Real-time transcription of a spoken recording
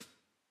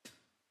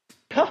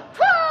Well,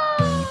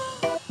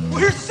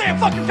 here's the same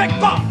fucking fake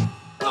bomb.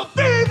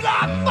 Vive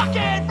la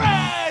fucking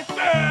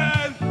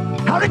Frenchman!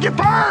 How'd it get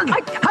burned?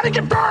 How'd it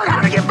get burned?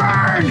 How'd it get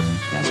burned?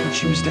 That's what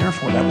she was there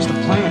for. That was the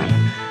plan.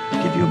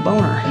 Give you a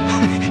boner.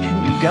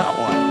 And you got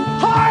one.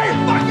 Hi,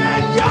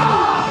 fucking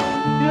yeah!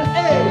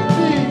 A, B,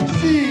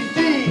 C, D,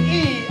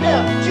 E,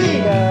 F, G,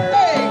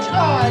 H,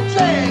 I, J,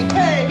 K,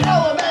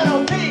 L, M, N,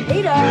 O, P,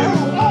 Q,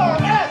 R,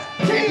 S,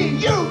 T,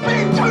 U, V,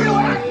 W,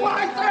 X, Y,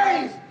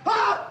 Z.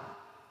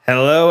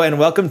 Hello and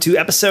welcome to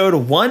episode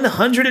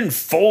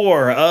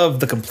 104 of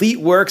The Complete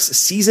Works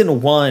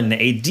Season 1,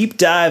 a deep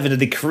dive into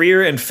the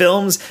career and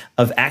films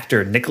of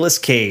actor Nicolas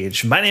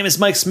Cage. My name is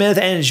Mike Smith,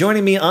 and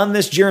joining me on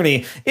this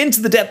journey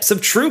into the depths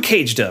of true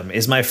cagedom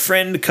is my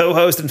friend,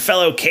 co-host, and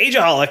fellow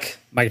cageaholic,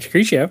 Mike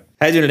Tricio.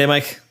 How you doing today,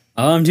 Mike?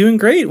 I'm doing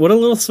great. What a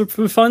little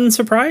fun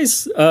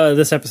surprise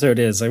this episode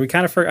is. Like,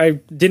 I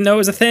didn't know it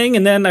was a thing,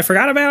 and then I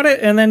forgot about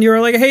it, and then you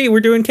were like, hey, we're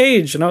doing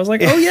Cage. And I was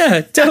like, oh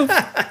yeah, dope.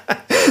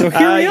 So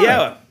here we are.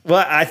 Yeah.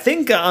 Well, I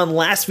think on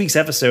last week's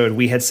episode,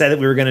 we had said that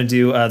we were going to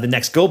do the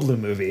next Goldblum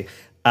movie,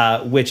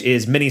 which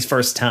is Minnie's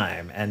First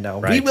Time. And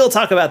we will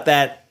talk about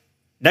that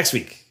next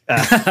week.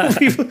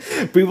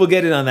 We will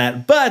get in on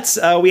that. But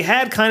we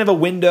had kind of a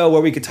window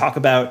where we could talk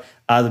about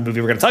the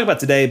movie we're going to talk about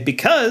today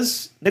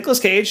because Nicolas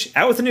Cage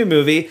out with a new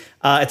movie.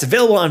 It's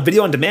available on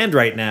video on demand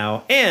right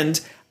now.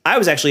 And I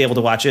was actually able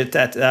to watch it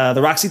at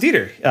the Roxy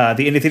Theater,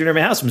 the indie theater near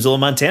my house from Missoula,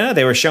 Montana.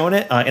 They were showing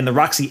it in the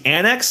Roxy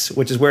Annex,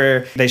 which is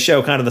where they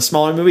show kind of the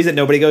smaller movies that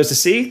nobody goes to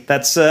see.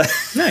 That's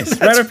nice, that's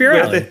right up your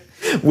alley.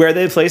 Where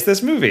they placed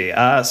this movie.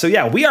 So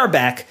yeah, we are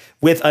back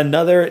with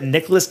another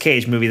Nicolas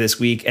Cage movie this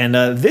week, and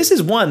this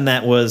is one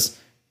that was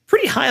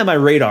pretty high on my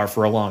radar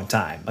for a long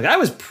time. Like, I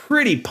was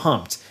pretty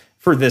pumped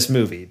for this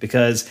movie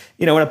because,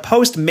 you know, in a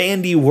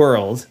post-Mandy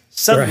world,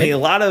 suddenly a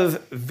lot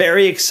of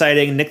very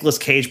exciting Nicolas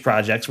Cage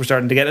projects were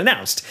starting to get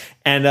announced.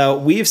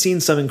 And we have seen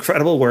some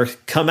incredible work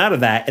come out of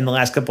that in the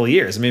last couple of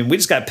years. I mean, we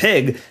just got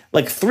Pig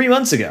like 3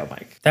 months ago,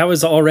 Mike. That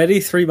was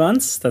already 3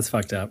 months? That's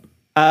fucked up.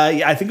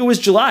 Yeah, I think it was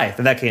July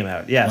that came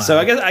out. Yeah, wow. So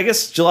I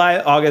guess July,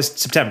 August,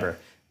 September.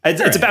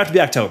 It's about to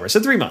be October, so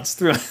 3 months.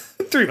 3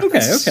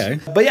 months. Okay.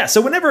 But yeah,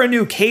 so whenever a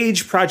new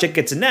Cage project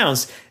gets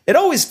announced, it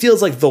always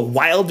feels like the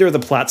wilder the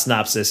plot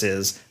synopsis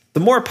is, the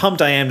more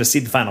pumped I am to see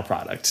the final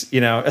product.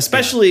 You know,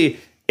 especially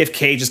if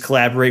Cage is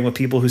collaborating with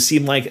people who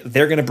seem like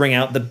they're going to bring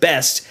out the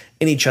best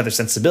in each other's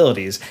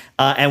sensibilities.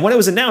 And when it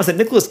was announced that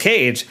Nicolas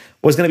Cage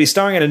was going to be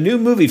starring in a new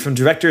movie from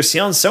director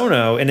Sion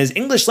Sono in his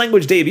English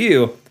language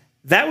debut,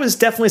 that was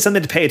definitely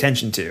something to pay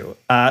attention to.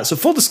 So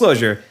full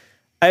disclosure,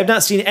 I have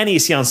not seen any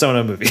Sion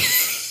Sono movie.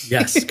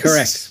 Yes,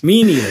 correct.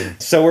 Me neither.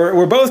 So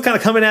we're both kind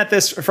of coming at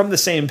this from the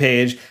same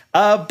page.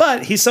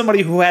 But he's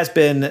somebody who has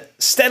been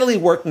steadily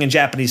working in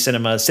Japanese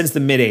cinema since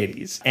the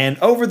mid-'80s. And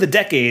over the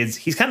decades,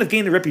 he's kind of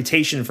gained a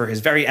reputation for his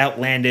very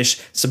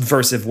outlandish,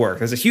 subversive work.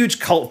 There's a huge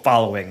cult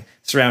following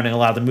surrounding a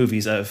lot of the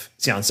movies of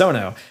Sion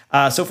Sono.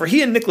 So for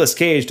he and Nicolas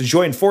Cage to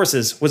join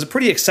forces was a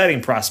pretty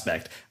exciting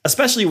prospect,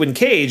 especially when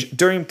Cage,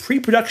 during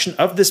pre-production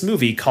of this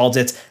movie, called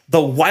it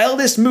the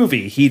wildest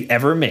movie he'd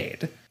ever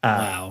made.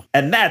 Wow.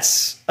 And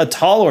that's a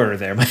tall order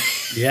there.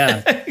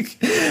 Yeah.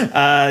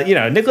 You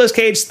know, Nicolas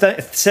Cage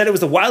said it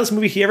was the wildest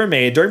movie he ever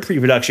made during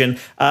pre-production.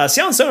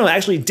 Sion Sono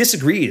actually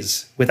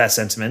disagrees with that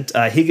sentiment.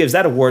 He gives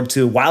that award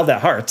to Wild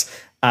at Heart,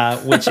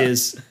 which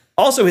is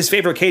also his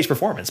favorite Cage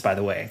performance, by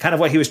the way, kind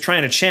of what he was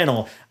trying to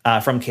channel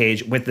from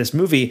Cage with this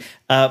movie.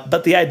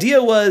 But the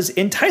idea was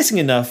enticing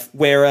enough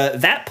where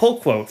that pull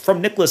quote from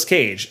Nicolas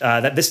Cage,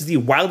 that this is the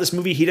wildest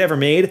movie he'd ever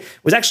made,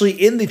 was actually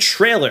in the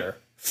trailer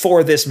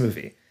for this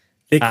movie.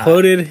 They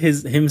quoted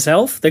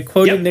himself? They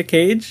quoted Nick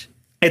Cage?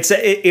 It's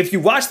if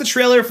you watch the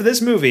trailer for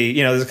this movie,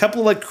 you know, there's a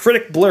couple of like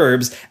critic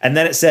blurbs, and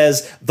then it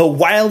says, the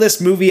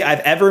wildest movie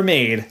I've ever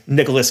made,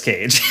 Nicolas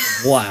Cage.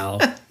 Wow.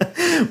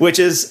 Which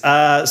is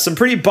some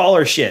pretty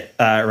baller shit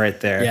right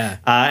there. Yeah.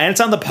 And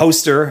it's on the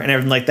poster and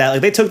everything like that.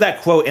 Like, they took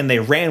that quote and they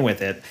ran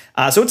with it.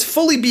 So it's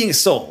fully being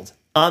sold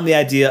on the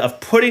idea of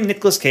putting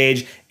Nicolas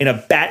Cage in a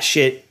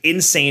batshit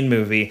insane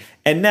movie.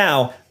 And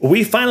now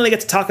we finally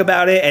get to talk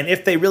about it. And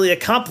if they really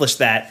accomplish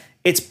that,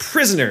 it's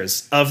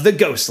Prisoners of the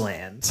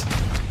Ghostland.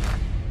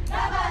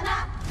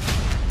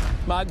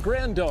 My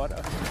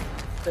granddaughter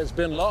has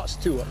been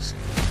lost to us.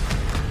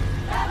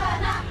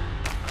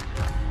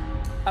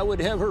 I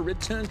would have her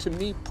return to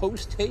me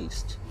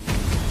post-haste.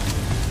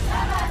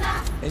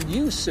 And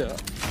you, sir,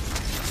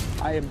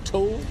 I am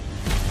told,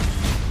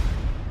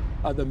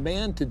 are the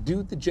man to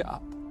do the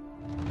job.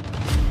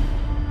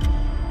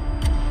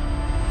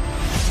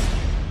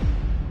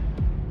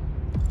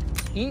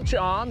 Each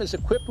arm is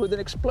equipped with an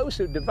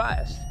explosive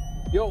device.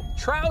 Your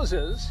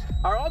trousers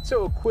are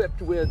also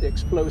equipped with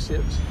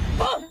explosives.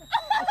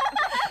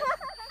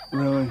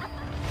 Really?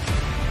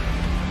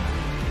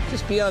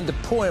 Just beyond the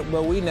point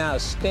where we now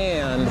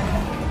stand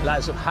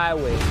lies a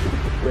highway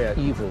where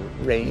evil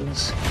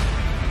reigns.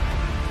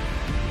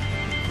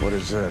 What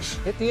is this?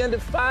 At the end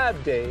of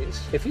 5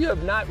 days, if you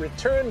have not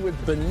returned with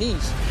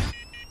Bernice,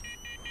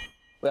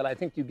 well, I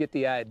think you get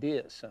the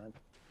idea, son.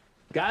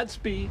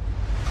 Godspeed.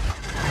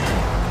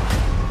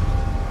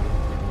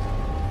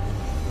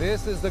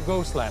 This is the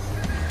Ghostland,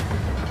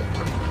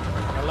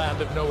 a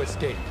land of no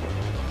escape.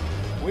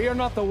 We are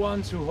not the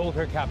ones who hold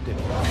her captive.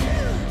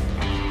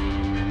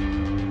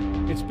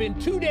 It's been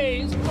 2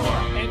 days,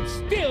 and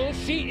still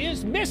she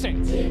is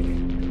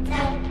missing.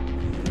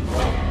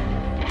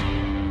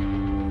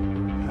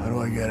 How do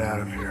I get out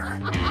of here?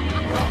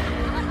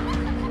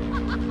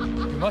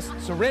 You must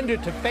surrender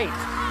to fate.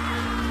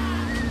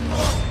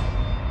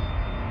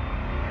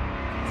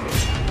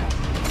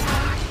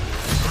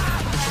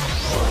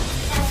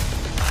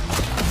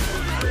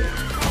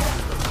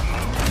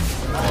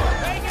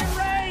 Make it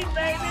rain,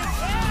 baby!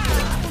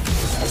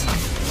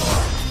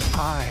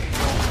 I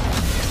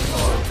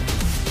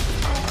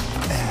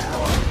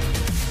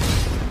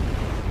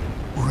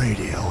am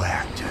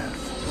radioactive.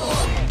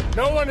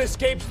 No one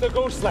escapes the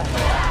Ghostland.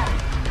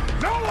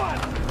 No one!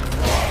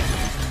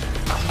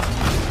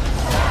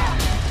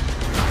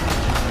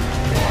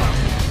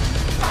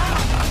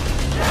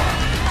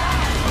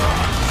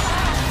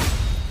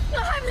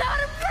 I'm not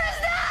a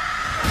prisoner!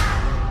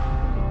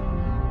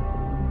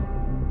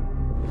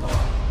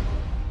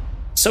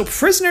 So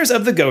Prisoners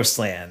of the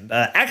Ghostland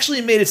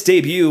actually made its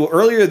debut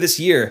earlier this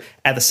year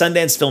at the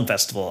Sundance Film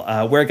Festival,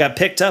 where it got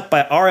picked up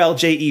by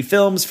RLJE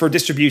Films for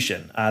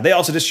distribution. They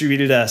also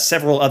distributed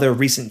several other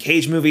recent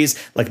Cage movies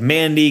like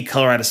Mandy,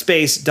 Color Out of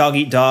Space, Dog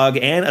Eat Dog,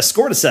 and A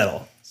Score to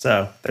Settle.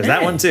 So there's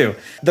that one too.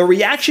 The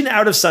reaction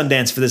out of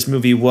Sundance for this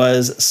movie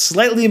was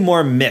slightly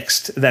more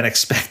mixed than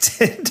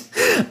expected.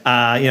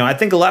 I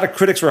think a lot of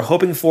critics were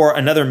hoping for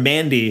another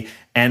Mandy,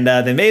 and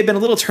they may have been a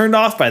little turned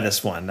off by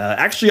this one.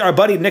 Actually, our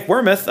buddy Nick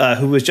Wormuth,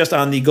 who was just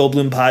on the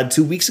Goldblum pod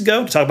 2 weeks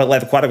ago to talk about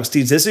Life Aquatic with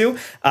Steve Zissou,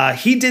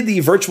 he did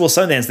the virtual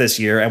Sundance this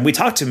year, and we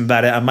talked to him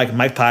about it on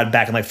Mike Pod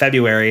back in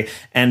February,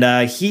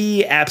 and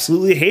he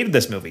absolutely hated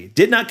this movie.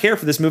 Did not care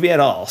for this movie at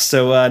all.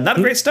 So not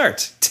a great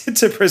start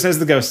to Prisoners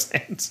of the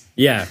Ghostland.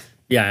 Yeah,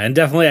 and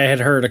definitely I had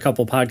heard a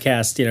couple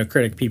podcast,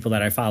 critic people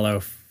that I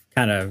follow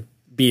kind of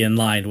be in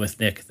line with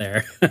Nick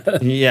there.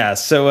 Yeah,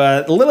 so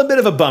a little bit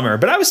of a bummer,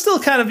 but I was still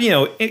kind of,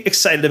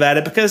 excited about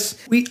it because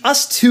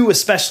us two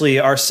especially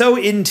are so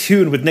in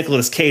tune with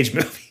Nicolas Cage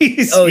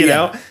movies. Oh, you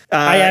know?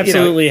 I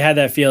absolutely had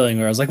that feeling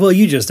where I was like, well,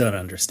 you just don't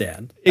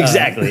understand.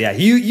 Exactly, yeah.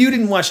 You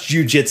didn't watch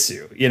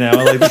Jiu-Jitsu, we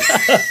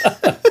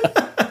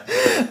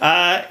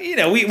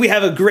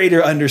have a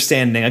greater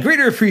understanding, a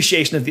greater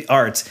appreciation of the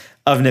art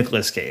of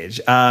Nicolas Cage,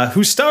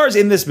 who stars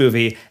in this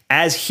movie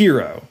as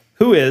Hero,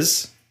 who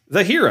is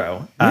the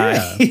hero.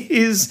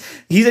 He's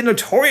a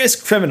notorious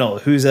criminal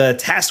who's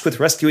tasked with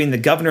rescuing the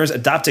governor's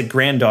adopted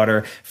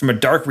granddaughter from a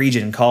dark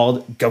region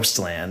called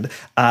Ghostland.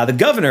 The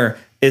governor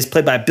is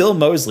played by Bill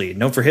Moseley,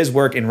 known for his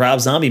work in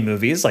Rob Zombie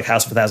movies like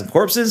House of a Thousand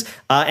Corpses,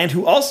 and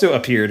who also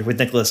appeared with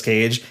Nicolas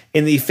Cage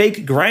in the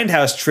fake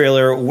Grindhouse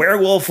trailer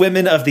Werewolf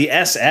Women of the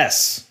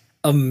SS.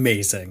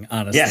 Amazing,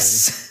 honestly.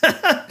 Yes.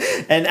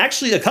 And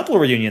actually a couple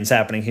of reunions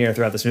happening here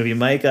throughout this movie,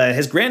 Mike.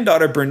 His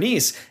granddaughter,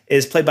 Bernice,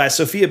 is played by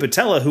Sophia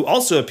Boutella, who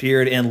also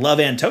appeared in Love,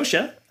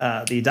 Antosha,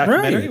 the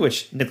documentary,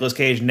 which Nicolas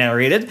Cage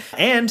narrated.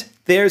 And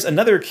there's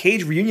another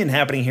Cage reunion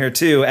happening here,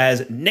 too,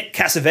 as Nick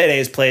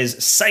Cassavetes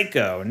plays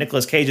Psycho,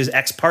 Nicolas Cage's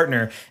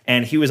ex-partner,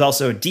 and he was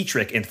also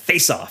Dietrich in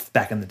Face Off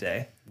back in the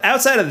day.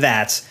 Outside of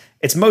that,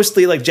 it's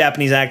mostly like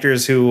Japanese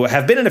actors who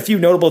have been in a few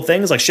notable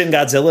things, like Shin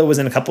Godzilla was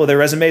in a couple of their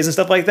resumes and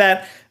stuff like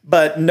that,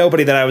 but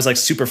nobody that I was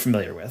super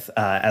familiar with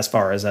as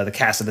far as the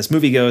cast of this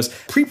movie goes.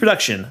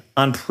 Pre-production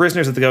on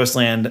Prisoners of the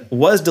Ghostland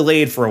was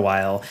delayed for a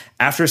while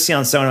after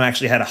Sion Sono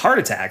actually had a heart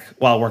attack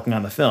while working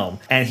on the film,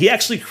 and he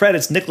actually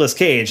credits Nicolas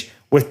Cage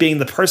with being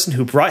the person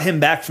who brought him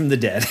back from the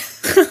dead.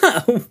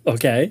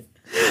 Okay.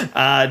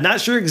 Not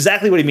sure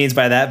exactly what he means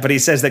by that, but he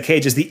says that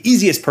Cage is the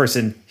easiest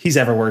person he's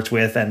ever worked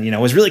with and,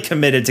 was really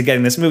committed to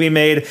getting this movie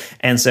made.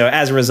 And so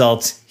as a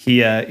result, he,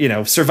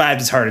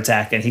 survived his heart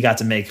attack and he got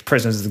to make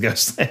Prisoners of the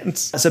Ghostland.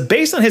 So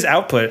based on his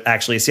output,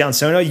 actually, Sion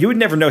Sono, you would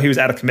never know he was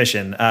out of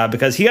commission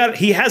because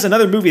he has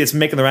another movie that's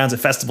making the rounds at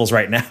festivals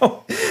right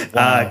now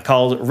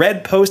called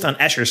Red Post on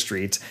Escher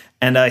Street.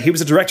 And he was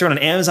a director on an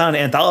Amazon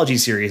anthology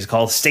series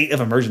called State of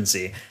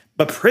Emergency.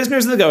 But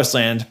Prisoners of the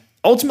Ghostland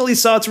ultimately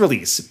saw its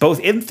release, both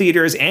in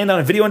theaters and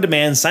on video on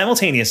demand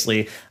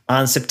simultaneously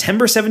on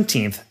September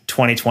 17th,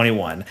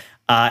 2021.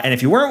 And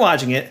if you weren't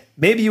watching it,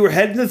 maybe you were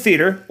heading to the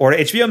theater or to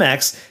HBO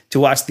Max to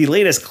watch the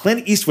latest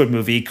Clint Eastwood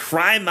movie,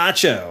 Cry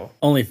Macho.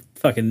 Only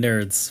fucking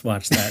nerds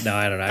watch that. No,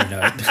 I don't know.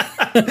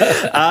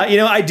 I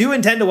know it. I do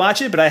intend to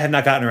watch it, but I have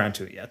not gotten around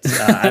to it yet.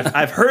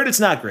 I've heard it's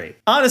not great.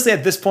 Honestly,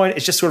 at this point,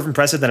 it's just sort of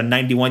impressive that a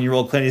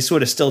 91-year-old Clint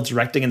Eastwood is still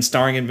directing and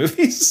starring in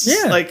movies.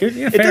 Yeah,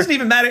 it doesn't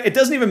even matter. It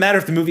doesn't even matter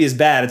if the movie is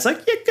bad. It's like,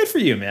 yeah, good for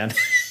you, man.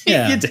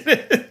 Yeah. You did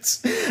it.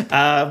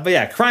 But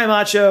yeah, Cry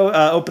Macho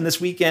opened this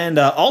weekend.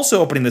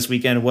 Also opening this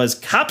weekend was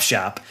Cop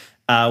Shop,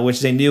 which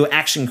is a new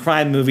action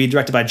crime movie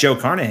directed by Joe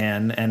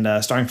Carnahan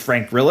and starring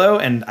Frank Grillo.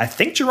 And I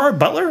think Gerard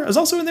Butler is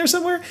also in there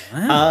somewhere.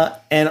 Wow.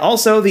 And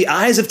also The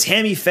Eyes of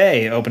Tammy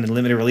Faye opened in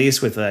limited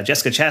release with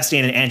Jessica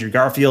Chastain and Andrew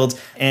Garfield.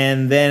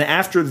 And then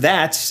after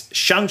that,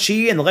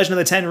 Shang-Chi and the Legend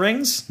of the Ten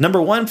Rings,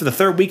 #1 for the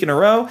third week in a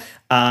row.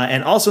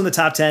 And also in the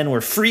top 10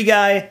 were Free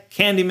Guy,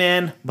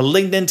 Candyman,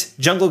 Malignant,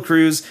 Jungle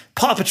Cruise,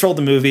 Paw Patrol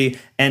the movie,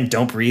 and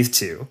Don't Breathe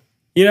 2.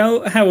 You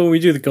know how when we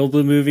do the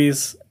Goldblum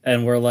movies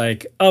and we're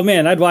like, oh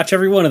man, I'd watch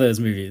every one of those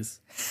movies.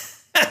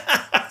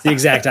 It's the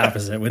exact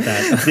opposite with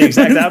that. The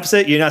exact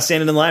opposite? You're not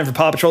standing in line for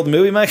Paw Patrol the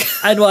movie, Mike?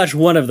 I'd watch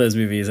one of those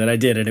movies, and I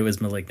did, and it was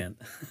Malignant.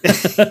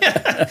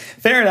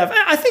 Fair enough.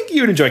 I think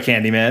you would enjoy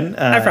Candyman.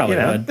 I probably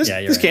would.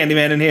 There's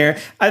Candyman in here.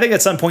 I think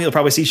at some point you'll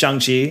probably see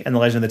Shang-Chi and the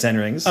Legend of the Ten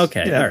Rings.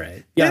 Okay, all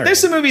right. There's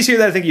some movies here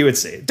that I think you would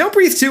see. Don't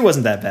Breathe 2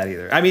 wasn't that bad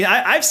either. I mean,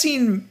 I've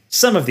seen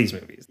some of these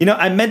movies.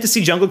 I meant to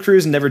see Jungle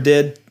Cruise and never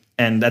did,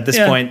 and at this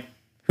point,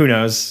 who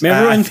knows?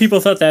 Remember when people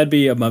thought that'd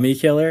be a mummy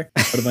killer?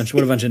 What a bunch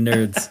of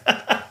nerds.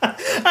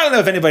 I don't know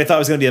if anybody thought it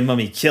was going to be a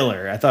mummy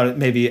killer. I thought it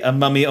may be a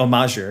mummy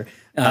homager.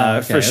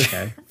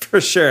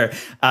 For sure.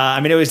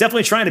 I mean, it was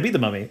definitely trying to be the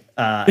mummy.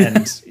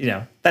 And,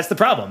 that's the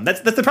problem.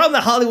 That's the problem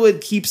that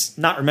Hollywood keeps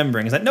not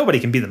remembering is that nobody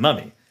can be the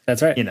mummy.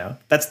 That's right.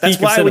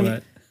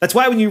 That's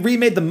why when you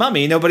remade the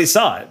mummy, nobody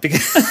saw it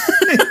because,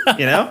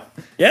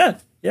 Yeah.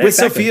 With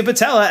exactly. Sophia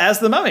Boutella as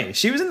the mummy.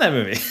 She was in that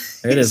movie.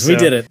 There it is. We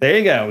did it. There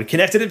you go. We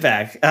connected it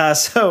back.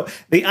 So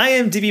the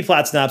IMDb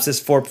plot synopsis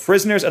for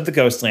Prisoners of the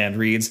Ghostland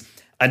reads,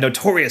 a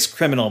notorious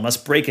criminal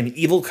must break an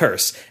evil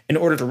curse in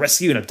order to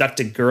rescue an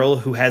abducted girl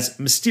who has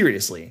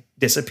mysteriously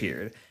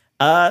disappeared.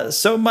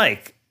 So,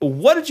 Mike,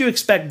 what did you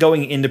expect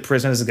going into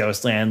Prisoners of the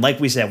Ghostland? Like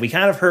we said, we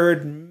kind of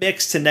heard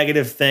mixed to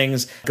negative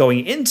things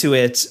going into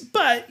it,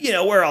 but,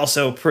 we're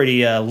also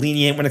pretty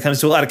lenient when it comes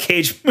to a lot of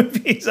Cage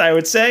movies, I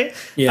would say.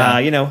 Yeah.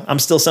 I'm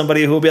still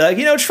somebody who will be like,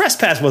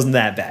 Trespass wasn't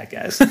that bad,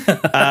 guys.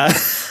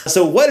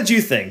 So what did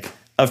you think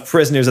of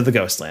Prisoners of the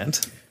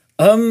Ghostland?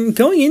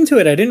 Going into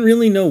it, I didn't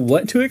really know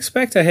what to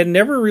expect. I had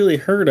never really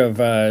heard of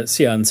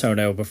Sion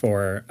Sono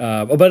before,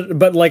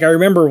 but I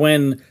remember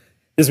when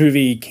this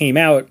movie came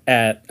out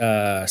at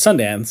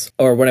Sundance,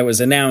 or when it was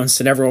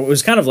announced, and everyone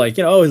was kind of like,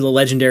 the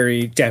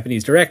legendary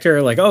Japanese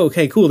director, like, oh,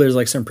 okay, cool.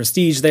 There's some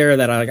prestige there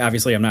that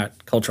obviously I'm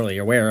not culturally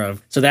aware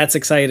of, so that's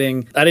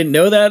exciting. I didn't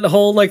know that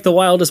whole the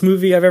wildest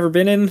movie I've ever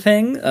been in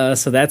thing,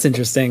 so that's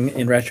interesting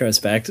in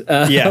retrospect.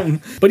 But yeah,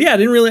 I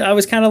didn't really. I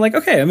was kind of like,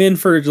 okay, I'm in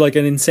for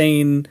an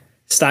insane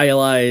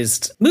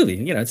stylized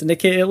movie. It's a Nick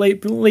Cage,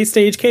 late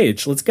stage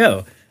Cage. Let's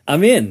go.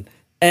 I'm in.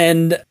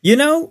 And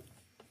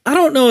I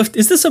don't know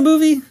is this a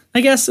movie? I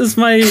guess is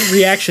my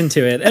reaction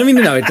to it. I mean,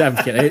 no, I'm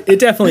kidding. It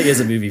definitely is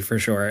a movie for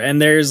sure. And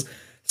there's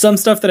some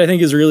stuff that I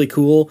think is really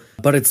cool,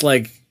 but it's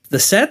the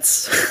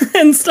sets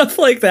and stuff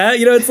like that.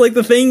 It's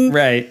the thing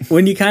right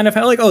when you kind of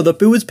have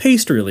it was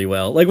paced really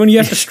well. When you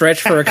have to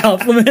stretch for a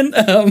compliment.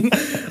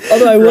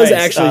 Although I was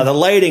actually the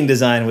lighting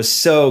design was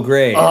so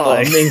great. Oh,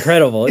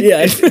 incredible!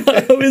 Yeah,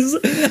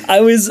 I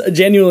was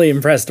genuinely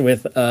impressed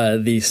with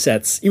the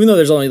sets, even though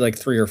there's only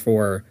 3 or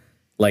 4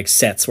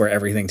 sets where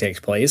everything takes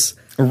place.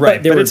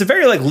 Right, but it's a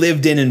very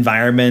lived-in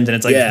environment, and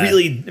it's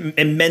really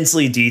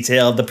immensely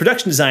detailed. The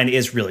production design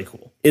is really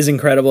cool. Is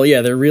incredible.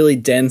 Yeah, they're really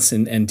dense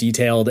and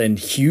detailed and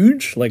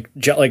huge,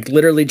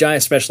 literally giant,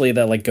 especially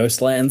the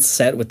Ghostlands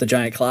set with the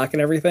giant clock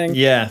and everything.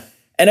 Yeah,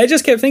 and I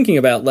just kept thinking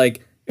about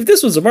if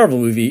this was a Marvel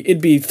movie,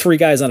 it'd be 3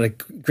 guys on a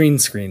green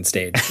screen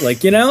stage, but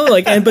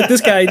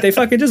this guy, they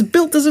fucking just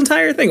built this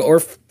entire thing or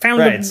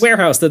found a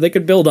warehouse that they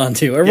could build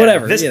onto or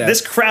whatever.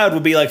 This crowd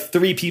would be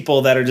 3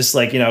 people that are just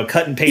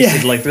cut and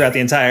pasted throughout the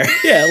entire.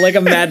 Yeah, like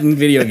a Madden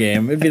video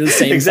game. It'd be the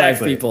same 5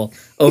 people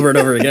over and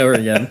over and over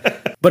again.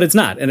 But it's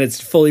not, and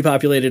it's fully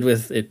populated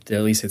with it.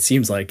 At least it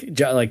seems like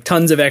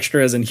tons of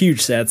extras and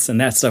huge sets, and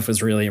that stuff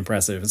was really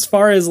impressive. As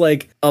far as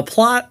a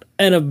plot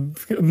and a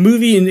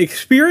movie and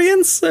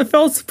experience, it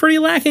felt pretty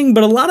lacking.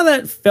 But a lot of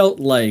that felt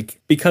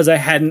because I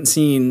hadn't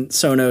seen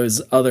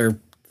Sono's other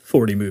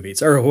 40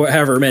 movies or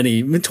however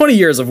many 20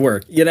 years of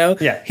work.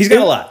 Yeah, he's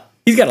got a lot.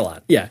 He's got a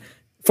lot. Yeah.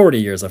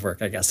 40 years of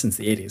work, I guess, since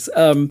the 80s.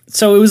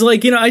 So it was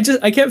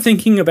I kept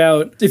thinking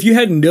about if you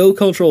had no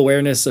cultural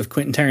awareness of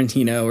Quentin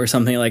Tarantino or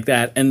something like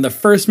that, and the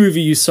first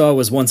movie you saw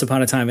was Once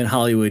Upon a Time in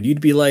Hollywood,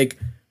 you'd be like,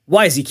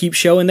 why does he keep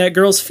showing that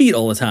girl's feet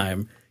all the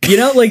time?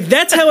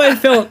 That's how I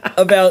felt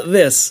about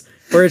this,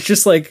 where it's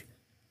just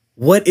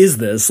what is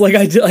this?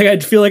 I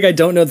feel like I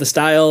don't know the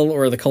style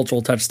or the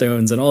cultural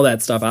touchstones and all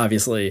that stuff,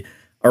 obviously,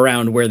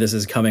 around where this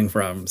is coming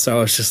from.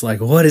 So it's just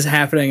what is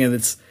happening? And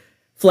it's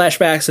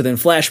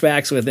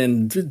flashbacks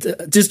within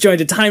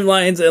disjointed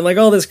timelines and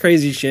all this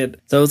crazy shit.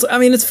 So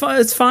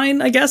it's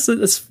fine, I guess.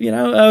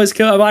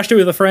 I watched it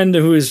with a friend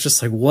who was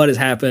just what is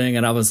happening,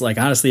 and I was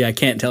honestly, I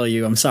can't tell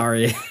you. I'm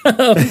sorry.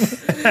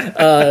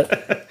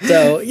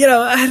 So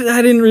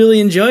I didn't really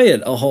enjoy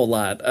it a whole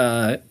lot.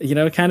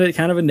 Kind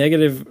of a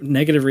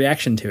negative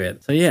reaction to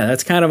it. So yeah,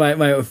 that's kind of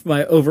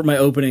my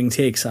opening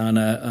takes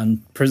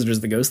on Prisoners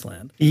of the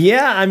Ghostland.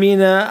 Yeah,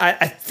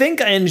 I think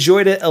I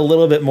enjoyed it a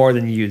little bit more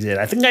than you did.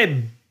 I think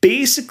I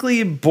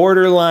basically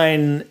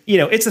borderline,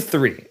 it's a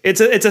 3.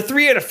 It's a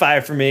 3 out of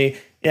 5 for me.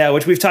 Yeah,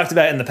 which we've talked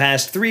about in the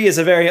past. 3 is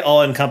a very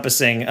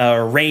all-encompassing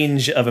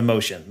range of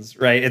emotions,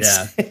 right?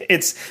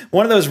 It's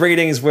one of those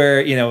ratings where,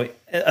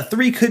 a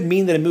 3 could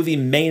mean that a movie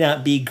may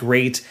not be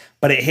great,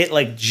 but it hit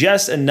like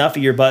just enough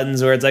of your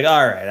buttons where it's like,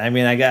 all right, I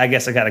mean, I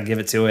guess I got to give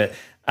it to it.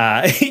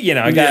 I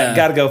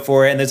got to go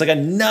for it. And there's like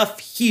enough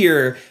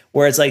here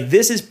where it's like,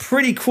 this is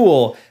pretty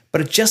cool, but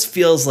it just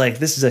feels like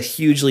this is a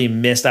hugely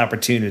missed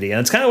opportunity.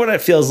 And it's kind of what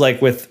it feels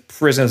like with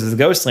Prisoners of the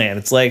Ghostland.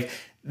 It's like,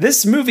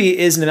 this movie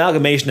is an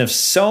amalgamation of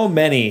so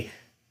many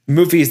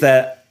movies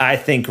that I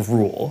think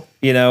rule.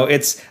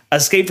 It's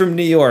Escape from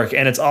New York,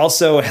 and it's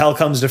also Hell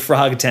Comes to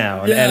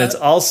Frogtown, and it's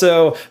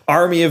also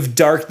Army of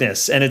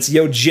Darkness, and it's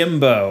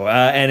Yojimbo,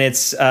 and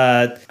it's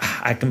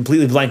I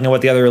completely blanking on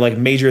what the other like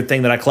major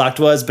thing that I clocked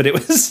was, but it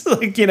was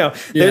like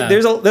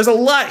there's a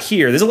lot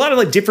here. There's a lot of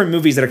like different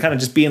movies that are kind of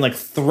just being like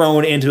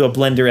thrown into a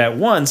blender at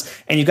once,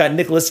 and you've got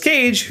Nicolas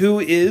Cage, who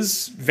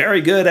is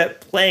very good at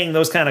playing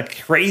those kind of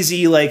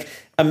crazy like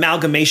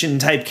amalgamation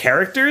type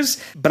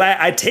characters. But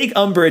I take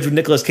umbrage with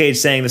Nicolas Cage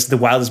saying this is the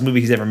wildest movie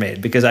he's ever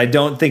made, because I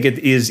don't think it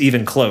is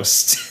even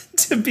close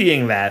to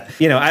being that.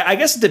 I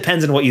guess it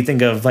depends on what you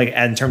think of like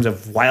in terms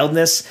of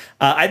wildness.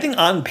 I think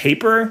on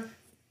paper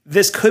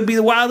this could be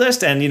the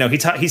wildest, and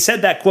he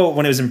said that quote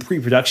when it was in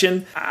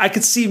pre-production. I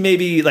could see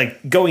maybe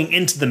like going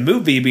into the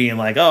movie being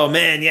like, oh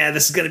man, yeah,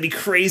 this is gonna be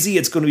crazy,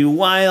 it's gonna be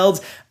wild,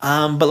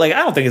 but like I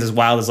don't think it's as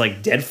wild as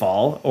like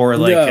Deadfall or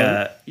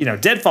like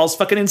Deadfall's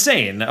fucking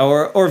insane,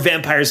 or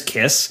Vampire's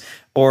Kiss,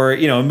 or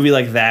a movie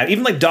like that.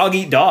 Even like Dog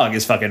Eat Dog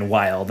is fucking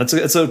wild.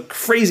 That's a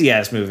crazy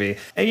ass movie,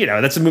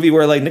 and that's a movie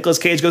where like Nicolas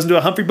Cage goes into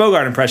a Humphrey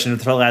Bogart impression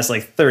for the last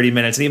like 30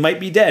 minutes, and he might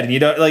be dead, and you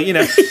don't like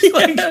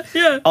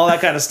all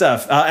that kind of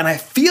stuff. And I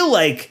feel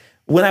like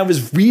when I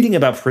was reading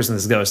about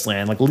Prisoners of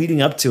Ghostland, like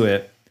leading up to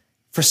it,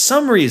 for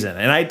some reason,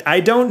 and I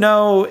don't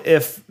know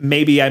if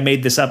maybe I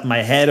made this up in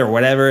my head or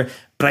whatever,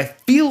 but I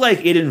feel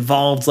like it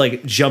involved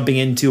like jumping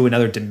into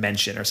another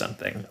dimension or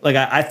something. Like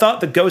I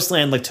thought the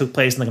Ghostland like took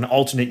place in like an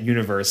alternate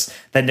universe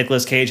that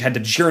Nicolas Cage had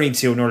to journey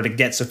to in order to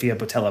get Sofia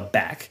Boutella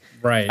back.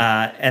 Right.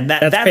 And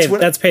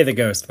that's Pay the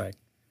Ghost, Mike.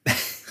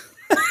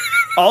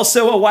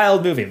 Also a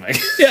wild movie, Mike.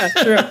 Yeah,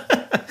 sure.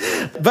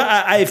 But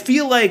I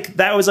feel like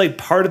that was like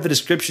part of the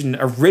description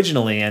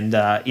originally, and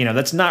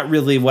that's not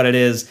really what it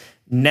is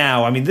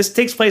now. I mean, this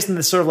takes place in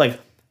this sort of like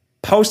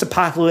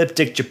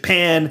post-apocalyptic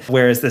Japan,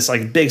 where it's this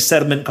like big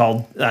settlement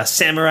called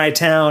Samurai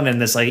Town, and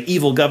this like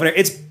evil governor.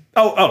 It's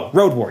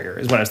Road Warrior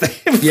is what I was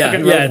thinking. It's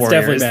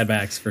definitely Mad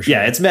Max for sure.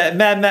 Yeah, it's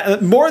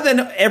Mad more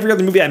than every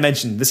other movie I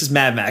mentioned. This is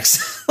Mad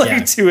Max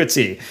to a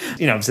T.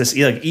 It's this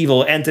like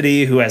evil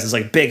entity who has this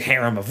like big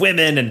harem of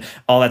women and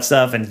all that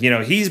stuff, and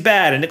he's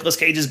bad, and Nicolas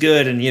Cage is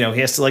good, and he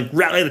has to like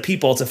rally the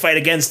people to fight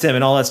against him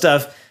and all that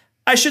stuff.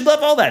 I should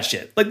love all that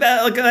shit. Like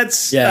that.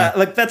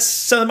 Like that's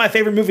some of my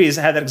favorite movies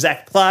that have that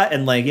exact plot,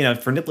 and like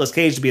for Nicolas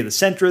Cage to be at the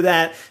center of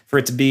that, for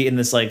it to be in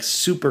this like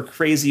super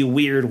crazy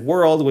weird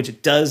world, which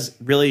it does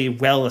really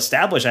well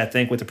establish, I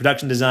think, with the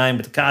production design,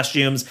 with the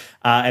costumes,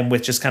 and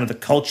with just kind of the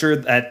culture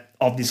that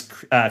all these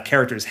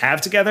characters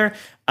have together.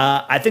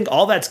 I think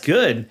all that's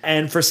good,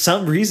 and for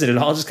some reason, it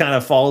all just kind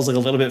of falls like a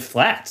little bit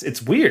flat.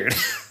 It's weird.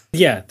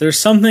 Yeah, there's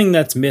something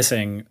that's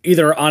missing,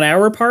 either on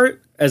our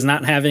part, as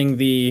not having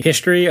the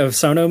history of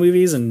Sono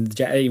movies and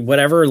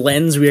whatever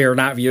lens we are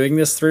not viewing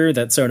this through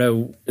that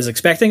Sono is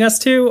expecting us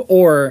to,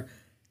 or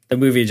the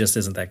movie just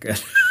isn't that good.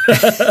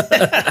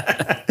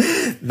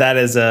 That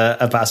is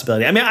a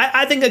possibility. I mean,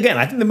 I think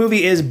the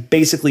movie is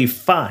basically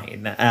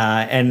fine.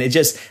 And it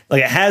just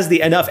like it has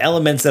enough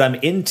elements that I'm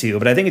into,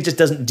 but I think it just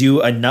doesn't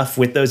do enough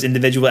with those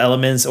individual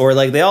elements, or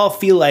like they all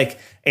feel like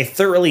a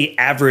thoroughly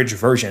average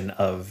version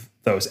of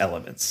those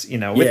elements,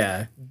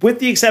 with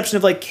the exception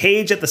of like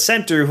Cage at the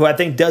center, who I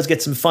think does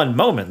get some fun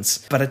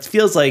moments, but it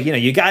feels like,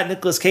 you got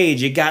Nicolas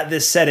Cage, you got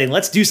this setting,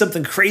 let's do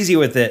something crazy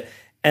with it.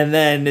 And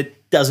then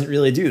it doesn't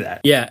really do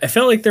that. Yeah. I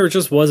felt like there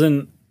just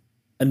wasn't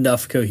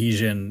enough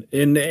cohesion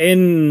in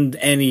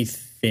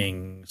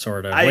anything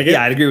sort of.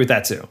 I'd agree with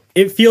that too.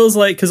 It feels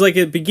like, cause like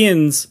it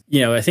begins,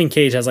 I think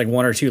Cage has like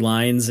 1 or 2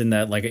 lines in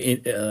that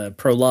like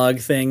prologue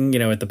thing,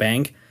 at the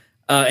bank.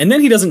 And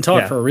then he doesn't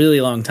talk for a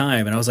really long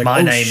time. And I was like,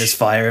 my name is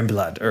Fire and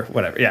Blood, or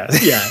whatever. Yeah.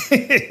 Yeah.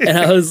 And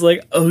I was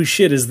like, oh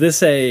shit, is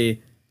this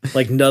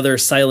like another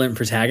silent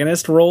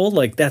protagonist role?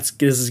 Like this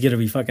is going to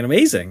be fucking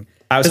amazing.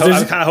 I was kind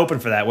of hoping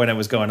for that when it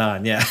was going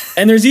on. Yeah.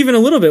 And there's even a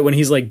little bit when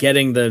he's like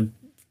getting the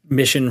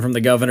mission from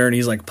the governor and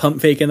he's like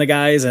pump faking the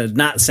guys and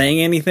not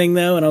saying anything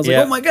though. And I was like,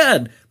 oh my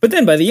God. But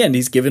then by the end,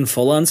 he's giving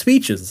full on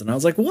speeches. And I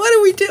was like, what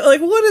do we do? Like,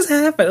 what has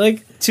happened?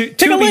 Like, to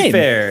be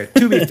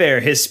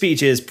fair, his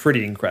speech is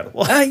pretty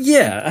incredible.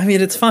 Yeah. I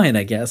mean, it's fine,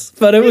 I guess.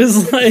 But it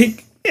was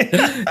like,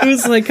 it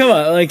was like, come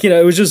on. Like,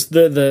 it was just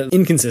the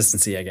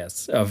inconsistency, I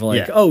guess, of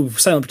like,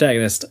 silent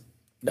protagonist.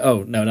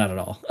 Oh, no, not at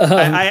all.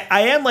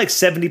 I am like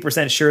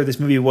 70% sure this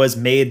movie was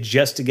made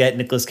just to get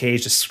Nicolas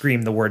Cage to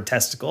scream the word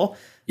testicle.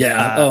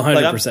 Yeah,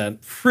 100%. I'm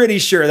pretty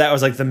sure that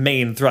was like the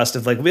main thrust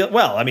of like,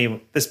 well, I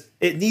mean,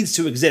 it needs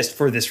to exist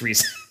for this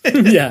reason.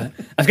 Yeah,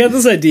 I've got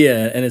this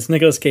idea, and it's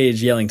Nicolas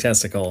Cage yelling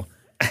testicle.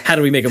 How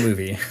do we make a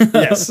movie?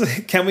 Yes.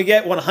 Can we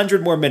get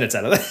 100 more minutes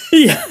out of that?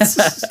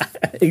 Yes,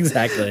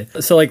 exactly.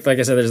 So like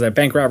I said, there's that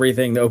bank robbery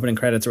thing, the opening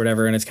credits or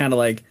whatever, and it's kind of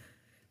like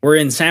we're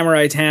in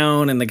Samurai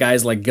Town, and the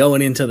guy's like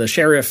going into the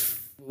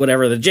sheriff,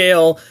 whatever, the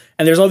jail,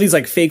 and there's all these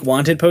like fake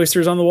wanted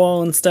posters on the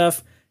wall and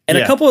stuff. And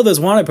a couple of those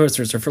wanted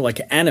posters are for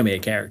like anime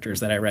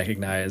characters that I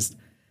recognized.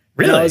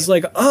 Really? And I was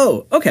like,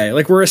 oh, okay.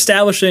 Like we're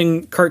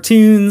establishing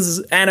cartoons,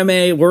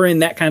 anime. We're in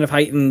that kind of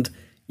heightened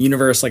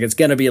universe. Like it's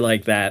going to be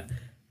like that.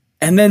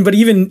 And then, but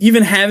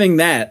even having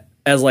that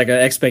as like an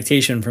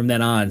expectation from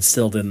then on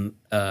still didn't,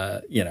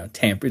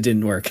 tamp. It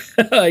didn't work,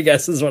 I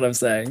guess is what I'm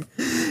saying.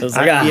 I was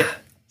like,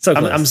 so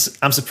close.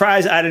 I'm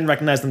surprised I didn't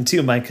recognize them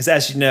too, Mike, because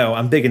as you know,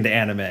 I'm big into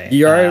anime.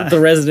 You're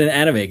the resident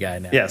anime guy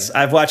now. Yes,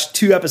 I've watched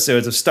 2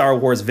 episodes of Star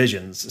Wars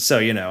Visions, so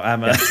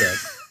I'm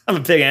a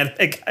big anime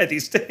guy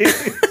these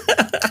days.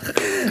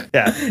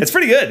 Yeah, it's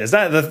pretty good. It's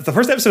not the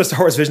first episode of Star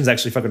Wars Visions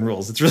actually fucking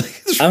rules. It's really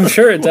I'm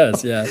sure it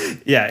does. Yeah,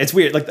 yeah, it's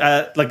weird. Like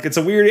it's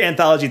a weird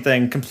anthology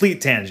thing, complete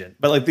tangent.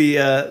 But like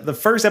the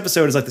first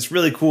episode is like this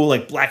really cool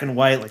like black and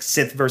white like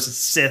Sith versus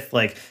Sith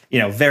like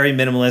very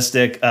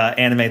minimalistic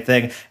anime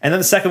thing. And then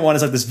the second one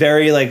is like this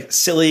very like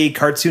silly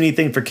cartoony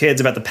thing for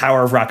kids about the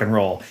power of rock and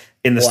roll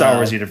in the Star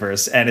Wars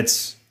universe, and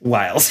it's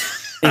wild.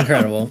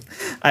 Incredible.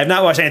 I have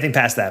not watched anything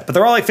past that, but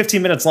they're all like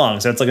 15 minutes long,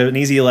 so it's like an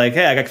easy like,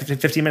 hey, I got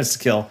 15 minutes to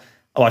kill.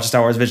 I'll watch a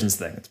Star Wars Visions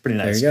thing. It's pretty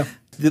nice. There you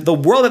go. The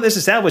world that this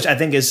established, I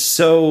think, is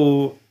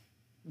so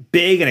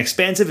big and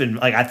expansive, and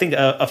like I think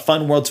a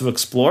fun world to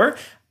explore.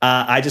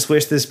 I just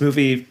wish this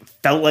movie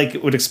felt like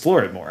it would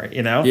explore it more,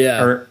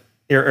 Yeah. or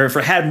if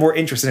it had more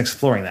interest in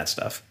exploring that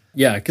stuff.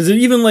 Yeah, because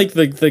even like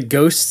the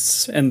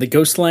ghosts and the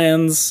ghost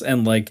lands,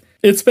 and like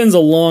it spends a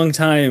long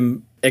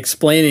time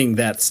explaining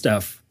that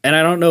stuff, and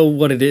I don't know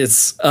what it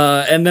is.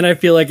 And then I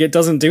feel like it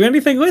doesn't do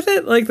anything with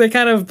it. Like they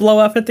kind of blow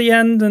up at the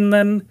end, and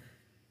then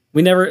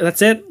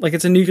that's it. Like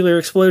it's a nuclear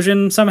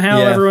explosion.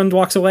 Somehow everyone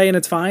walks away and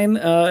it's fine.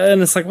 And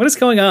it's like, what is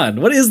going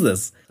on? What is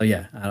this? Oh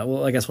yeah.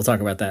 Well, I guess we'll talk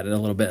about that in a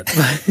little bit.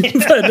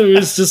 But it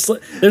was just,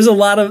 there was a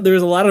lot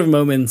of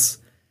moments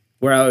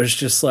where I was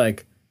just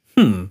like,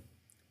 and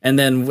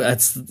then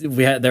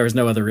there was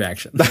no other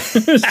reaction.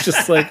 It was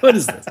just like, what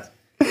is this?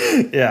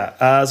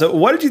 Yeah. So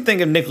what did you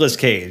think of Nicolas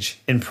Cage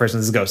in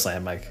Prisoners of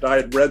Ghostland, Mike? I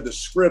had read the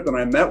script and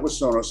I met with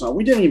Sono-san.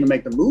 We didn't even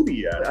make the movie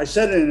yet. I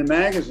said it in a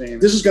magazine.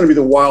 This is going to be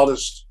the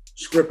wildest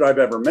script I've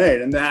ever made,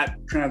 and that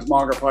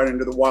transmogrified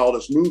into the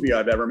wildest movie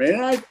I've ever made,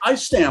 and I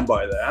stand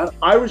by that.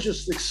 I was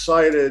just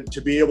excited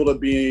to be able to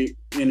be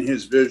in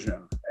his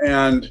vision,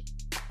 and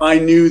I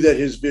knew that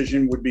his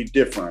vision would be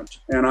different,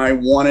 and I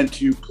wanted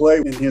to play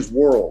in his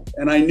world,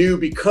 and I knew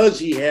because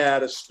he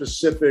had a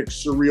specific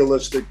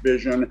surrealistic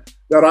vision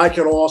that I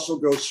could also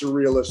go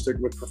surrealistic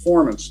with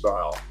performance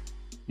style.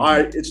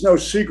 It's no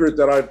secret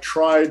that I've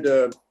tried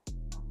to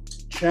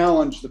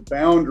challenge the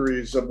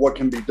boundaries of what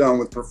can be done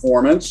with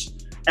performance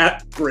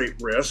at great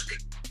risk,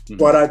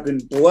 but I've been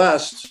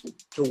blessed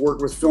to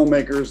work with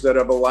filmmakers that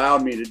have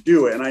allowed me to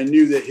do it. And I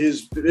knew that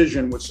his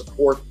vision would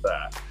support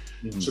that.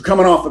 So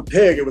coming off of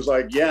Pig, it was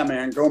like, yeah,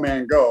 man,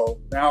 go.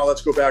 Now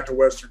let's go back to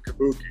Western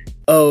Kabuki.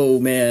 Oh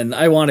man,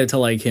 I wanted to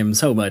like him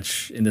so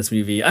much in this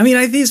movie. I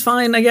mean, he's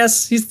fine, I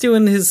guess. He's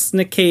doing his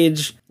Nick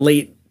Cage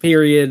late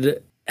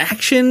period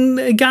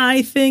action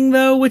guy thing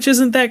though, which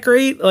isn't that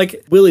great.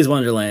 Like Willy's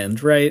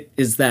Wonderland, right?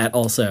 Is that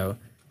also?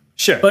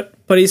 Sure.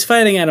 But he's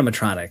fighting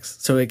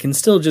animatronics, so it can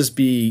still just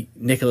be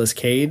Nicolas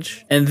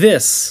Cage. And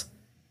this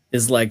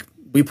is like,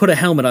 we put a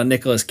helmet on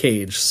Nicolas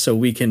Cage so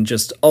we can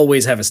just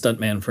always have a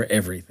stuntman for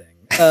everything.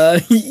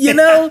 And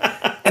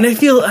I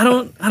feel, I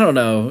don't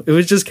know. It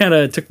was just kind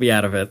of took me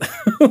out of it.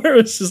 Where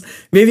it was just,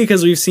 maybe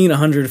because we've seen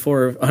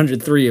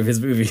 103 of his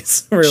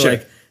movies. We're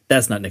like,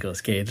 that's not Nicolas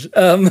Cage.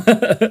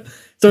 So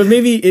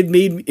maybe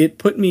it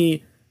put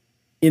me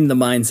in the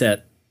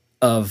mindset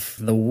of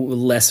the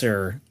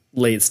lesser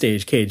late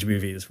stage Cage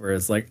movies where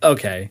it's like,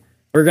 okay,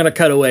 we're going to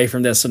cut away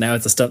from this. So now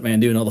it's a stuntman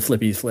doing all the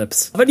flippy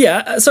flips. But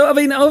yeah, so I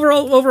mean,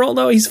 overall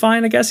though, he's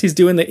fine. I guess he's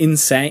doing the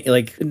insane,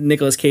 like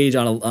Nicolas Cage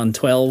on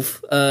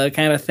 12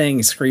 kind of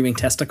thing, screaming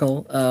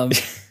testicle.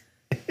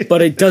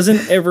 But it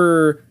doesn't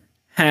ever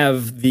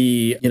have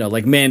the,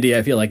 like Mandy,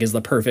 I feel like is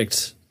the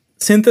perfect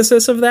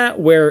synthesis of that,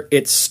 where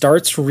it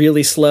starts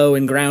really slow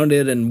and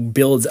grounded and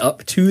builds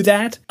up to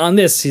that. On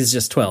this, he's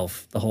just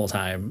 12 the whole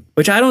time,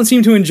 which I don't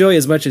seem to enjoy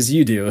as much as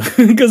you do,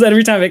 because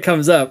every time it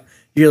comes up,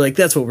 you're like,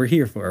 that's what we're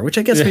here for, which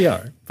I guess we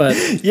are. But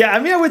yeah, I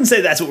mean, I wouldn't say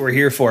that's what we're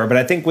here for, but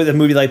I think with a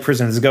movie like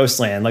Prisoners of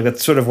Ghostland, like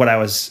that's sort of what I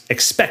was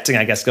expecting,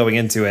 I guess, going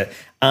into it.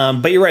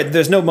 But you're right.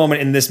 There's no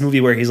moment in this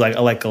movie where he's like, I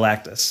like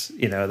Galactus.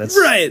 That's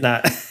right.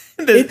 Not.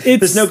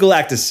 There's no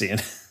Galactus scene.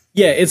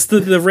 Yeah, it's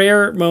the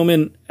rare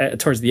moment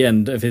towards the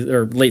end of his,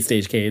 or late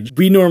stage Cage.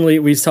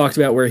 We've talked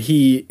about where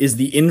he is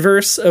the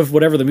inverse of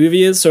whatever the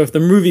movie is. So if the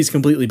movie's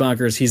completely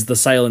bonkers, he's the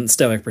silent,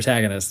 stoic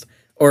protagonist.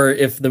 Or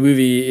if the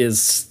movie is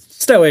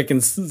stoic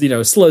and,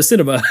 slow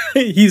cinema,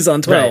 he's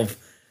on 12.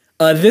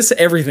 Right.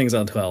 Everything's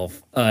on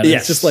 12.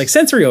 It's just like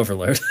sensory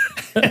overload.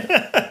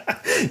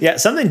 Yeah,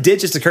 something did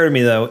just occur to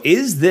me, though.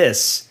 Is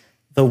this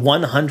the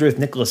 100th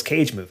Nicolas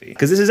Cage movie?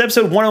 Because this is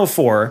episode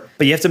 104,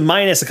 but you have to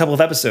minus a couple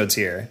of episodes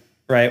here.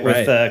 Right,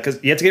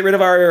 because you have to get rid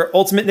of our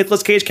ultimate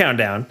Nicolas Cage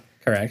countdown.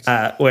 Correct.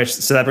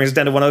 So that brings us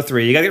down to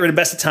 103. You got to get rid of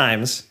Best of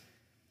Times.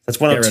 That's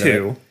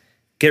 102.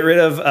 Get rid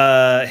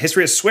of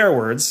History of Swear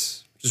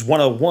Words, which is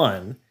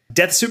 101.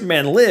 Death of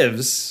Superman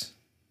Lives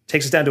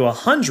takes us down to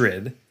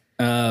 100.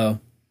 Oh,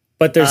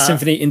 but there's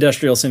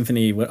Industrial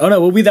Symphony. Oh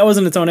no, that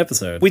wasn't its own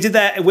episode. We did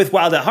that with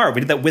Wild at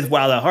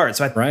Heart.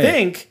 So I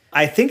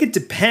think it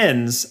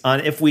depends on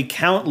if we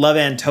count Love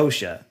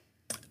Antosha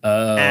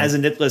as a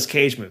Nicolas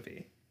Cage movie.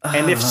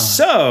 And if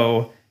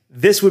so,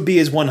 this would be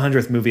his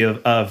 100th movie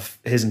of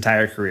his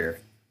entire career.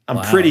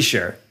 I'm pretty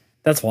sure.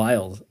 That's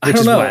wild. I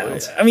don't know.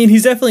 Wild. I mean,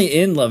 he's definitely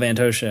in Love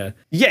Antosha.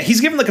 Yeah, he's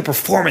given like a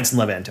performance in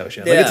Love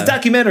Antosha. Like it's a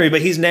documentary,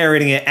 but he's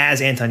narrating it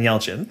as Anton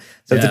Yelchin.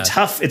 So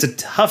it's a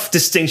tough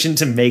distinction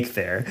to make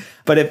there.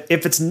 But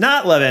if it's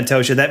not Love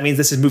Antosha, that means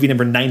this is movie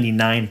number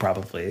 99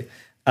 probably.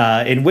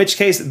 In which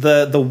case,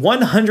 the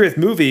 100th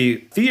movie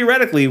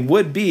theoretically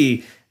would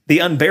be The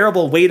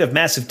Unbearable Weight of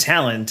Massive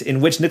Talent, in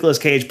which Nicolas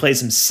Cage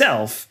plays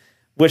himself,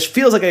 which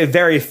feels like a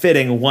very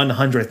fitting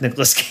 100th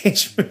Nicolas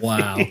Cage movie.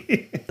 Wow.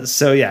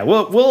 So yeah,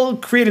 we'll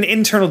create an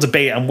internal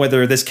debate on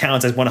whether this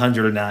counts as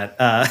 100 or not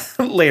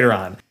later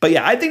on. But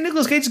yeah, I think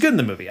Nicolas Cage is good in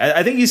the movie.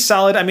 I think he's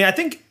solid. I mean, I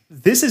think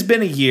this has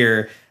been a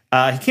year.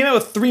 He came out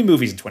with 3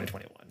 movies in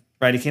 2021.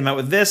 Right, he came out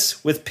with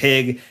this, with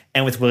Pig,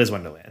 and with Willy's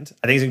Wonderland.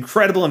 I think he's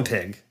incredible in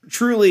Pig.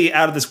 Truly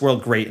out of this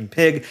world great in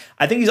Pig.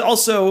 I think he's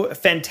also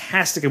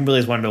fantastic in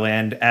Willy's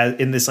Wonderland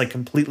in this like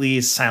completely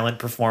silent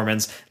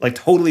performance, like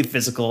totally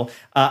physical.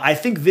 I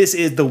think this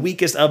is the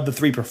weakest of the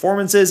 3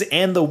 performances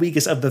and the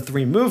weakest of the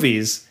 3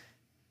 movies.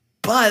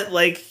 But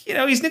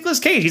he's Nicolas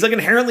Cage. He's like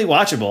inherently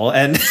watchable,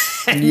 and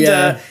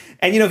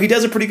he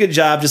does a pretty good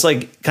job just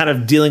like kind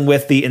of dealing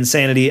with the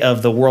insanity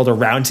of the world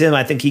around him.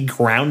 I think he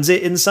grounds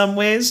it in some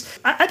ways.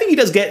 I think he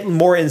does get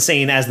more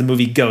insane as the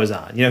movie goes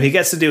on. He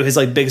gets to do his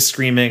like big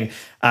screaming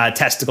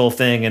testicle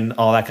thing and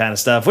all that kind of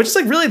stuff, which is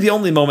like really the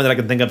only moment that I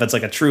can think of that's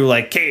like a true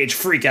like Cage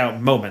freak out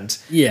moment.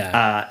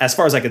 Yeah. As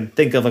far as I can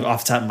think of like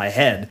off the top of my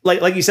head,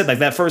 like you said, like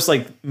that first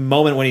like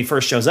moment when he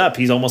first shows up,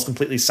 he's almost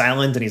completely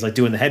silent and he's like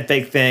doing the head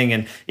fake thing.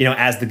 And,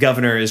 as the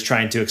governor is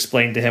trying to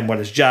explain to him what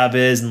his job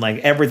is and like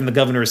everything the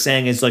governor is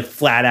saying is like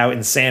flat out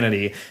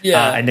insanity.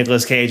 Yeah. And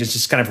Nicolas Cage is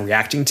just kind of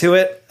reacting to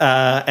it.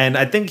 And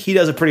I think he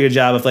does a pretty good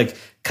job of like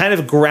kind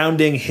of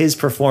grounding his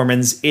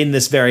performance in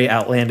this very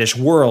outlandish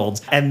world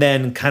and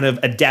then kind of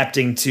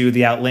adapting to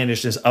the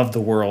outlandishness of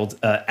the world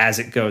as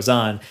it goes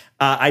on.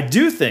 I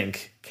do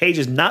think Cage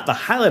is not the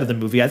highlight of the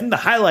movie. I think the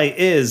highlight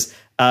is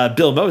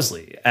Bill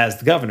Moseley as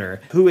the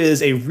governor, who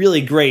is a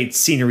really great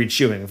scenery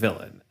chewing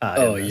villain.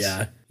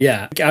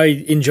 Yeah.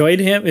 I enjoyed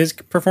his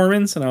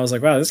performance and I was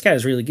like, wow, this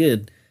guy's really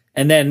good.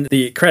 And then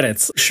the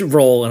credits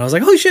roll, and I was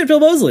like, "Holy shit, Bill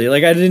Moseley!"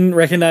 Like I didn't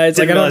recognize.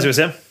 Didn't realize it was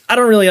him. I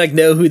don't really like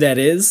know who that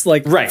is,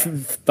 like right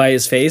by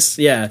his face.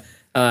 Yeah,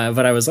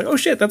 but I was like, "Oh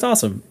shit, that's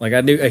awesome!" Like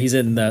I knew he's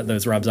in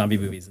those Rob Zombie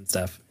movies and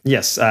stuff.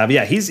 Yes,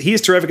 he's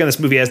terrific in this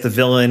movie as the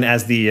villain,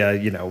 as the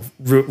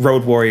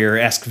Road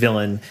Warrior-esque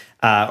villain.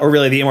 Or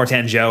really the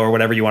Immortan Joe or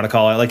whatever you want to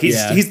call it. Like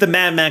he's the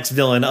Mad Max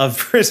villain of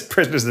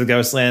Prisoners of the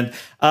Ghostland.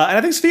 And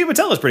I think Sofia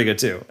Boutella was pretty good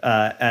too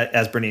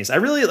as Bernice.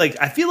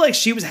 I feel like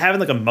she was having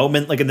like a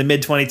moment like in the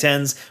mid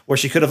 2010s where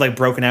she could have like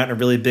broken out in a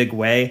really big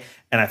way.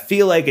 And I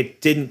feel like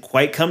it didn't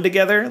quite come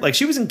together. Like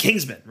she was in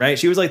Kingsman, right?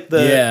 She was like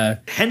the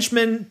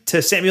henchman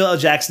to Samuel L.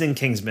 Jackson in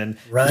Kingsman.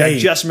 Right. I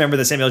just remember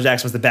that Samuel L.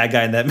 Jackson was the bad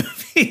guy in that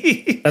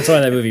movie. That's why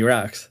that movie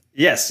rocks.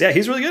 Yes, yeah,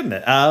 he's really good in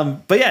it.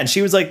 But yeah, and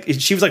she was like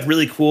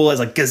really cool as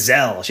like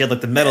Gazelle. She had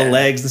like the metal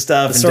legs and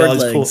stuff, and did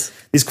all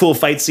these cool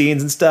fight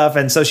scenes and stuff.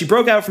 And so she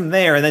broke out from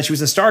there, and then she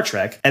was in Star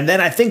Trek. And then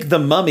I think The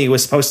Mummy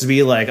was supposed to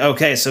be like,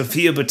 okay,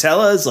 Sofia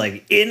Boutella is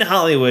like in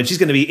Hollywood, she's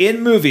going to be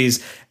in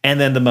movies. And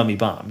then The Mummy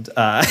bombed,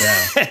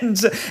 and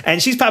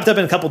she's popped up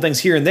in a couple things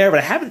here and there, but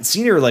I haven't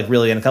seen her like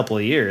really in a couple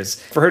of years.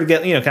 For her to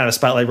get kind of a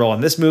spotlight role in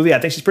this movie, I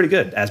think she's pretty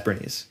good as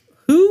Bernice.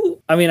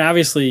 I mean,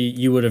 obviously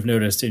you would have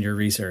noticed in your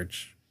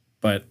research,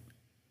 but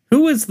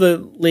who was the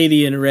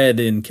lady in red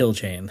in Kill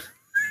Chain?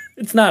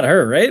 It's not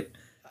her, right?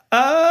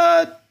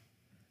 No.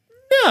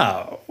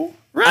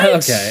 Right?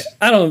 Okay.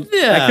 I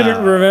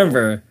couldn't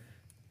remember.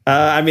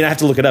 I mean, I have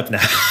to look it up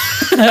now.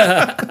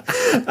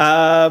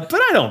 But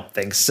I don't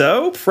think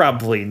so.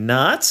 Probably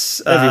not.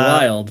 That'd be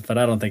wild, but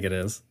I don't think it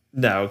is.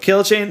 No.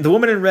 Kill Chain, the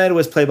woman in red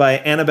was played by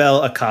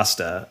Annabelle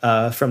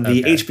Acosta from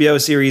the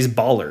HBO series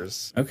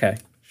Ballers. Okay.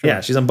 Sure.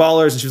 Yeah, she's on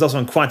Ballers, and she was also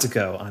on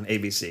Quantico on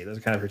ABC. Those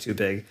are kind of her 2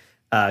 big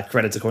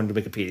credits according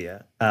to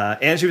Wikipedia.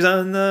 And she was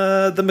on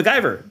the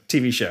MacGyver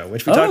TV show,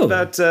 which we talked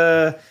about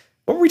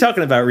What were we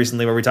talking about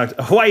recently? Where we talked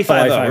Hawaii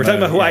 5-0. We're talking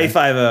about Hawaii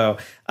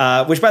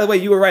 5-0, which, by the way,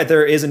 you were right.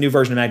 There is a new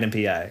version of Magnum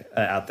PI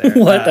out there.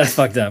 What? That's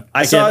fucked up.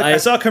 I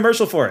saw a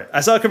commercial for it.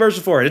 It's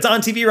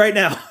on TV right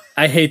now.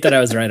 I hate that I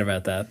was right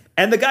about that.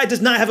 And the guy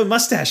does not have a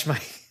mustache,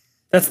 Mike.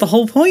 That's the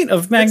whole point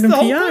of Magnum PI.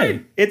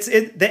 Point.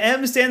 The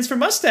M stands for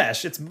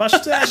mustache. It's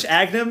mustache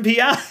Magnum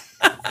PI.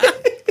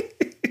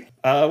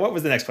 What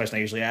was the next question I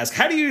usually ask?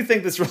 How do you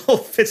think this role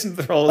fits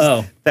into the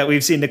roles that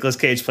we've seen Nicolas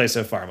Cage play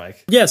so far,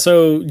 Mike? Yeah,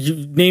 so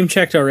you name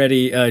checked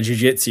already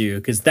Jiu-Jitsu,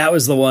 because that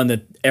was the one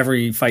that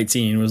every fight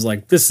scene was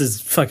like, this is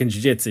fucking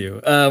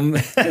Jiu-Jitsu.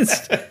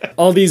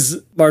 All these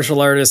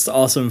martial artists,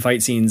 awesome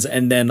fight scenes,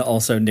 and then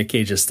also Nick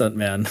Cage's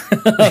stuntman.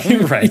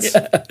 Right.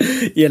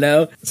 Yeah, you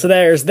know? So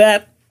there's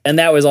that. And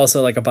that was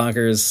also like a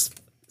bonkers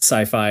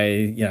sci-fi,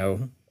 you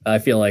know, I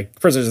feel like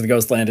Prisoners of the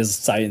Ghostland is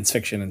science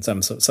fiction in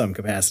some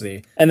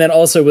capacity. And then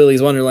also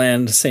Willy's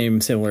Wonderland,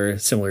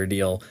 similar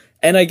deal.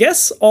 And I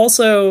guess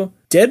also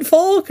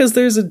Deadfall, because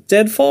there's a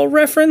Deadfall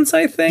reference,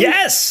 I think.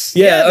 Yes.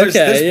 Yeah.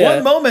 There's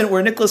one moment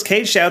where Nicolas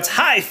Cage shouts,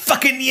 "Hi,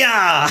 fucking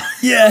yeah!"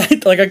 Yeah,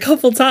 like a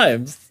couple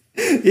times.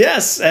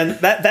 Yes, and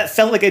that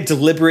felt like a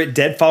deliberate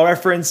Deadfall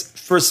reference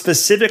for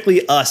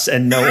specifically us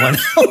and no one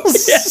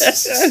else.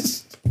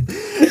 Yes.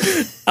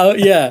 Oh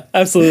yeah,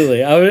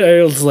 absolutely.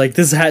 I was like,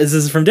 this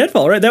is from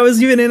Deadfall, right? That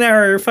was even in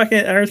our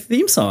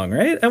theme song,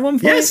 right? At one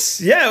point.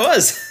 Yes, yeah, it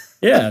was.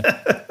 Yeah,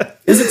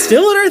 is it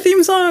still in our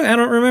theme song? I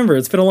don't remember.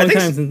 It's been a long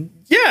time.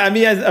 Yeah, I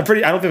mean, I don't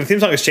think the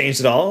theme song has changed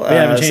at all. We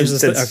haven't changed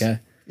this. Okay.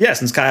 Yeah,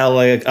 since Kyle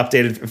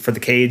updated for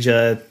the Cage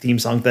theme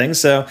song thing,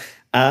 so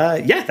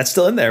yeah, that's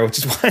still in there, which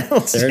is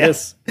wild. There it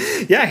is.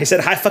 Yeah, he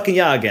said "Hi fucking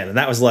yeah" again, and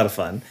that was a lot of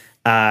fun.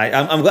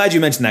 I'm glad you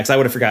mentioned that because I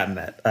would have forgotten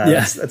that.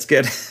 That's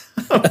good.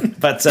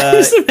 But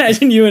just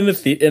imagine you in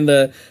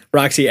the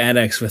Roxy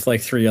Annex with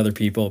like 3 other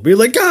people, be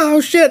like,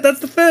 "Oh shit, that's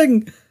the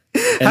thing."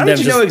 And how did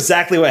you know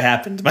exactly what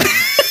happened?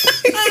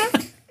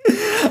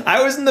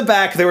 I was in the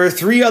back. There were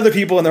 3 other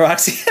people in the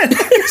Roxy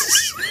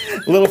Annex,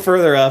 a little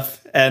further up,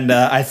 and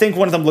I think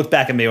one of them looked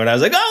back at me when I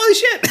was like, "Holy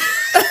shit!"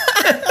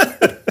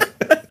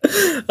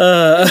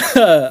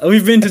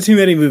 We've been to too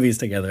many movies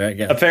together, I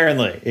guess.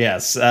 Apparently,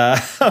 yes.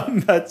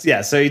 But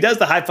yeah, so he does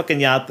the high fucking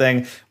yacht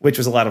thing, which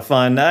was a lot of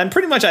fun. And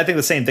pretty much, I think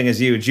the same thing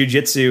as you.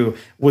 Jiu-Jitsu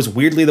was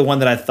weirdly the one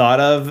that I thought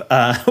of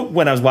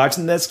when I was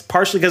watching this,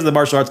 partially because of the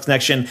martial arts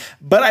connection.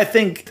 But I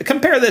think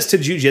compare this to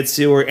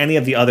Jiu-Jitsu or any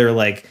of the other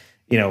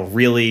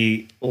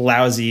really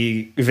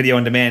lousy video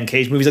on demand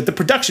Cage movies. Like the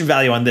production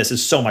value on this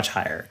is so much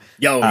higher.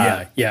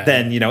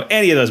 Than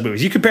any of those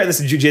movies. You compare this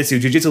to Jiu-Jitsu.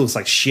 Jiu-Jitsu looks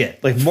like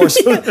shit, like more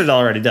so than it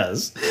already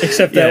does.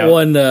 Except that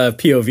one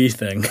POV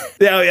thing.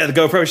 Yeah, the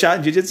GoPro shot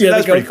in Jiu-Jitsu. Yeah, that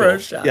was the pretty GoPro cool.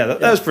 shot. Yeah,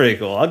 that was pretty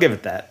cool. I'll give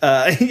it that.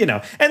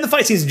 And the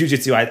fight scenes in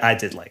Jiu-Jitsu, I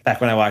did like back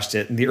when I watched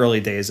it in the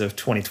early days of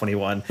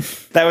 2021.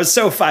 That was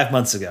so 5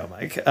 months ago,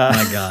 Mike.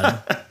 My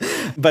God.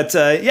 But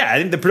I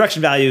think the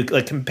production value,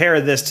 like compare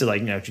this to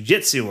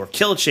Jiu-Jitsu or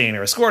Kill Chain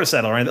or A Score to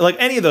Settle, or like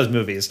any of those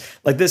movies.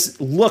 Like this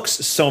looks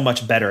so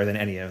much better than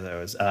any of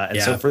those.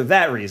 So for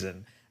that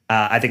reason,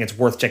 I think it's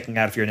worth checking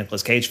out if you're a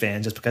Nicolas Cage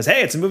fan, just because,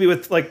 hey, it's a movie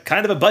with like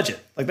kind of a budget.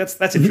 Like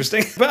that's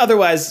interesting. But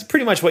otherwise,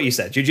 pretty much what you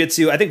said.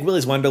 Jiu-Jitsu, I think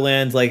Willy's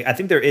Wonderland, I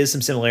think there is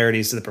some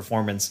similarities to the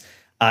performance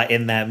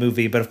in that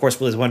movie. But of course,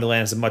 Willy's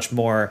Wonderland is a much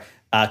more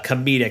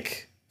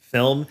comedic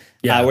film.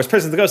 Whereas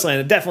Prisoners of the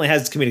Ghostland, it definitely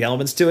has comedic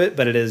elements to it,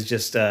 but it is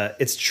just,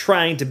 it's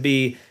trying to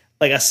be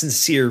like a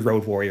sincere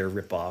Road Warrior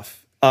ripoff.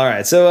 All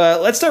right, so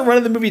let's start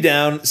running the movie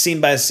down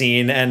scene by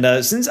scene.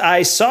 And since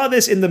I saw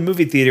this in the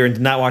movie theater and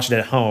did not watch it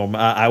at home,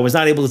 I was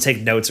not able to take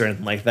notes or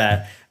anything like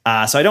that.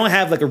 So I don't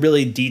have like a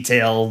really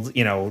detailed,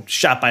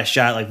 shot by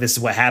shot, like this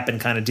is what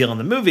happened kind of deal in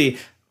the movie.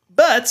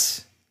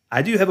 But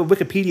I do have a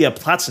Wikipedia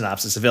plot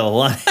synopsis available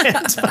on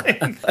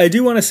it. I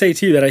do want to say,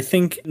 too, that I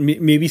think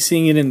maybe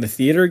seeing it in the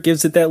theater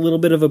gives it that little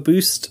bit of a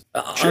boost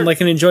on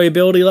like an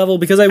enjoyability level.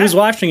 Because I was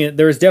watching it,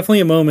 there was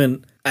definitely a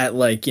moment at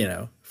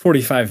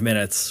 45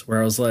 minutes where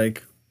I was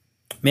like,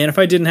 man, if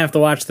I didn't have to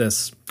watch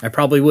this, I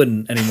probably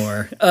wouldn't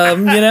anymore.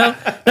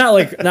 Not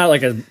like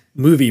a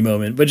movie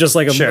moment, but just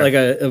like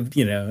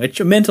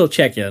a mental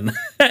check-in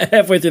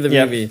halfway through the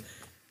movie,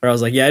 where I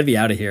was like, yeah, I'd be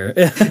out of here.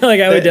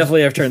 I would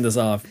definitely have turned this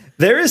off.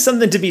 There is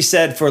something to be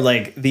said for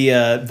like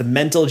the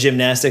mental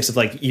gymnastics of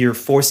like you're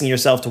forcing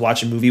yourself to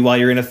watch a movie while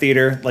you're in a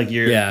theater. Like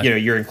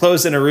you're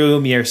enclosed in a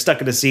room, you're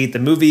stuck in a seat. The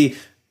movie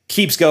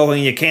keeps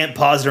going, you can't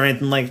pause it or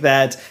anything like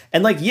that.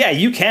 And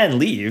you can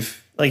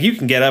leave, like you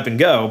can get up and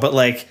go, but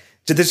like.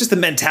 So there's just the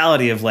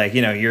mentality of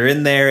you're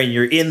in there and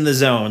you're in the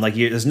zone. Like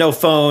there's no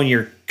phone,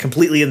 you're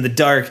completely in the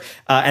dark.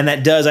 And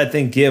that does, I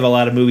think, give a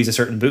lot of movies a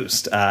certain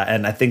boost.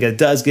 And I think it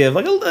does give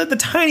the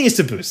tiniest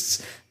of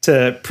boosts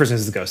to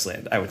Prisoners of the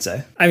Ghostland, I would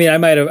say. I mean, I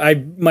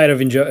might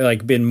have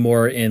enjoyed been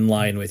more in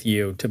line with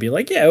you to be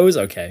like, yeah, it was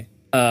okay.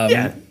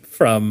 I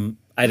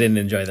I didn't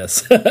enjoy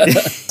this.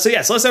 So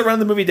let's start running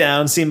the movie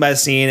down scene by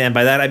scene, and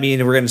by that I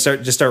mean we're going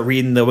to start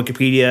reading the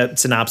Wikipedia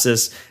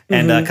synopsis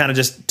and kind of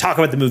just talk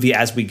about the movie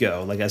as we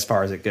go, like as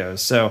far as it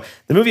goes. So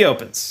the movie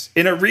opens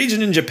in a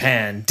region in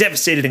Japan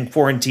devastated and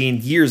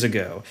quarantined years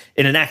ago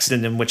in an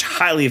accident in which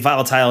highly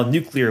volatile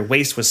nuclear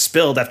waste was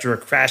spilled after a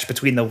crash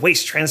between the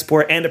waste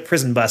transport and a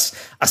prison bus.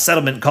 A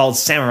settlement called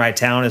Samurai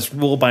Town is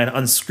ruled by an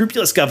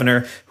unscrupulous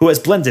governor who has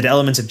blended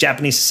elements of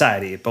Japanese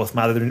society, both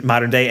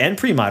modern day and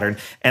pre-modern,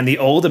 and the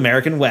old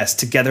American West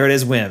together at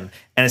his whim,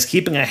 and is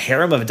keeping a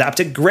harem of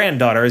adopted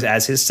granddaughters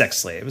as his sex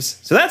slaves.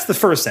 So that's the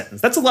first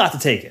sentence. That's a lot to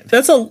take in.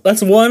 That's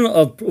one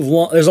of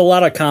there's a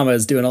lot of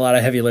commas doing a lot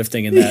of heavy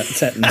lifting in that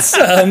sentence.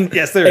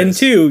 Yes, there is. And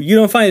two, you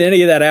don't find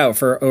any of that out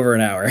for over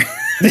an hour.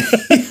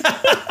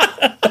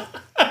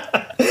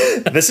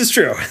 This is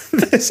true.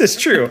 This is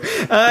true.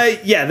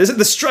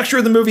 The structure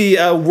of the movie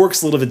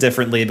works a little bit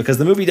differently because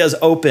the movie does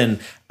open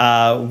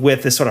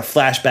with this sort of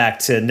flashback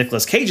to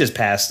Nicolas Cage's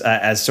past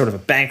as sort of a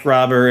bank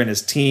robber and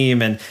his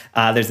team. And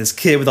there's this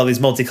kid with all these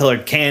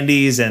multicolored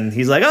candies, and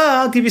he's like, "Oh,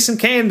 I'll give you some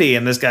candy."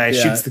 And this guy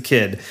shoots the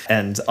kid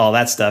and all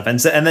that stuff. And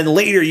then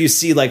later you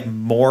see like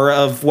more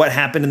of what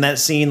happened in that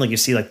scene. Like you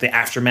see like the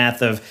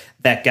aftermath of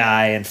that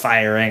guy and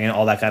firing and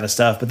all that kind of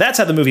stuff. But that's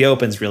how the movie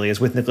opens, really,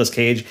 is with Nicolas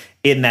Cage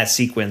in that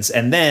sequence.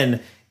 And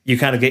then you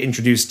kind of get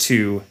introduced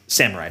to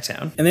Samurai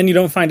Town. And then you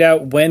don't find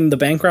out when the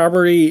bank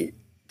robbery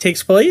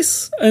takes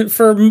place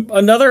for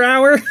another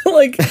hour,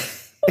 like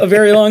a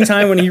very long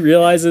time, when he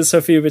realizes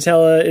Sofia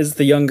Boutella is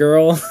the young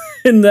girl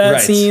in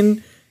that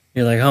scene.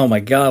 You're like, oh my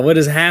God, what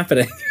is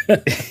happening?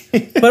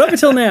 But up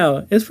until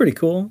now, it's pretty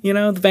cool. You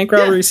know, the bank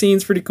robbery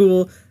scene's pretty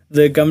cool.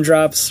 The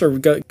gumdrops or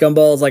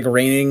gumballs like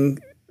raining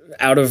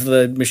out of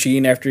the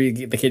machine after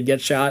the kid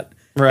gets shot.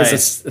 Right.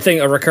 It's this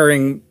thing, a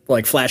recurring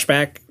like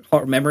flashback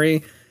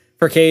memory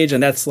for Cage,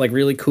 and that's like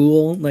really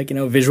cool, like, you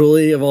know,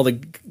 visually, of all the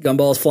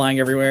gumballs flying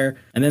everywhere.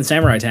 And then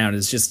Samurai Town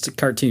is just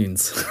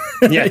cartoons.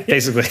 Yeah,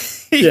 basically.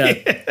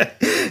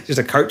 Just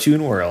a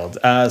cartoon world.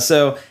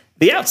 So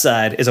the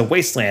outside is a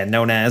wasteland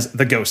known as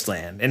the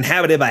Ghostland,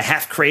 inhabited by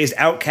half-crazed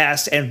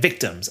outcasts and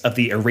victims of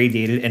the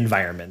irradiated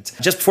environment.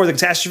 Just before the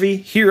catastrophe,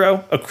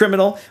 Hiro, a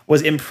criminal,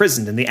 was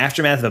imprisoned in the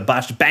aftermath of a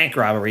botched bank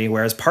robbery,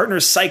 where his partner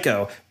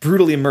Psycho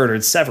brutally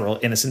murdered several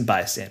innocent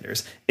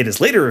bystanders. It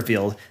is later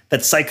revealed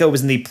that Psycho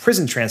was in the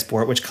prison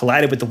transport which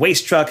collided with the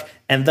waste truck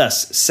and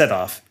thus set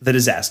off the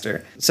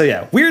disaster. So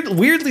yeah,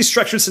 weirdly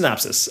structured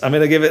synopsis. I'm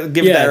going to give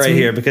it that right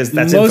here because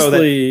that's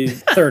mostly info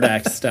that third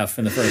act stuff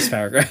in the first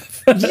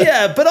paragraph.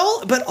 Yeah, but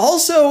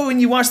also when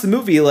you watch the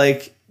movie,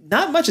 like,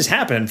 not much has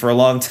happened for a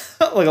long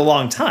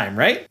time,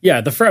 right?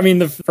 Yeah, the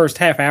first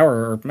half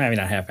hour, or maybe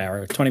not half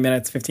hour, 20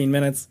 minutes, 15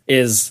 minutes,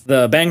 is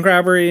the bank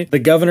robbery, the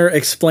governor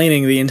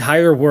explaining the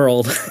entire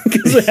world,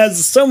 because it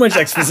has so much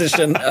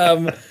exposition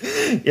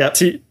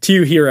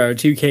to Hiro,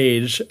 to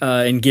Cage,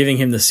 and giving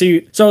him the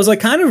suit. So I was like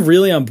kind of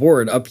really on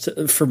board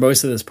for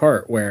most of this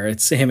part, where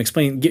it's him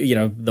explaining, you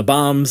know, the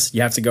bombs,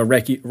 you have to go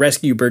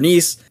rescue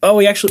Bernice. Oh,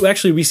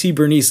 we see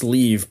Bernice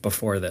leave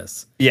before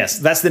this. Yes,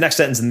 that's the next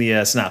sentence in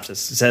the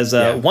synopsis. It says,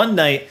 one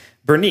night,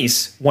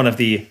 Bernice, one of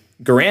the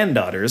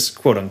granddaughters,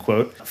 quote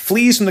unquote,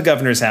 flees from the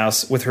governor's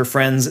house with her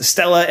friends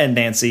Stella and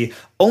Nancy,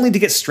 only to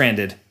get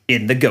stranded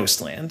in the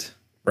Ghostland.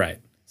 Right.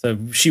 So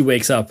she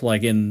wakes up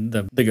like in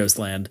the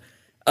Ghostland.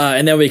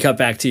 And then we cut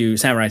back to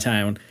Samurai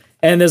Town.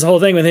 And there's a whole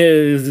thing with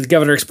the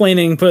governor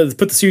explaining, put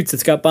the suits,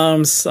 it's got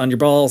bombs on your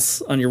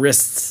balls, on your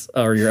wrists,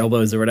 or your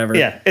elbows, or whatever.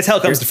 Yeah, it's hell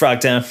comes to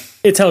Frogtown.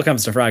 It's hell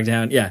comes to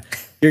Frogtown, yeah.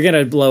 You're going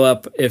to blow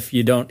up if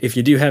you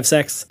do have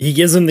sex. He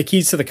gives him the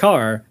keys to the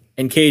car,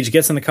 and Cage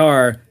gets in the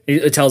car.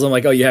 It tells him,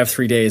 like, oh, you have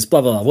 3 days,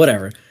 blah, blah, blah,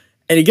 whatever.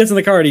 And he gets in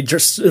the car, and he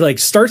just, like,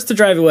 starts to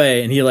drive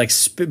away, and he, like,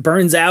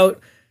 burns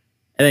out,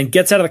 and then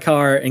gets out of the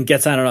car and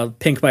gets on a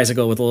pink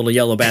bicycle with a little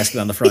yellow basket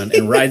on the front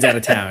and rides out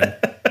of town.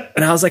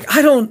 And I was like,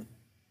 I don't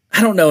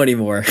know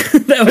anymore.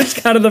 That was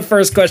kind of the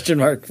first question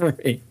mark for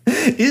me.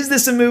 Is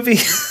this a movie?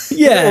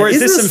 Yeah. Or is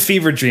this some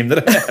fever dream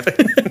that I'm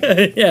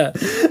having? Yeah.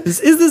 Is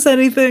this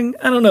anything?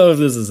 I don't know if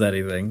this is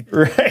anything.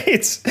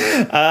 Right.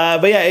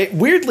 But yeah,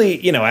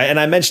 weirdly, you know, and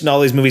I mentioned all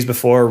these movies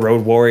before,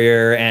 Road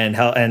Warrior and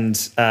all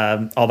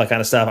that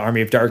kind of stuff,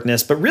 Army of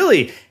Darkness, but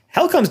really,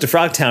 Hell Comes to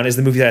Frogtown is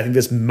the movie that I think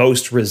this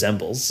most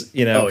resembles,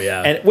 you know. Oh,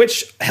 yeah. And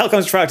which Hell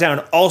Comes to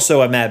Frogtown,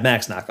 also a Mad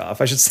Max knockoff.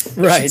 I should say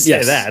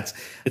that.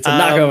 It's a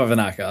knockoff of a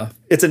knockoff.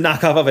 It's a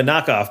knockoff of a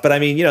knockoff. But I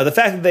mean, you know, the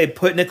fact that they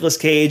put Nicolas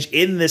Cage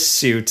in this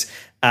suit,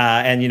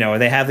 and, you know,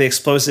 they have the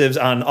explosives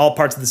on all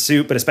parts of the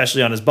suit, but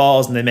especially on his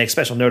balls, and they make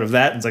special note of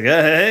that. And it's like,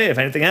 hey, if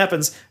anything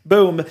happens,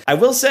 boom. I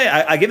will say,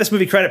 I give this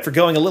movie credit for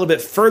going a little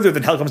bit further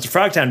than Hell Comes to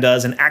Frogtown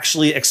does and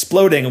actually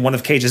exploding one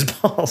of Cage's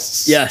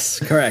balls. Yes,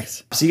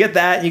 correct. So you get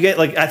that. You get,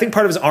 like, I think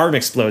part of his arm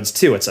explodes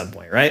too at some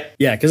point, right?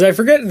 Yeah, because I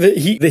forget that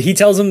he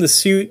tells him the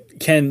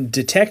suit can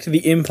detect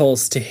the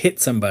impulse to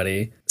hit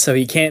somebody, so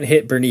he can't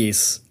hit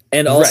Bernice.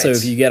 And also,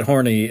 if you get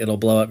horny, it'll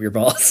blow up your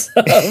balls.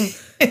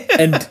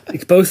 And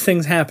both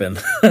things happen.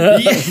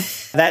 Yeah,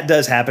 that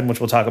does happen, which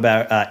we'll talk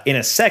about in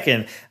a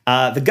second.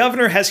 The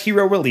governor has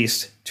Hiro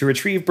released to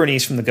retrieve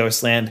Bernice from the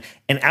Ghostland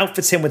and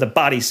outfits him with a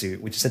bodysuit,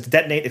 which is set to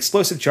detonate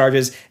explosive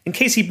charges in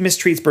case he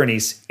mistreats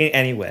Bernice in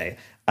any way.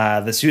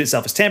 The suit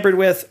itself is tampered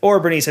with, or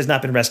Bernice has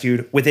not been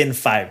rescued within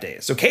 5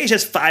 days. So Cage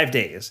has 5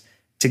 days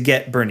to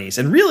get Bernice,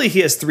 and really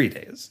he has 3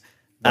 days.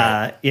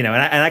 Right. And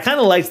I kind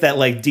of liked that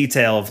like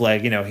detail of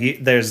like,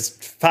 there's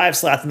 5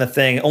 slots in the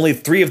thing, only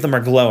 3 of them are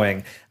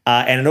glowing.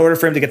 And in order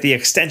for him to get the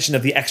extension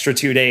of the extra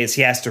 2 days,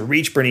 he has to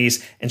reach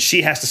Bernice and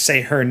she has to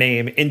say her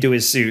name into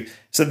his suit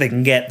so that they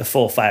can get the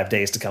full 5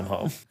 days to come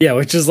home. Yeah,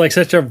 which is like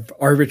such a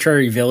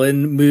arbitrary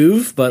villain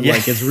move, but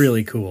like it's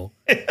really cool.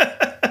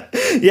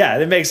 Yeah,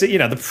 it makes it,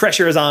 the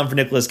pressure is on for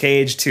Nicolas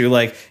Cage to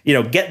like,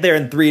 get there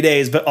in 3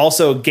 days, but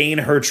also gain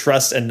her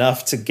trust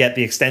enough to get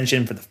the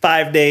extension for the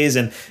 5 days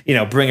and,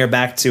 bring her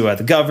back to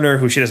the governor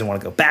who she doesn't want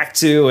to go back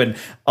to and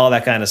all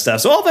that kind of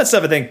stuff. So all that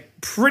stuff, I think,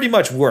 pretty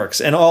much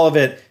works, and all of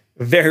it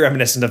very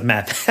reminiscent of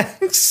Mad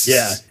Max.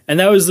 Yeah. And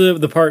that was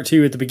the part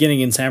too at the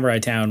beginning in Samurai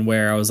Town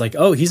where I was like,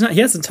 oh, he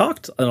hasn't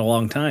talked in a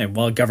long time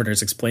while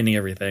governor's explaining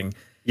everything.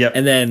 Yep.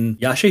 And then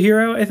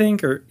Yashihiro, I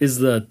think, or is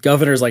the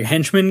governor's like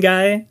henchman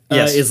guy,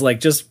 yes. Is like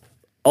just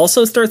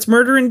also starts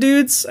murdering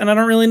dudes. And I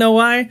don't really know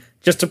why,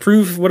 just to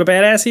prove what a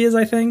badass he is,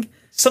 I think.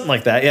 Something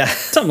like that. Yeah.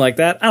 Something like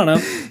that. I don't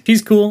know.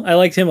 He's cool. I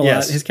liked him a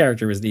lot. His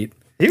character was neat.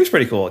 He was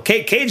pretty cool.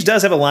 Cage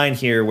does have a line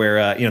here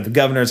where, the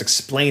governor's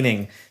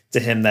explaining to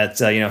him that,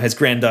 his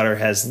granddaughter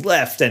has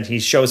left, and he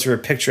shows her a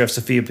picture of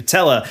Sophia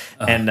Patella,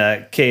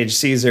 and Cage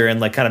sees her and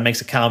like kind of makes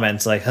a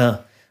comment like,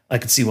 I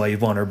could see why you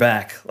want her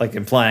back, like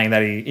implying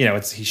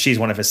that she's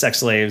one of his sex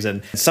slaves,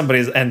 and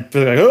somebody's and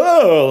like,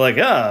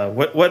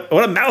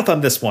 what a mouth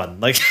on this one,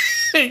 like,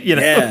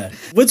 Yeah.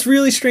 What's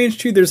really strange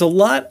too, there's a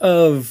lot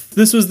of,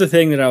 this was the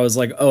thing that I was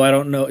like, oh, I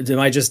don't know, am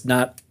I just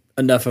not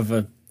enough of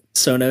a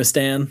Sono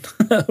stan,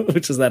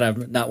 which is that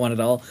I'm not one at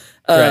all.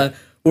 Right.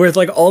 With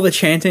like all the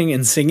chanting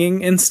and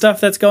singing and stuff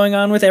that's going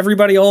on with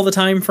everybody all the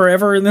time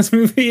forever in this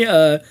movie,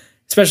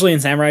 especially in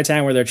Samurai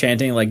Town where they're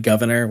chanting like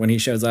governor when he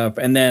shows up.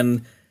 And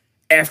then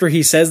after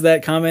he says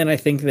that comment, I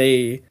think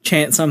they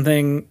chant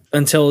something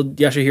until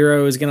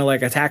Yashihiro is going to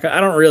like attack. I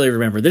don't really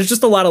remember. There's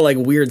just a lot of like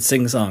weird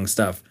sing-song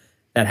stuff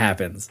that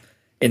happens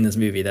in this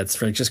movie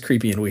that's like just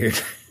creepy and weird.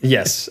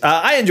 Yes.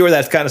 I enjoy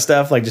that kind of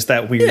stuff, like just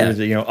that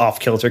weird,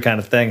 off-kilter kind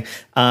of thing.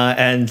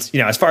 And,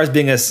 as far as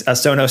being a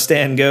Sono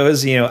stan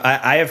goes,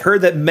 I have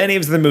heard that many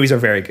of the movies are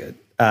very good.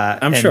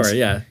 I'm sure,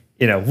 yeah.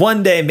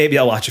 One day maybe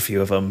I'll watch a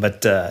few of them.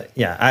 But,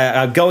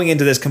 I'm going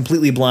into this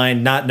completely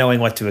blind, not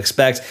knowing what to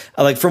expect.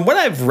 Like, from what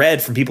I've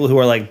read from people who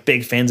are, like,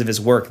 big fans of his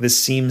work, this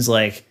seems,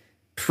 like,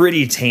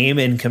 pretty tame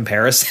in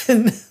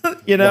comparison,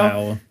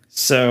 Wow.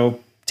 So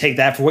take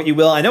that for what you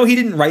will. I know he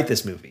didn't write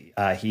this movie.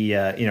 He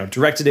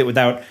directed it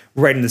without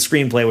writing the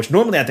screenplay, which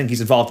normally I think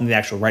he's involved in the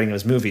actual writing of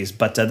his movies.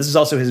 But this is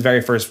also his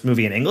very first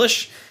movie in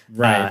English.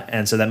 Right.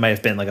 And so that might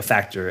have been like a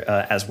factor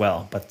as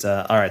well. But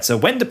all right. So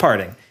when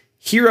departing,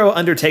 Hiro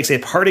undertakes a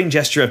parting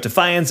gesture of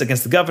defiance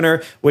against the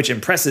governor, which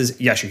impresses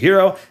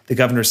Yashihiro, the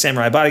governor's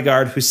samurai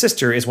bodyguard, whose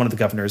sister is one of the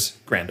governor's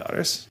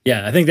granddaughters.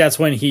 Yeah, I think that's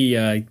when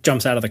he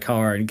jumps out of the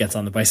car and gets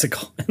on the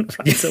bicycle and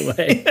runs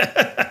away.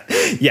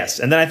 Yes,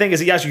 and then I think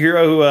it's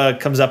Yashihiro who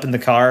comes up in the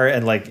car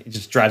and like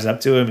just drives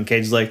up to him, and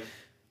Cage is like,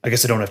 I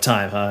guess I don't have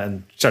time, huh?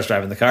 And starts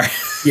driving the car.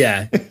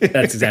 Yeah,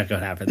 that's exactly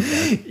what happened.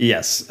 Yeah.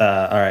 Yes. All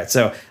right.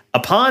 So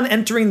upon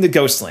entering the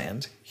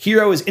Ghostland,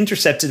 Hiro is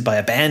intercepted by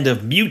a band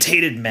of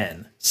mutated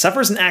men,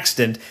 suffers an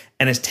accident,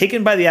 and is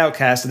taken by the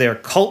outcast of their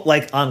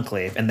cult-like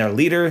enclave and their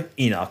leader,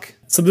 Enoch.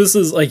 So this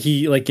is like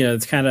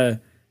it's kind of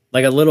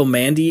like a little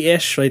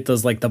Mandy-ish, right?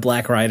 Those like the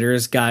Black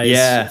Riders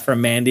guys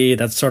from Mandy.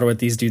 That's sort of what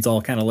these dudes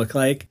all kind of look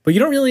like. But you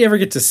don't really ever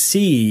get to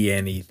see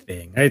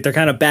anything, right? They're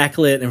kind of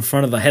backlit in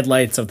front of the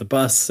headlights of the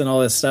bus and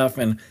all this stuff.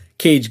 And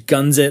Cage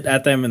guns it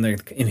at them and they're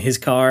in his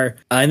car.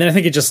 And then I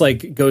think it just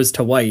like goes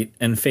to white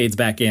and fades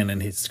back in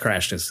and he's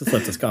crashed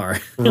flipped his car.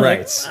 Right.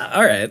 Like,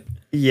 all right.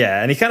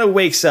 Yeah, and he kind of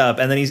wakes up,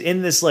 and then he's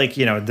in this, like,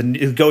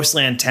 the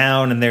Ghostland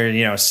town, and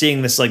they're,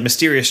 seeing this, like,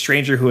 mysterious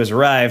stranger who has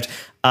arrived,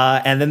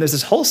 and then there's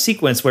this whole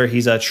sequence where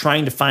he's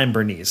trying to find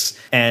Bernice,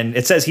 and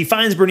it says he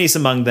finds Bernice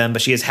among them,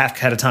 but she is half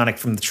catatonic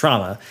from the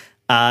trauma,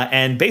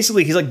 and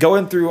basically he's, like,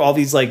 going through all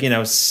these, like,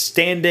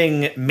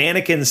 standing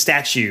mannequin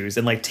statues,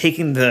 and, like,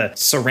 taking the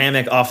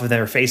ceramic off of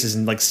their faces,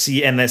 and, like,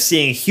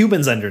 seeing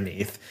humans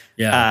underneath.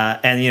 Yeah.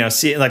 And,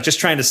 see, like,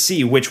 just trying to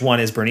see which one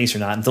is Bernice or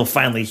not until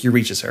finally he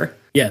reaches her.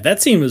 Yeah,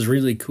 that scene was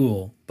really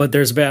cool. But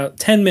there's about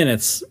 10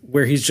 minutes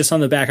where he's just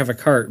on the back of a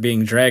cart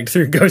being dragged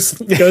through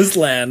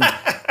Ghostland.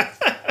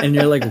 And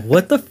you're like,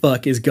 what the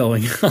fuck is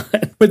going on?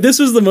 But this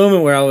was the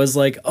moment where I was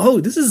like, oh,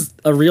 this is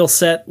a real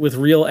set with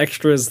real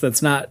extras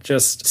that's not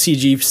just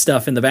CG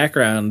stuff in the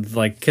background.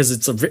 Like, because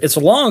it's a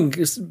long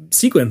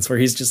sequence where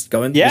he's just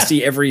going to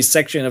see every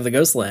section of the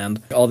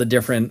Ghostland. All the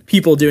different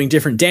people doing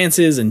different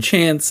dances and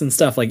chants and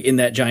stuff like in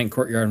that giant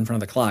courtyard in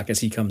front of the clock as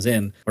he comes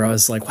in. Where I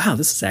was like, wow,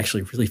 this is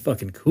actually really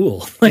fucking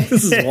cool. Like,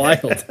 this is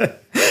wild.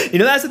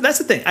 That's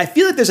the thing. I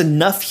feel like there's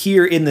enough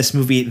here in this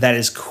movie that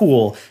is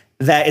cool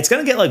that it's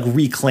going to get like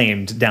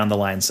reclaimed down the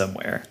line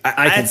somewhere.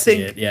 I can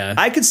see it, yeah.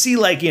 I could see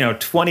like,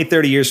 20,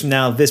 30 years from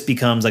now, this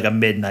becomes like a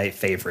midnight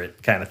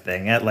favorite kind of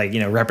thing at like,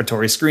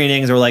 repertory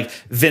screenings, or like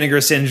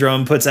Vinegar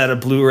Syndrome puts out a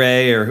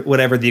Blu-ray or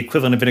whatever the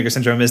equivalent of Vinegar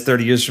Syndrome is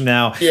 30 years from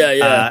now.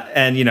 Yeah.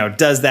 And,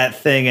 does that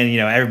thing. And,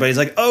 everybody's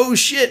like, oh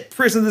shit,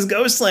 Prison of this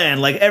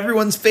Ghostland, like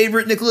everyone's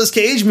favorite Nicolas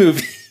Cage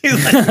movie.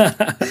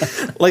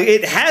 like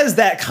it has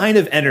that kind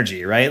of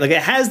energy, right? Like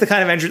it has the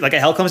kind of energy like a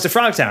Hell Comes to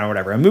Frogtown or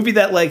whatever. A movie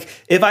that like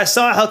if I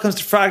saw Hell Comes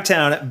to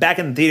Frogtown back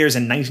in the theaters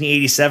in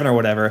 1987 or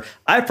whatever,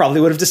 I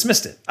probably would have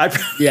dismissed it.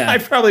 I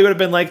probably would have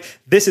been like,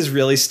 this is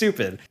really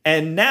stupid.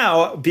 And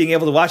now being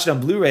able to watch it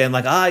on Blu-ray, I'm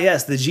like,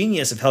 yes, the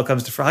genius of Hell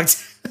Comes to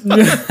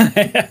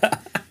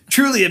Frogtown.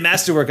 Truly a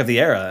masterwork of the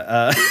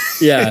era.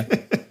 Yeah.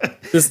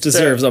 This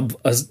deserves a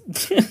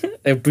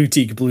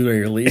boutique Blu-ray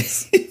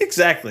release.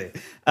 Exactly.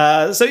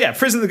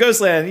 Prison of the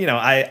Ghostland,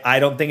 I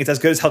don't think it's as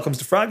good as Hell Comes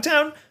to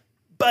Frogtown,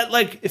 but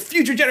like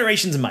future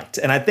generations might.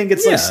 And I think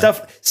it's like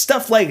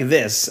stuff like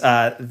this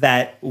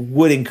that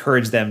would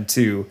encourage them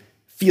to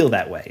feel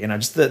that way.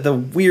 Just the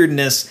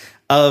weirdness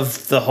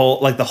of the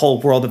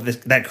whole world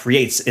that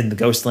creates in the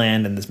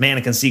Ghostland and this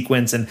mannequin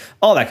sequence and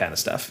all that kind of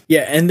stuff.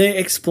 Yeah, and they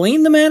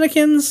explain the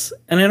mannequins,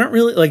 and I don't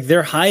really like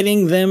they're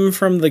hiding them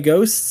from the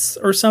ghosts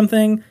or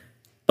something.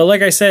 But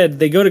like I said,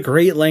 they go to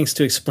great lengths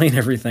to explain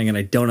everything, and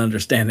I don't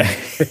understand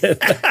it.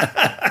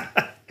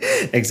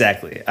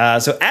 Exactly.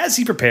 So as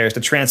he prepares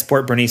to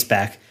transport Bernice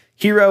back,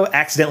 Hero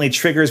accidentally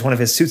triggers one of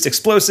his suit's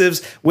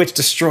explosives, which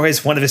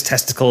destroys one of his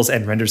testicles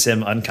and renders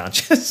him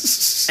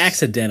unconscious.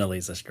 Accidentally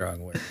is a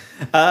strong word.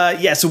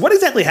 So what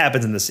exactly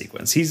happens in this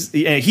sequence?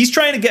 He's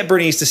trying to get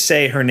Bernice to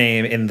say her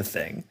name in the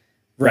thing,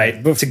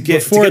 right? To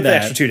get the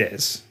extra 2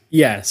 days.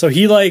 Yeah, so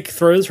he like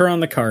throws her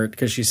on the cart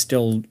because she's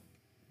still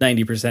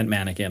 90%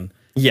 mannequin.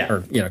 Yeah.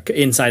 Or,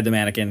 inside the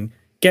mannequin.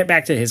 Get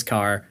back to his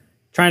car.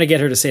 Trying to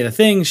get her to say the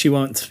thing. She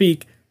won't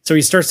speak. So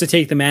he starts to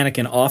take the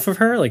mannequin off of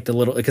her, like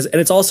and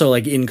it's also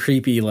like in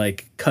creepy,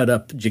 like cut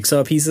up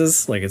jigsaw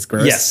pieces. Like it's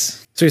gross.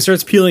 Yes. So he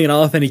starts peeling it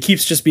off, and he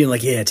keeps just being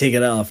like, yeah, take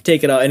it off.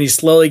 And he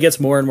slowly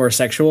gets more and more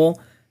sexual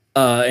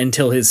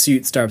until his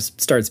suit starts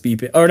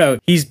beeping. Oh no,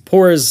 he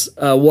pours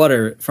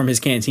water from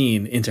his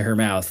canteen into her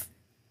mouth.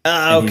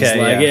 Okay. He's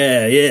like,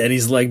 yeah. And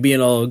he's like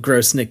being all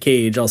gross Nick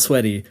Cage, all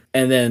sweaty.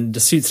 And then the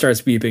suit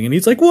starts beeping, and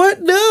he's like,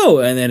 what? No.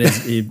 And then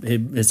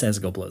his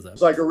testicle blows up.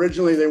 It's like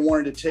originally they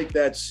wanted to take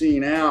that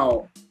scene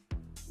out.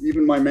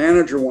 Even my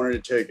manager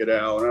wanted to take it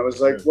out. And I was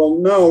like, well,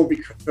 no,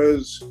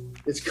 because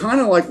it's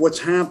kind of like what's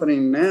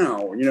happening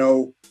now,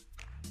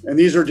 and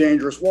these are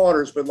dangerous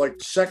waters, but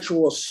like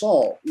sexual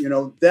assault,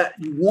 that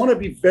you want to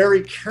be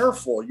very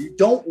careful. You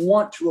don't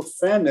want to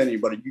offend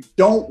anybody. You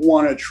don't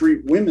want to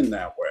treat women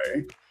that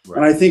way. Right.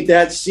 And I think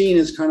that scene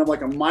is kind of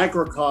like a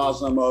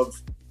microcosm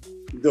of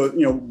the,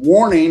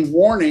 warning,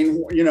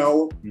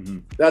 mm-hmm.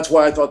 That's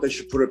why I thought they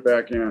should put it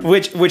back in.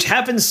 Which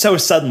happens so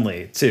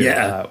suddenly too,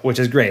 which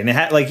is great. And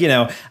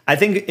it I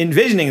think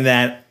envisioning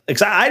that,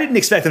 because I didn't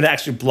expect them to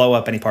actually blow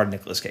up any part of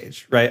Nicolas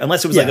Cage, right?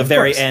 Unless it was like a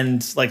very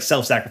end, like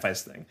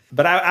self-sacrifice thing.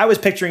 But I was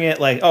picturing it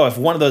like, if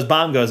one of those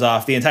bombs goes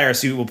off, the entire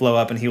suit will blow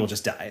up and he will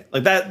just die.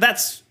 Like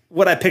that's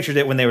what I pictured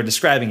it when they were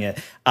describing it.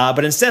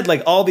 But instead,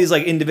 like all these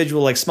like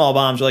individual like small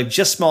bombs are like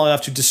just small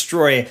enough to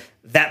destroy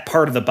that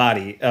part of the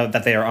body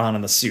that they are on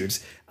in the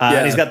suit.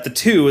 And he's got the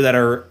 2 that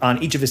are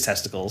on each of his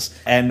testicles,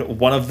 and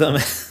one of them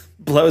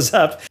blows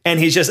up, and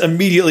he's just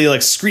immediately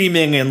like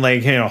screaming and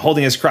like,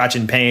 holding his crotch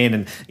in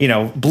pain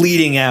and,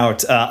 bleeding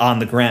out on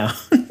the ground.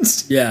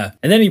 Yeah.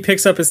 And then he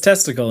picks up his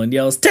testicle and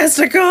yells,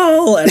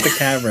 "Testicle!" at the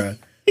camera.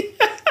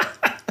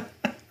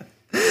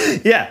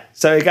 Yeah,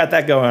 so he got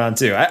that going on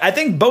too. I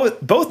think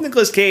both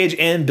Nicolas Cage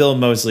and Bill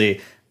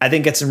Moseley, I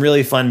think, get some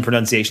really fun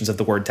pronunciations of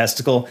the word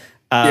testicle.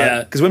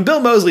 Because when Bill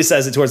Moseley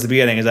says it towards the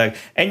beginning, he's like,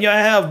 "And you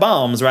have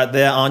bombs right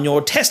there on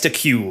your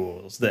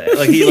testicles." There,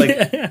 like he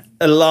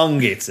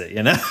elongates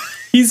it,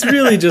 He's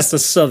really just a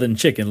Southern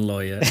chicken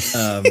lawyer.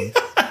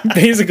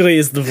 Basically,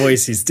 is the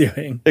voice he's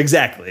doing.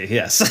 Exactly.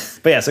 Yes.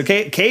 But yeah, so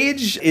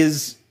Cage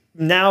is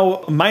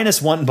now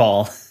 -1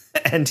 ball,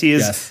 and he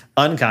is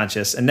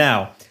unconscious, and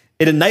now,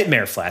 in a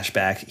nightmare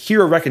flashback,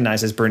 Hero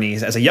recognizes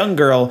Bernice as a young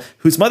girl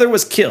whose mother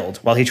was killed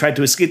while he tried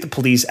to escape the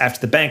police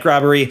after the bank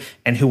robbery,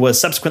 and who was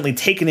subsequently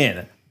taken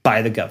in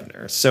by the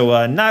governor.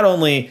 So not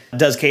only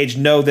does Cage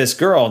know this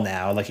girl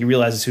now, like he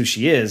realizes who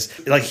she is,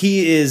 like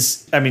he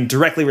is,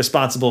 directly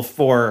responsible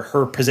for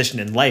her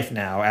position in life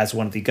now as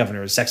one of the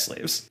governor's sex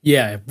slaves.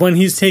 Yeah, when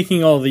he's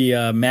taking all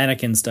the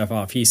mannequin stuff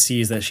off, he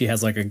sees that she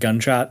has like a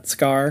gunshot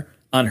scar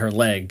on her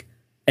leg.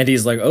 And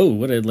he's like, "Oh,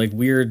 what a like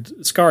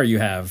weird scar you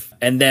have."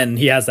 And then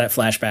he has that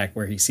flashback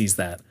where he sees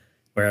that,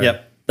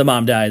 where the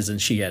mom dies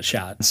and she gets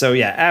shot. So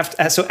yeah,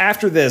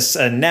 after this,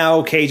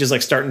 now Cage is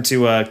like starting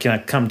to kind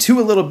of come to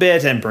a little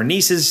bit, and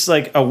Bernice is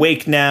like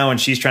awake now, and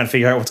she's trying to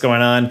figure out what's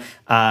going on.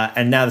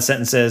 And now the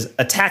sentence says,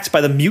 "Attacked by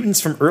the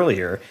mutants from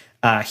earlier.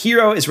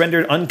 Hero is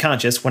rendered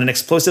unconscious when an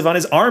explosive on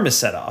his arm is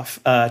set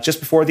off, just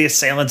before the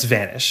assailants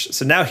vanish."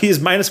 So now he is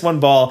 -1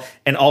 ball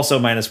and also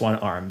 -1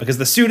 arm, because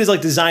the suit is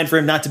like designed for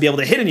him not to be able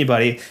to hit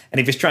anybody, and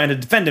if he's trying to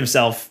defend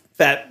himself,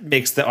 that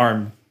makes the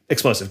arm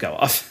explosive go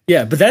off.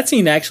 Yeah, but that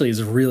scene actually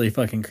is really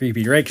fucking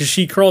creepy, right? Because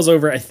she crawls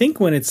over, I think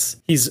when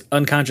he's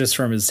unconscious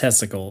from his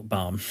testicle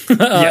bomb,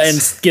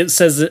 and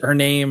says her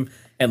name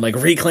and like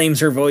reclaims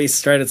her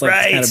voice, right? It's like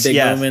this kind of big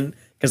moment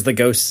because the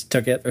ghost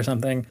took it or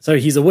something. So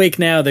he's awake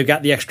now, they've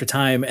got the extra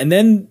time, and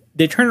then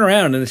they turn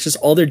around and it's just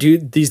all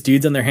these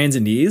dudes on their hands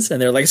and knees,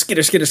 and they're like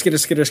skitter, skitter, skitter,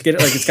 skitter, skitter,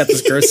 like it's got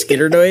this gross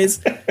skitter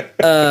noise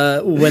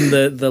when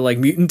the like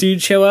mutant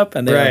dudes show up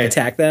and they like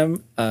attack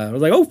them. I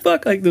was like, oh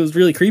fuck, like it was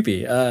really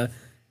creepy.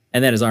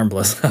 And then his arm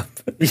blows up.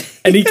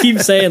 And he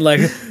keeps saying, like,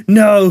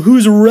 no,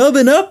 who's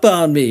rubbing up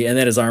on me? And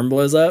then his arm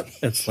blows up.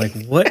 It's like,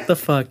 what the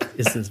fuck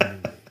is this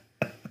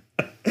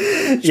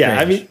movie? Yeah,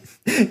 I mean,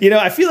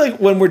 I feel like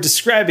when we're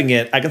describing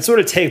it, I can sort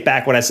of take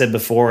back what I said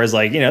before as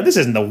like, this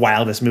isn't the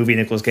wildest movie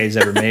Nicolas Cage has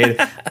ever made.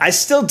 I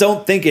still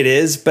don't think it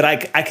is, but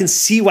I can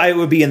see why it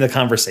would be in the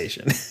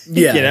conversation.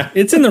 Yeah,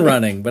 it's in the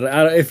running, but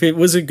if it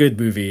was a good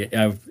movie,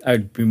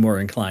 I'd be more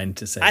inclined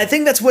to say. I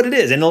think that's what it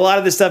is, and a lot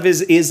of this stuff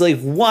is like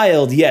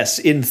wild, yes,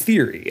 in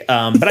theory.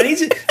 But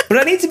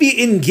I need to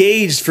be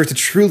engaged for it to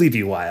truly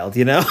be wild,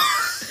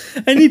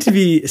 I need to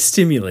be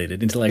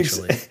stimulated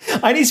intellectually.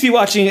 I need to be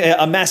watching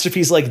a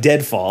masterpiece like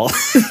Deadfall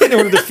in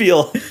order to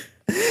feel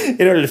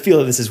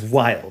that this is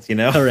wild,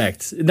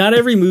 Correct. Not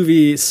every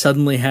movie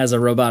suddenly has a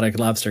robotic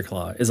lobster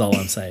claw, is all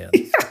I'm saying.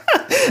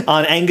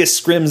 On Angus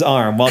Scrimm's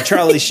arm, while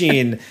Charlie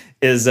Sheen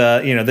is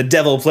the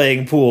devil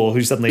playing pool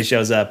who suddenly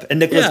shows up, and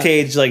Nicolas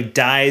Cage like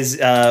dies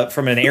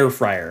from an air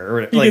fryer,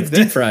 or he gets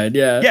deep fried.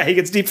 Yeah, he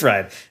gets deep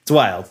fried. It's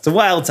wild. It's a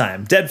wild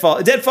time.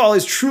 Deadfall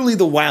is truly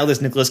the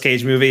wildest Nicolas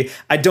Cage movie.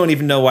 I don't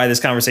even know why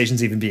this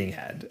conversation's even being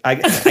had. I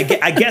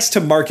guess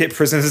to market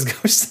Prisoners as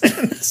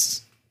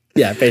Ghostlands.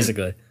 Yeah,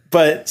 basically.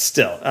 But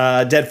still,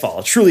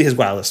 Deadfall, truly his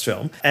wildest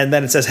film. And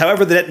then it says,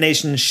 however, the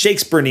detonation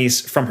shakes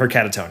Bernice from her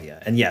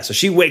catatonia. And so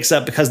she wakes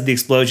up because of the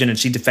explosion, and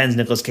she defends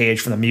Nicolas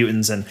Cage from the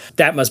mutants. And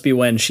that must be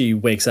when she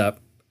wakes up.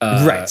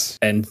 Right.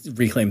 And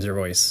reclaims her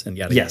voice and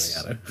yada, yada,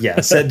 yada.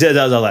 Yes,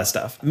 does all that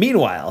stuff.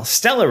 Meanwhile,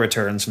 Stella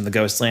returns from the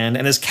Ghostland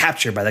and is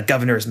captured by the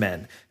governor's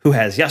men, who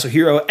has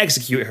Yasuhiro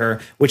execute her,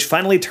 which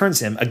finally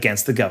turns him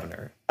against the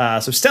governor.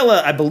 So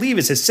Stella, I believe,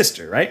 is his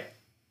sister, right?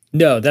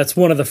 No, that's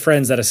one of the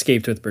friends that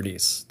escaped with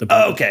Bernice.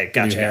 Okay,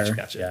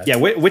 gotcha. Yeah,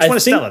 which one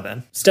is Stella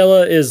then?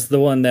 Stella is the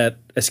one that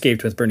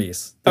escaped with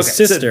Bernice. The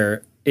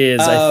sister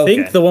is, I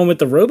think, the one with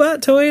the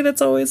robot toy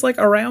that's always like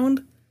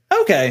around.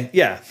 Okay,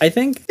 yeah. I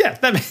think. Yeah,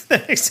 that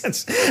makes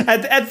sense.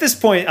 At this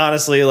point,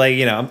 honestly, like,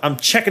 I'm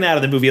checking out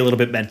of the movie a little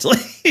bit mentally.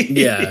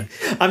 Yeah.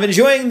 I'm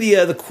enjoying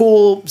the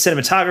cool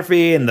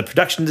cinematography and the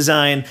production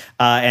design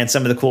and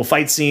some of the cool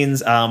fight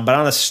scenes, but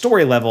on a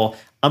story level,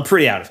 I'm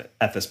pretty out of it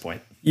at this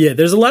point. Yeah,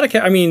 there's a lot of...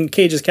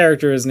 Cage's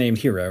character is named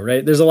Hero,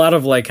 right? There's a lot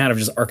of, like, kind of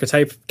just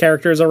archetype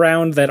characters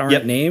around that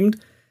aren't named.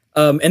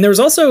 And there was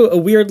also a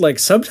weird, like,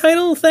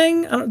 subtitle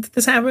thing. Did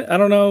this happen? I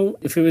don't know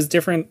if it was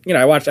different.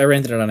 I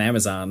rented it on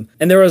Amazon.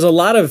 And there was a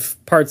lot of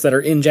parts that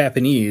are in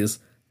Japanese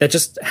that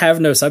just have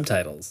no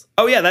subtitles.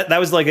 Oh, yeah, that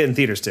was, like, in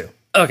theaters, too.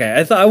 Okay,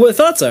 I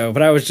thought so,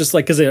 but I was just,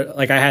 like, because,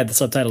 I had the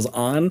subtitles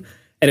on...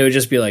 And it would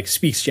just be like,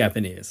 speaks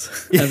Japanese.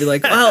 I'd be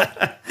like, well,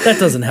 that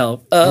doesn't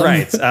help.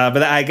 Right.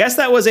 But I guess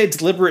that was a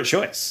deliberate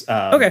choice.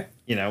 Okay.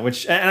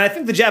 And I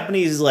think the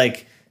Japanese is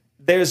like,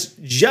 there's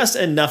just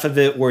enough of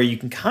it where you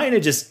can kind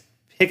of just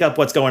pick up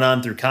what's going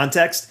on through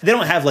context. They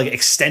don't have like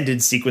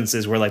extended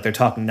sequences where like they're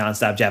talking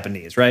nonstop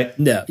Japanese, right?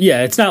 No.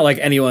 Yeah. It's not like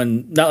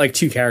not like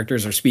two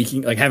characters are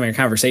speaking, like having a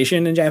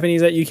conversation in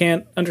Japanese that you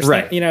can't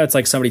understand. Right. It's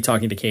like somebody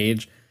talking to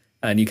Cage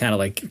and you kind of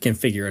like can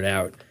figure it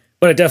out.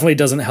 But it definitely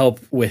doesn't help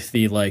with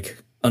the like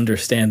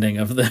understanding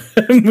of the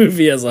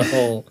movie as a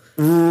whole.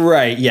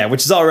 Right, yeah,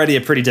 which is already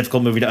a pretty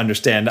difficult movie to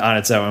understand on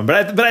its own.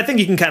 But I think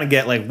you can kind of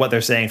get like what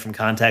they're saying from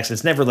context.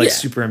 It's never like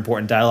super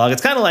important dialogue.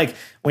 It's kind of like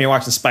when you're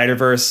watching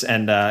Spider-Verse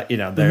and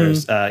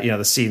there's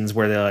the scenes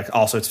where they're like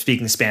also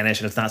speaking Spanish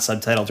and it's not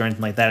subtitled or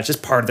anything like that. It's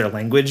just part of their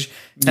language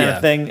kind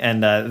of thing.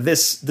 And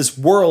this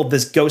world,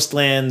 this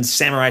Ghostland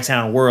Samurai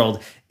Town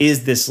world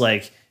is this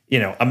like,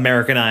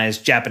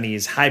 Americanized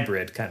Japanese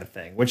hybrid kind of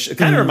thing, which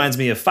kind of reminds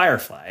me of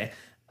Firefly.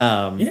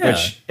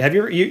 Which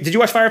did you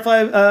watch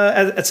Firefly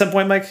at some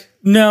point, Mike?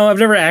 No, I've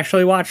never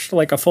actually watched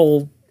like a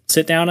full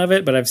sit down of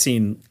it, but I've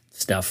seen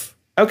stuff.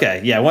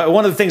 Okay, yeah.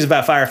 One of the things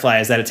about Firefly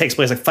is that it takes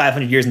place like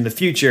 500 years in the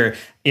future,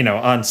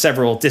 on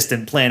several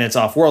distant planets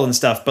off world and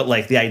stuff. But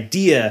like the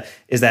idea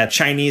is that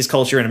Chinese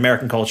culture and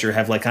American culture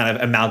have like kind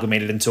of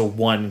amalgamated into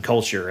one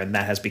culture, and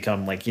that has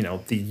become like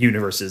the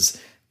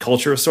universe's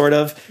culture, sort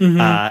of.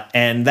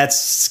 And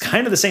that's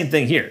kind of the same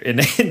thing here in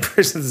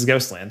Prisoners as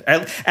Ghostland,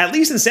 at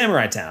least in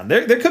Samurai Town.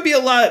 There could be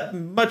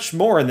much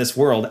more in this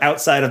world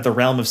outside of the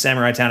realm of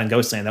Samurai Town and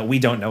Ghostland that we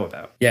don't know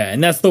about. Yeah,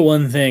 and that's the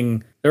one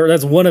thing, or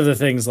that's one of the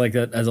things like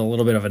that as a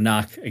little bit of a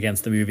knock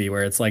against the movie,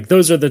 where it's like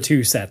those are the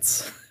two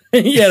sets.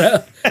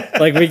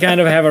 Like we kind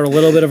of have a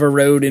little bit of a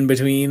road in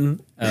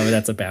between, but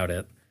that's about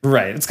it.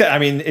 Right.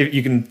 If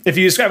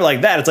you describe it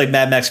like that, it's like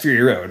Mad Max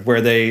Fury Road, where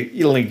they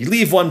you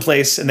leave one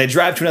place and they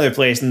drive to another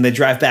place and they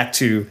drive back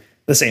to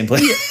the same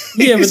place.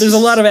 Yeah, but there's a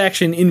lot of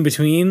action in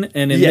between,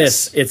 and in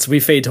Yes. this, we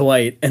fade to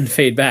white and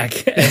fade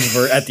back, and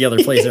we're at the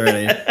other place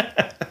already.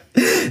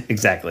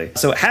 Exactly.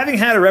 So, having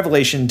had a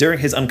revelation during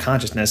his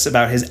unconsciousness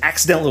about his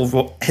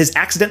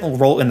accidental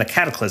role in the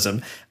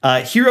Cataclysm,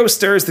 Hero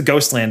stirs the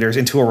Ghostlanders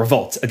into a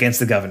revolt against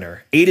the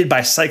governor, aided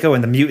by Psycho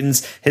and the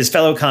mutants, his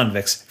fellow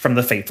convicts from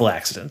the fateful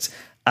accident.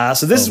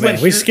 So this is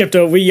when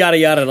we yada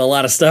yada a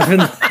lot of stuff in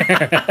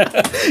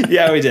there.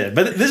 Yeah, we did.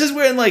 But this is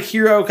when like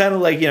Hero kind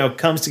of like, you know,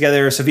 comes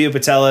together. Sofia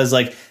Boutella is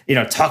like, you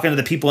know, talking to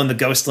the people in the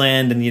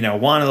Ghostland and, you know,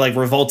 want to like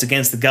revolt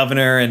against the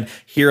governor, and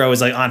Hero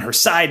is like on her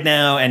side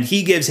now, and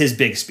he gives his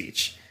big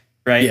speech.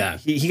 Right. Yeah.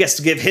 He gets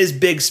to give his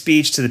big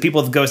speech to the people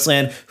of the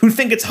Ghostland who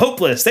think it's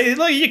hopeless. They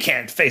like, you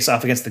can't face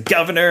off against the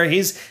governor.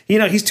 He's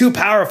too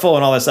powerful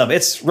and all that stuff.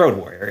 It's Road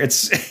Warrior.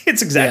 It's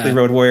exactly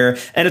Road Warrior.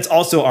 And it's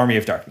also Army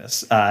of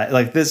Darkness.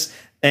 Like this.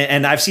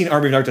 And I've seen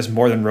Army of Darkness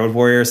more than Road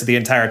Warrior. So the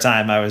entire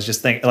time I was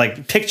just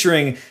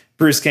picturing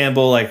Bruce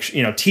Campbell, like,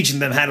 you know, teaching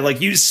them how to like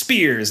use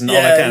spears and all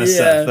that kind of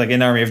stuff, like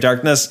in Army of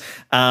Darkness.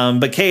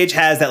 But Cage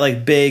has that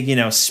like big, you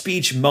know,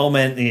 speech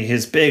moment,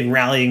 his big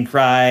rallying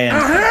cry. And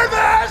Now hear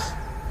this!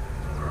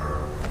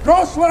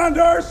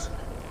 Ghostlanders!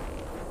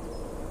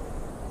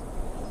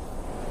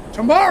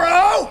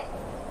 Tomorrow,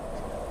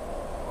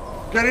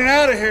 getting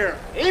out of here.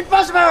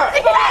 Impossible!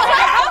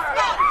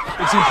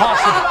 It's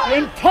impossible.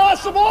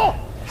 Impossible?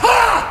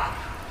 Ha!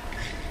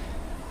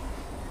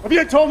 If you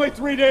had told me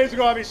 3 days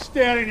ago I'd be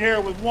standing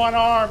here with one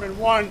arm and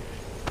one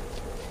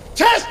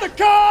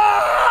testicle,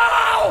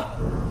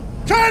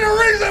 trying to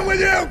reason with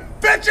you,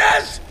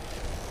 bitches,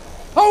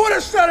 I would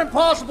have said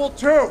impossible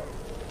too.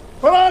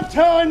 But I'm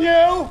telling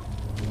you,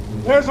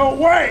 there's a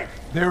way.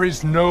 There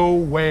is no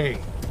way.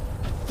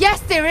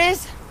 Yes, there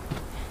is.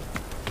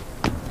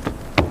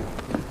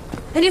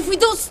 And if we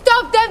don't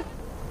stop them,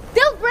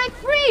 they'll break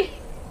free.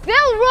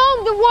 They'll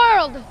roam the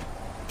world,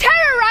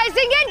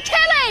 terrorizing and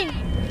killing.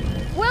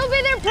 We'll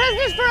be their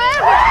prisoners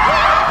forever.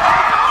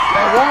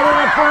 I wasn't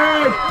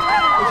afraid.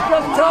 It's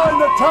just telling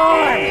the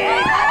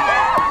time.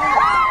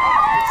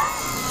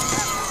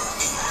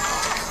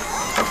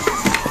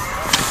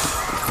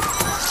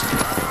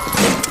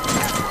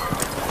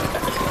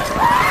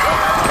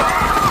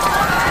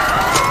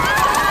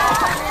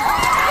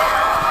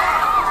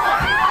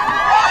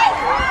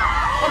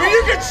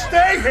 You can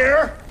stay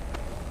here,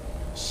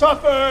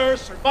 suffer,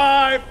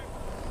 survive.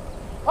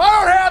 I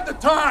don't have the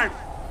time.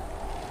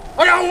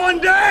 I got one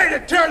day to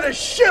tear this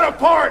shit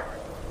apart.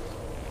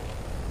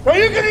 So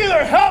you can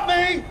either help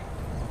me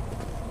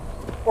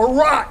or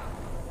rot.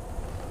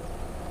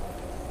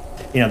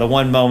 You know, the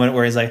one moment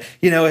where he's like,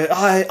 you know,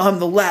 I'm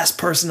the last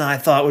person I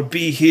thought would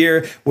be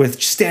here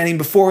with standing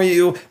before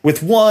you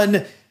with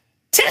one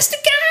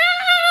testicle.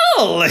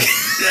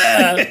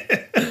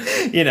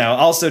 You know,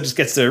 also just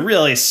gets to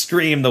really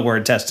scream the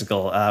word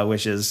testicle,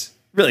 which is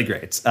really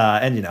great.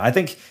 And, you know, I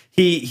think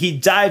he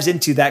dives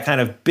into that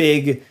kind of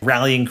big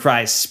rallying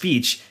cry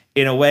speech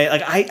in a way.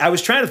 Like I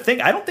was trying to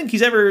think, I don't think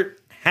he's ever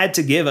had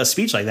to give a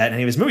speech like that in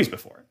any of his movies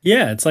before.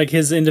 Yeah, it's like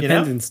his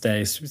Independence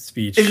Day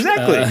speech.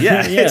 Exactly.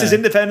 Yeah, it's his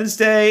Independence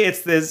Day.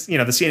 It's this, you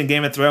know, the scene in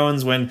Game of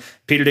Thrones when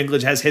Peter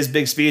Dinklage has his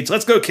big speech.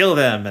 Let's go kill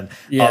them and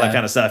all that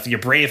kind of stuff. Your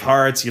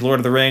Bravehearts, your Lord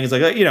of the Rings,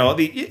 like, you know,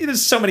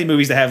 there's so many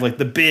movies that have like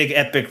the big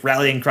epic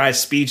rallying cry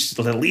speech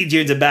to lead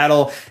you into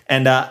battle.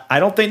 And I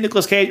don't think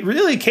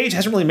Cage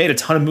hasn't really made a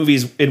ton of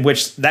movies in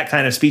which that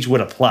kind of speech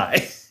would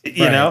apply.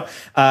 You know,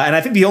 and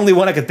I think the only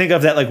one I could think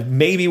of that like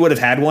maybe would have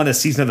had one is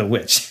Season of the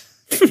Witch.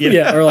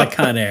 Yeah, or like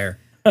Con Air.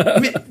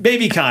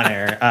 Maybe Con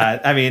Air.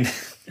 I mean,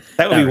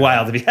 that would be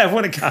wild if you have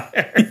one in Con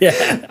Air.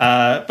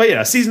 Yeah. But, you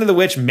know, Season of the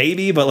Witch,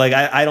 maybe. But, like,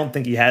 I don't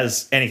think he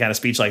has any kind of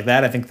speech like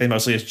that. I think they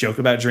mostly just joke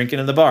about drinking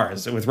in the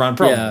bars with Ron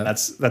Perlman. Yeah.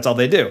 That's all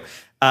they do.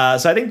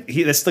 So I think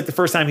that's like the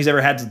first time he's ever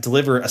had to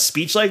deliver a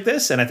speech like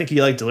this. And I think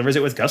he, like, delivers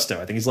it with gusto.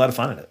 I think he's a lot of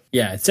fun in it.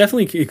 Yeah, it's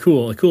definitely a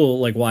cool,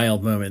 like,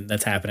 wild moment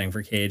that's happening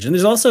for Cage. And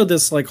there's also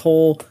this, like,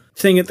 whole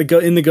thing in the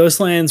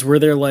Ghostlands where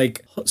they're,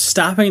 like,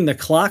 stopping the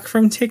clock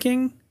from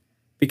ticking.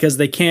 Because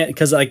they can't,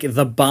 because like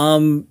the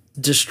bomb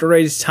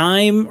destroys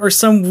time or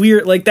some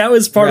weird, like that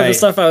was part of the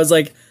stuff I was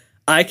like,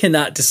 I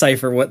cannot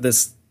decipher what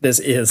this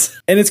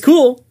is. And it's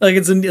cool. Like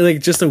it's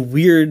like just a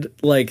weird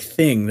like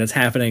thing that's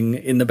happening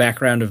in the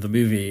background of the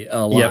movie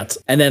a lot. Yep.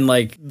 And then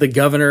like the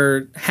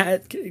governor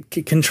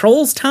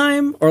controls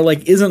time or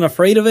like isn't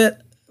afraid of it,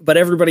 but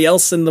everybody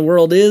else in the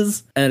world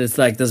is. And it's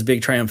like this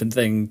big triumphant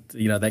thing,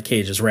 you know, that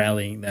Cage is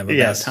rallying them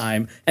about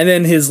time. And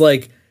then his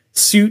like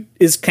suit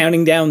is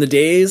counting down the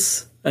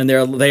days. And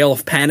they all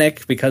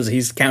panic because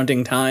he's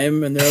counting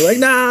time, and they're like,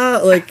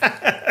 nah, like,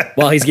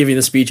 while he's giving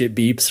the speech, it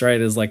beeps,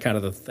 right, is like kind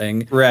of the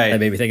thing. Right. That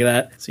made me think of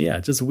that. So yeah,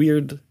 just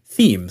weird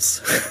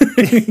themes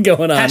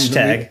going on.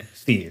 Hashtag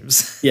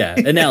themes. Yeah,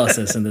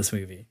 analysis in this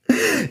movie.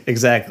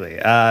 Exactly.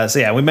 So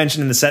yeah, we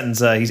mentioned in the sentence,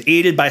 he's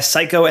aided by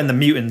Psycho and the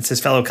mutants, his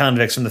fellow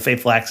convicts from the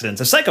fateful accident.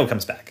 So Psycho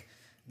comes back.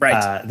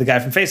 Right. The guy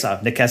from Face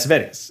Off, Nick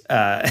Cassavetes.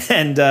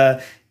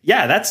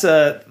 Yeah, that's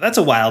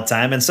a wild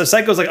time. And so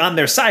Psycho's like on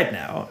their side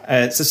now.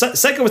 So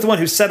Psycho was the one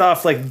who set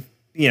off like,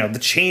 you know, the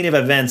chain of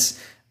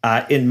events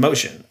in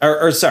motion.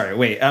 Or sorry,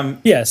 wait.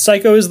 Yeah,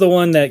 Psycho is the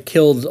one that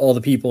killed all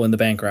the people in the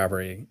bank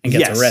robbery and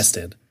gets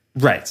arrested.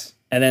 Right.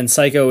 And then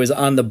Psycho is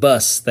on the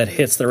bus that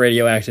hits the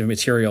radioactive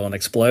material and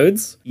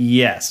explodes.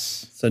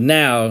 Yes. So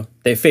now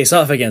they face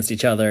off against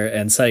each other,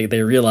 and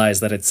they realize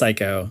that it's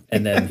Psycho.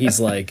 And then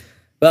he's like,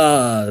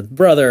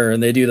 brother.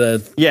 And they do they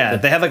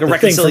have like a the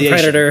reconciliation. thing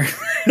from Predator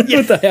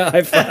with the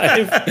high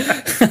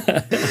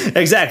five.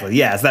 Exactly.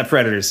 Yeah, it's that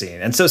Predator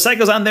scene. And so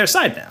Psycho's on their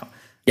side now.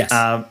 Yes.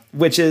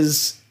 Which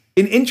is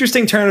an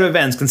interesting turn of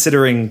events,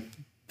 considering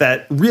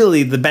that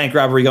really the bank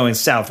robbery going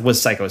south was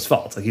Psycho's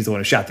fault. Like, he's the one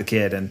who shot the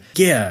kid. And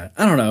yeah,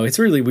 I don't know. It's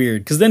really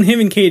weird because then him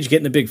and Cage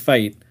get in a big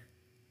fight,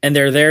 and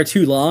they're there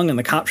too long, and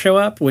the cops show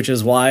up, which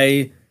is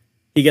why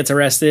he gets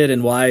arrested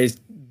and why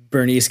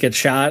Bernice gets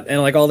shot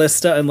and like all this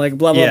stuff and like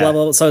blah blah blah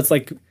blah. So it's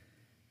like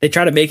they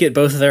try to make it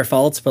both of their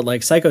faults, but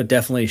like Psycho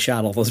definitely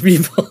shot all those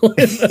people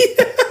in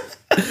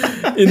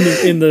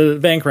the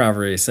bank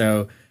robbery.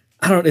 So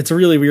I don't. It's a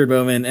really weird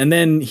moment, and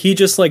then he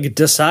just like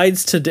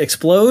decides to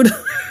explode.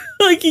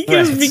 Like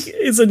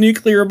it's a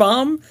nuclear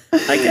bomb,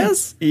 I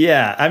guess.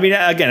 Yeah, I mean,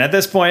 again, at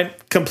this point,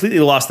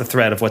 completely lost the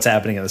thread of what's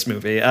happening in this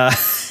movie.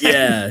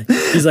 Yeah,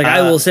 he's like,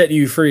 "I will set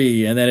you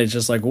free," and then it's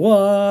just like,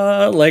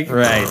 "What?" Like,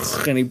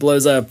 right, and he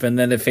blows up, and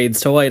then it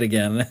fades to white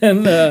again.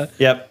 And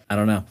yep, I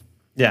don't know.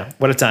 Yeah,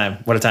 what a time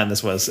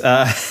this was.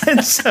 So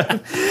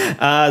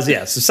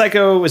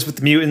Psycho was with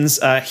the mutants.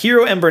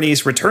 Hero and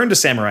Bernice return to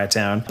Samurai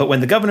Town, but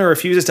when the governor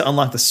refuses to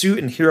unlock the suit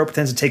and Hero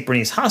pretends to take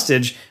Bernice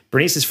hostage,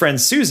 Bernice's friend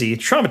Susie,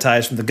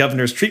 traumatized from the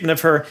governor's treatment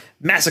of her,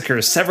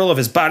 massacres several of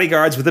his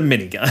bodyguards with a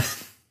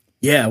minigun.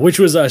 Yeah, which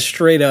was a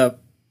straight up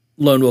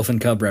Lone Wolf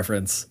and Cub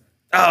reference.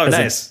 Oh,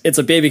 nice. It's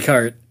a baby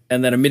cart,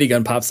 and then a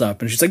minigun pops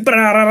up, and she's like,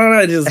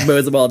 and just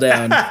mows them all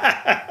down.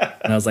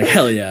 And I was like,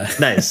 hell yeah.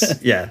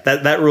 Nice. Yeah,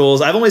 that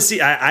rules. I've only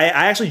seen,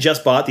 I actually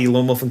just bought the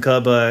Lone Wolf and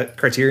Cub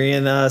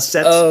Criterion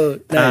set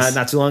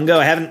not too long ago.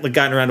 I haven't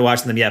gotten around to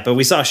watching them yet, but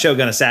we saw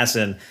Shogun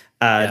Assassin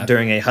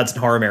during a Hudson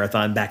Horror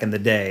Marathon back in the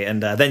day.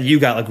 And then you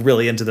got like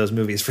really into those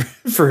movies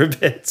for a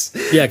bit.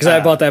 Yeah, because I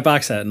bought that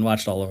box set and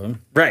watched all of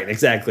them. Right,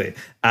 exactly.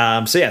 So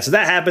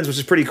that happens, which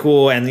is pretty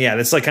cool. And yeah,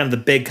 that's like kind of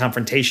the big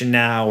confrontation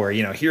now where,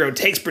 Hero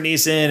takes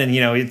Bernice in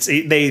and,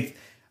 they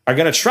are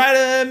going to try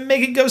to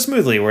make it go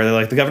smoothly where they're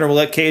like, the governor will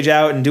let Cage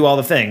out and do all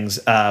the things.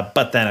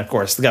 But then, of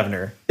course, the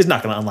governor is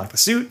not going to unlock the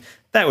suit.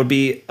 That would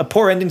be a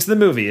poor ending to the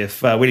movie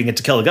if we didn't get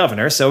to kill the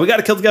governor. So we got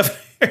to kill the governor.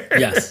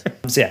 Yes.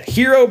 So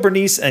Hero,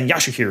 Bernice, and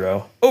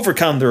Yasuhiro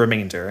overcome the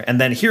remainder. And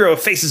then Hero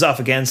faces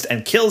off against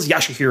and kills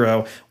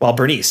Yasuhiro while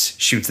Bernice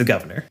shoots the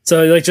governor.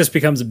 So it like just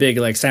becomes a big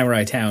like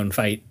Samurai Town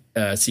fight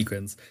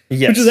sequence,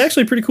 yes. Which is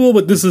actually pretty cool.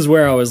 But this is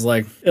where I was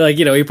like,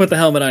 he put the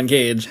helmet on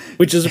Cage,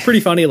 which is a pretty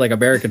funny like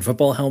American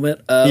football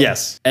helmet.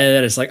 Yes, and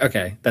then it's like,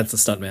 okay, that's the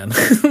stuntman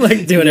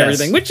like doing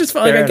everything, which is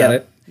fine. I get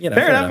it.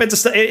 Fair enough.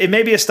 It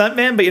may be a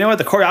stuntman, but you know what?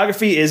 The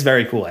choreography is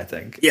very cool, I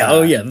think.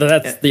 Yeah.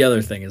 That's the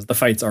other thing is the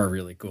fights are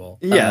really cool.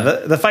 Yeah,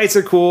 the fights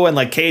are cool, and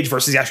like Cage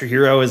versus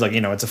Yasuhiro is like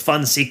it's a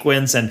fun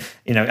sequence, and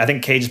I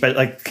think Cage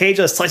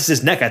slices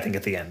his neck, I think,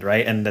 at the end,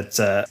 right? And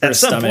it's at some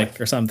stomach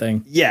point or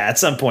something. Yeah, at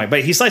some point,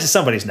 but he slices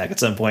somebody's neck at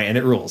some point, and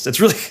it rules. It's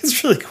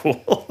really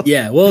cool.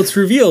 Yeah. Well, it's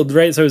revealed,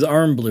 right? So his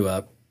arm blew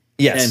up.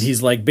 Yes, and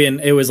he's like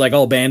it was like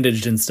all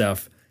bandaged and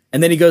stuff.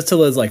 And then he goes to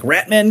those like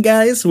Ratman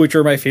guys, which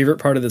are my favorite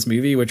part of this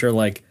movie, which are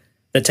like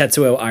the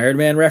Tetsuo Iron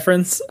Man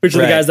reference, which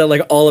are the guys that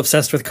like all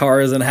obsessed with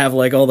cars and have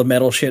like all the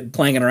metal shit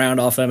clanging around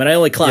off them. And I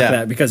only clocked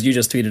that because you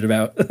just tweeted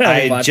about.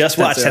 I just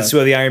watched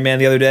Tetsuo the Iron Man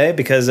the other day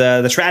because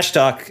the Trash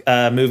Talk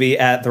movie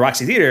at the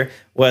Roxy Theater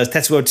was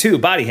Tetsuo 2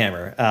 Body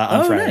Hammer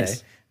on Friday.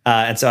 Nice.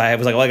 And so I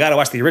was like, well, I got to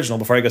watch the original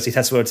before I go see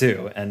Tetsuo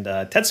 2. And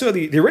Tetsuo,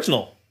 the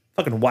original,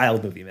 fucking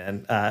wild movie,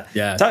 man.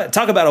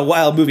 Talk about a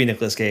wild movie,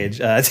 Nicolas Cage.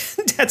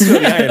 Tetsuo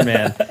the Iron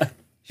Man.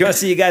 If you want to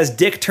see a guy's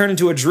dick turn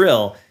into a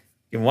drill,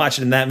 you can watch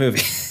it in that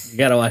movie. You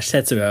gotta watch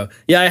Tetsuo.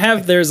 Yeah,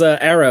 there's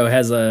Arrow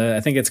has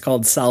I think it's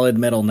called Solid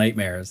Metal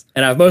Nightmares.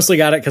 And I've mostly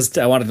got it because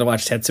I wanted to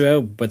watch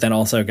Tetsuo, but then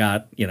also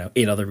got,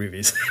 8 other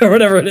movies or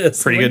whatever it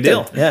is. Pretty good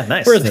deal. Yeah,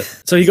 nice. Worth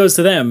it. So he goes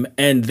to them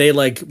and they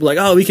like,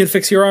 oh, we can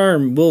fix your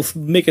arm. We'll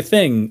make a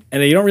thing.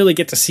 And you don't really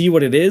get to see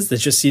what it is. It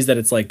just sees that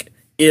it's like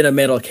in a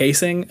metal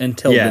casing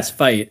until this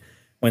fight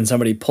when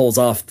somebody pulls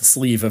off the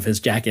sleeve of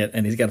his jacket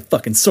and he's got a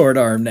fucking sword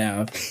arm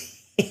now.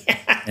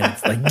 And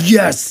it's like,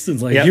 yes!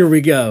 It's like, here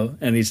we go.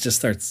 And he just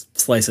starts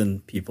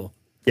slicing people.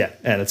 Yeah,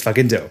 and it's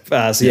fucking dope.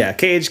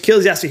 Cage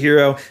kills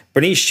Yasuhiro,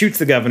 Bernice shoots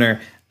the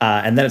governor,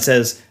 and then it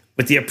says,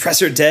 with the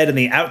oppressor dead and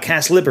the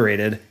outcast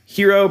liberated,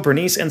 Hero,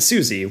 Bernice, and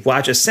Susie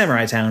watch as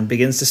Samurai Town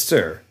begins to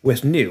stir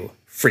with new,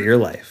 freer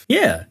life.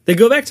 Yeah, they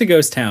go back to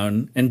Ghost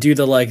Town and do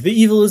the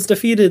evil is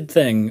defeated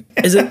thing.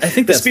 Is it? I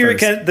think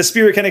the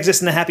spirit can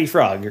exist in a happy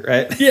frog,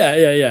 right?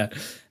 Yeah.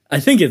 I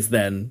think it's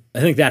then.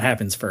 I think that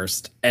happens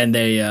first. And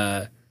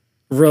they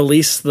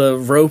release the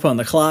rope on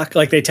the clock.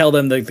 Like they tell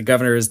them that the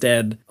governor is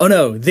dead. Oh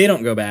no, they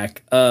don't go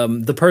back.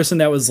 The person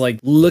that was like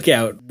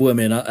lookout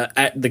woman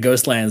at the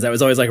Ghostlands that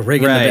was always like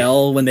ringing the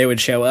bell when they would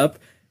show up.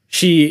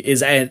 she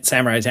is at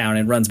Samurai Town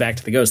and runs back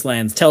to the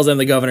Ghostlands, tells them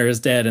the governor is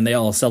dead, and they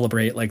all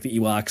celebrate like the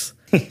Ewoks.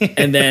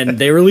 And then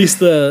they release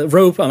the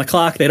rope on the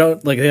clock. They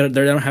don't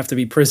have to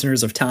be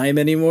prisoners of time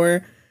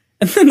anymore.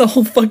 And then the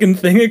whole fucking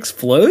thing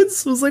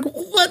explodes. I was like,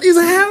 what is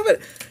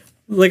happening?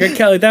 Like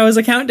that was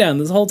a countdown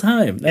this whole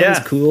time. That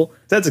was cool.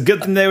 That's a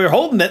good thing they were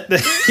holding it.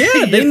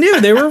 Yeah, they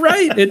knew. They were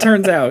right, it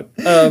turns out.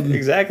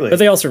 Exactly. But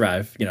they all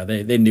survive. You know,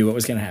 they knew what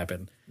was going to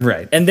happen.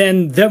 Right. And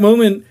then that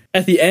moment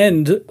at the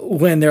end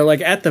when they're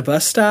like at the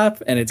bus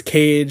stop and it's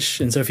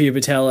Cage and Sophia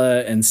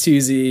Boutella and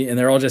Susie and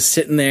they're all just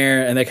sitting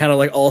there and they kind of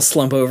like all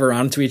slump over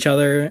onto each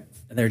other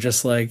and they're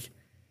just like,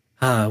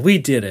 we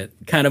did it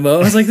kind of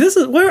moment. I was like, this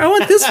is where I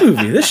want this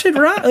movie. This shit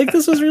rock. Like,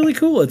 this was really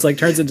cool. It's like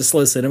turns into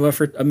slow cinema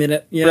for a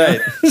minute. You know?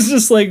 Right. It's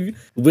just like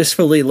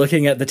wistfully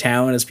looking at the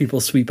town as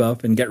people sweep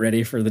up and get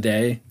ready for the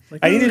day.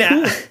 Like, I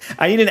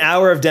need an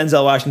hour of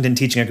Denzel Washington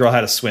teaching a girl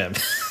how to swim.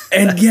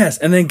 And yes,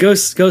 and then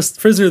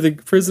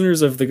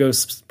prisoners of the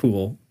ghost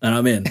pool, and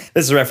I'm in.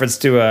 This is a reference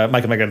to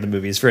Michael McGregor the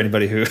movies for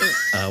anybody who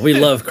we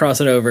love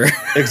crossing over.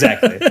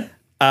 Exactly.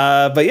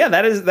 But yeah,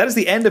 that is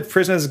the end of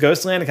Prisoners of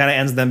Ghostland. It kind of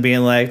ends with them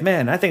being like,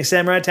 man, I think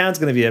Samurai Town's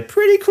going to be a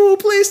pretty cool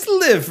place to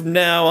live from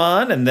now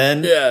on. And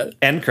then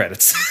end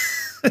credits.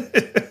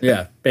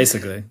 Yeah,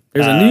 basically.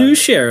 There's a new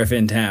sheriff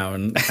in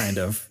town, kind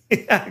of.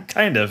 Yeah,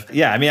 kind of.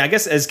 Yeah, I mean, I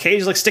guess is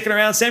Cage like sticking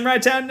around Samurai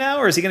Town now,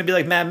 or is he going to be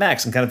like Mad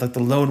Max and kind of like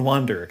the lone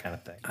wanderer kind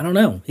of thing? I don't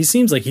know. He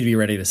seems like he'd be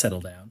ready to settle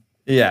down.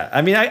 Yeah,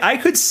 I mean, I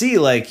could see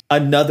like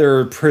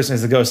another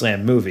Prisoners of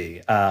Ghostland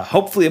movie,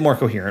 hopefully a more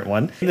coherent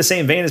one, in the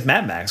same vein as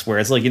Mad Max, where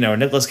it's like, you know,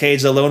 Nicolas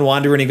Cage, the lone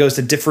wanderer, and he goes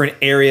to different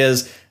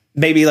areas,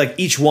 maybe like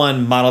each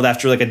one modeled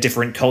after like a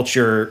different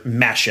culture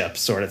mashup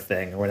sort of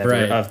thing or whatever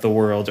of the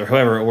world or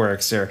however it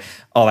works or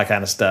all that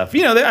kind of stuff.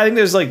 You know, I think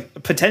there's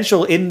like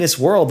potential in this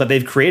world that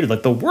they've created.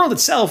 Like the world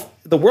itself,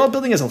 the world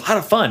building is a lot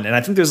of fun. And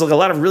I think there's like a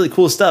lot of really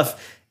cool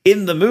stuff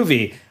in the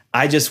movie.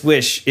 I just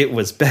wish it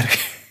was better.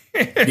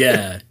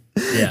 Yeah.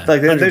 Yeah.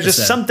 Like there's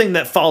just something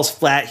that falls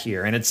flat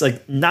here. And it's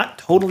like not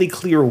totally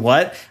clear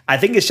what. I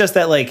think it's just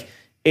that like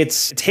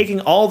it's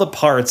taking all the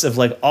parts of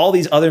like all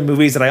these other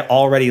movies that I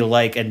already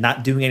like and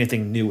not doing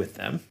anything new with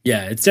them.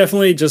 Yeah, it's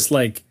definitely just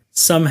like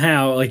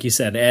somehow, like you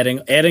said,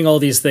 adding all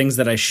these things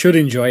that I should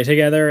enjoy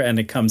together, and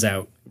it comes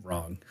out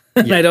wrong.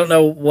 And I don't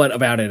know what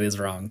about it is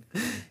wrong.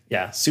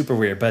 Yeah, super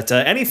weird. But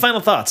any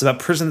final thoughts about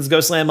Prisoners of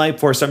Ghostland, Mike,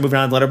 before we start moving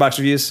on to Letterboxd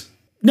reviews?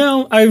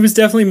 No, I was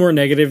definitely more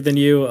negative than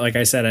you. Like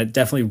I said, I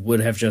definitely would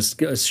have just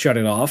shut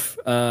it off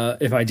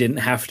if I didn't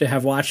have to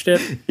have watched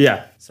it.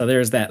 Yeah. So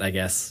there's that, I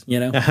guess, you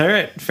know? All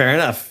right, fair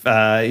enough.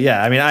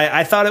 Yeah, I mean,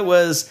 I thought it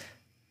was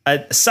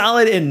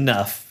solid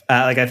enough.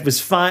 Like, I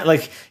was fine.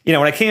 Like, you know,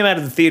 when I came out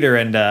of the theater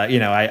and, you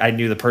know, I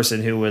knew the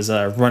person who was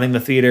running the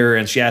theater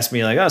and she asked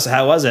me, like, oh, so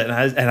how was it? And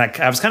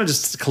I was kind of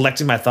just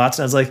collecting my thoughts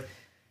and I was like,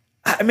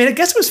 I mean, I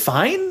guess it was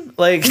fine.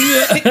 Like,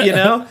 you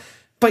know?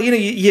 But, you know,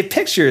 you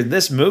picture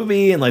this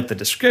movie and like the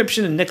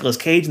description and Nicolas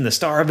Cage and the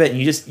star of it,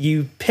 and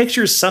you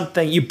picture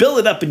something, you build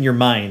it up in your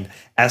mind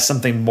as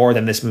something more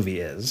than this movie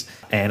is.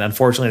 And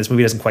unfortunately, this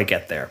movie doesn't quite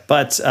get there.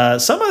 But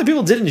some other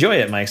people did enjoy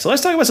it, Mike. So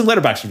let's talk about some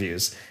Letterboxd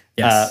reviews.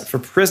 Yes. For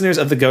Prisoners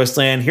of the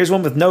Ghostland, here's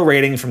one with no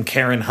rating from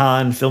Karen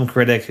Hahn, film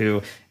critic,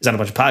 who is on a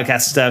bunch of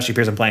podcast stuff. She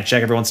appears on Blank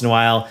Check every once in a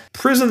while.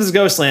 Prisoners of the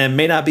Ghostland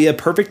may not be a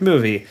perfect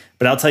movie,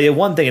 but I'll tell you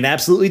one thing it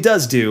absolutely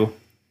does do: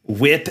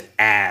 whip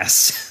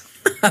ass.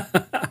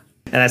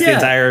 And that's the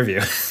entire review.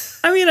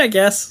 I mean, I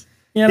guess.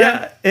 You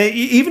know? Yeah.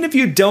 Even if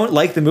you don't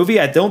like the movie,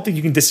 I don't think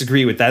you can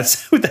disagree with that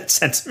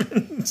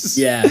sentiment.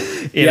 Yeah.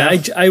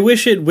 Yeah. I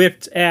wish it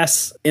whipped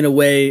ass in a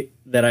way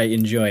that I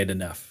enjoyed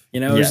enough. You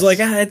know, it's like,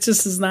 it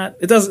just is not,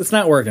 it's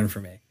not working for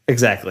me.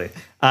 Exactly.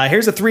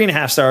 Here's a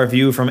 3.5-star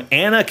review from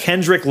Anna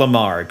Kendrick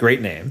Lamar.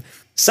 Great name.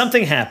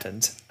 Something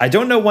happened. I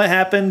don't know what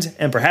happened,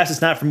 and perhaps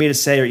it's not for me to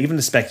say or even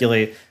to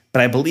speculate,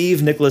 but I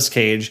believe Nicolas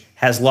Cage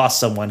has lost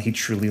someone he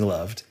truly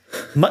loved.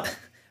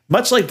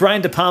 Much like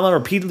Brian De Palma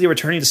repeatedly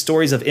returning to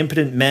stories of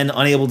impotent men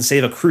unable to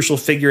save a crucial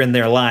figure in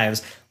their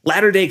lives,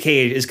 Latter-day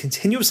Cage is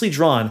continuously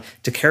drawn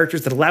to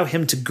characters that allow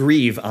him to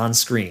grieve on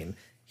screen.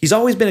 He's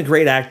always been a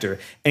great actor,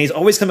 and he's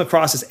always come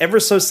across as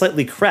ever so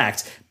slightly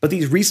cracked, but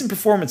these recent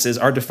performances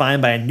are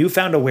defined by a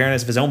newfound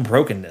awareness of his own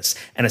brokenness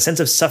and a sense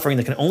of suffering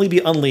that can only be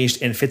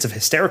unleashed in fits of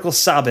hysterical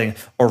sobbing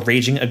or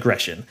raging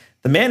aggression.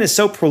 The man is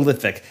so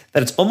prolific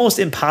that it's almost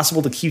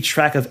impossible to keep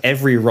track of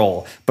every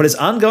role, but his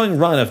ongoing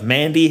run of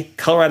Mandy,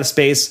 Color Out of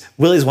Space,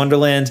 Willy's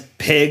Wonderland,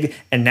 Pig,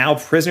 and now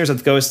Prisoners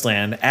of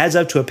Ghostland adds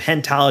up to a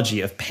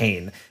pentology of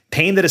pain.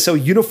 Pain that is so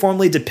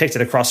uniformly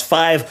depicted across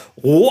 5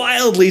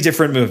 wildly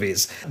different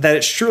movies that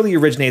it surely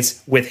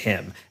originates with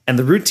him. And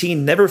the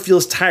routine never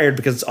feels tired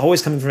because it's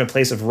always coming from a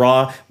place of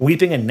raw,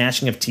 weeping and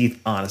gnashing of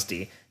teeth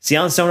honesty.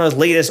 Sion Sono's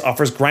latest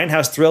offers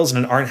grindhouse thrills in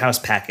an art house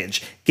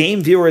package.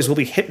 Game viewers will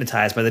be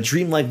hypnotized by the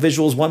dreamlike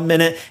visuals one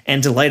minute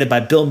and delighted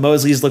by Bill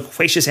Moseley's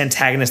loquacious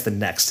antagonist the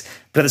next.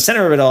 But at the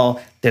center of it all,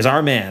 there's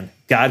our man,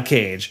 God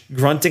Cage,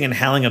 grunting and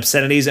howling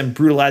obscenities and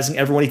brutalizing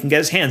everyone he can get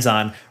his hands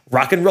on,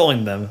 rock and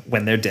rolling them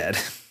when they're dead.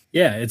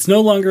 Yeah, it's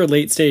no longer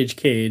late stage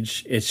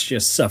Cage. It's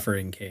just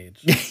suffering Cage.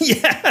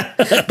 Yeah,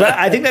 but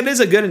I think that is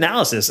a good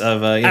analysis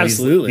of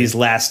Absolutely. these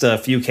last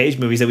few Cage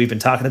movies that we've been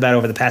talking about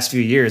over the past few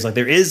years. Like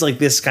there is like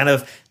this kind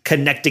of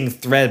connecting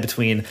thread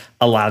between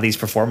a lot of these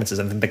performances.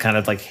 I think they kind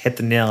of like hit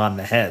the nail on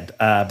the head.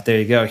 But there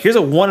you go. Here's a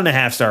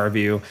 1.5 star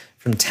review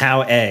from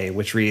Tao A,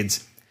 which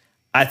reads,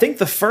 I think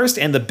the first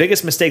and the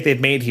biggest mistake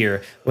they've made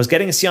here was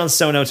getting Sion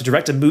Sono to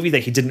direct a movie that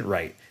he didn't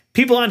write.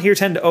 People on here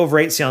tend to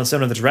overrate Sion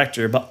Sono the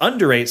director, but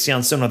underrate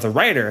Sion Sono the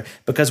writer,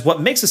 because what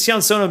makes a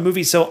Sion Sono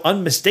movie so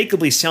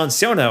unmistakably Sion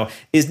Sono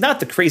is not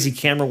the crazy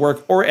camera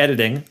work or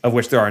editing, of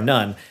which there are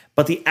none,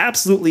 but the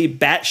absolutely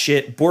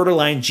batshit,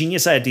 borderline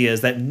genius ideas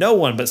that no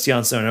one but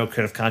Sion Sono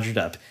could have conjured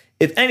up.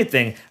 If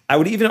anything, I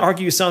would even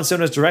argue Sion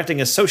Sono's directing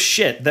is so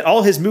shit that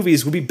all his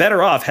movies would be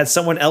better off had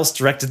someone else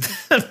directed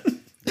them.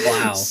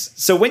 Wow.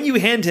 So when you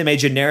hand him a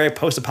generic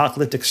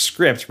post-apocalyptic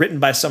script written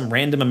by some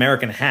random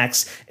American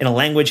hacks in a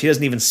language he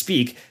doesn't even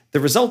speak, the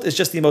result is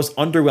just the most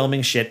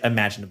underwhelming shit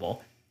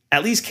imaginable.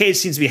 At least Cage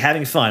seems to be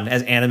having fun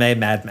as anime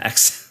Mad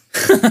Max.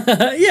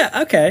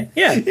 Yeah, okay.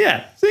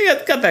 Yeah. So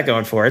you got that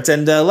going for it.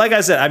 And like I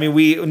said, I mean,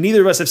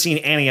 neither of us have seen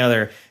any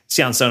other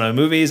Sion Sono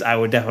movies. I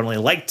would definitely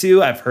like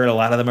to. I've heard a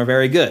lot of them are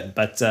very good.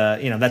 But,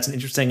 that's an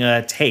interesting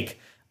take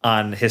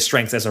on his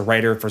strengths as a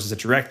writer versus a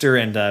director,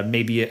 and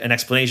maybe an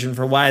explanation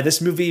for why this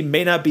movie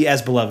may not be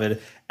as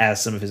beloved as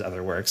some of his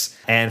other works.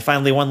 And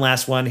finally, one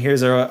last one.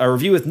 Here's a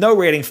review with no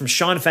rating from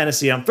Sean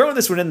Fantasy. I'm throwing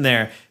this one in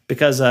there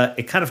because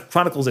it kind of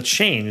chronicles a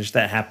change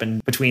that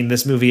happened between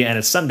this movie and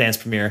its Sundance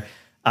premiere.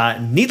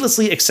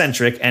 Needlessly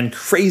eccentric and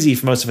crazy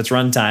for most of its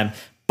runtime,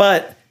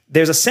 but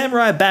there's a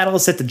samurai battle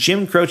set to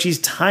Jim Croce's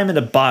Time in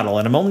a Bottle,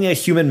 and I'm only a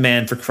human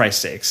man, for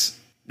Christ's sakes.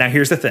 Now,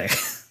 here's the thing.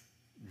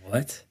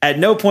 What? At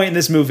no point in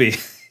this movie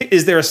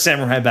is there a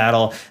samurai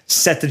battle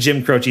set to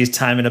Jim Croce's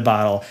Time in a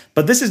Bottle,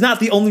 but this is not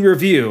the only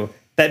review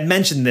that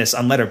mentioned this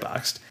on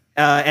Letterboxd.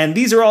 And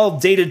these are all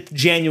dated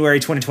January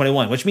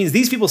 2021, which means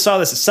these people saw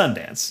this at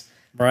Sundance.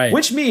 Right.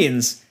 Which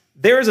means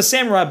there is a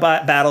samurai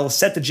battle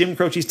set to Jim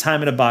Croce's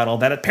Time in a Bottle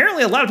that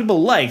apparently a lot of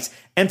people liked,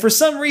 and for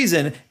some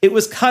reason, it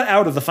was cut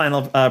out of the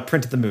final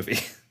print of the movie.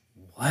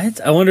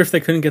 What? I wonder if they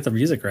couldn't get the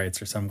music rights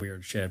or some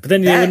weird shit. But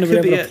then you wouldn't have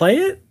been able to play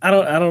it? I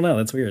don't know.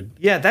 That's weird.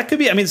 Yeah, that could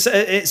be. I mean,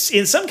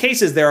 in some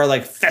cases there are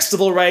like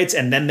festival rights,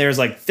 and then there's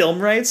like film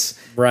rights.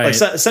 Right.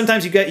 Like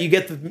sometimes you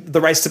get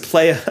the rights to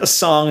play a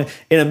song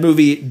in a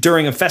movie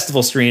during a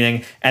festival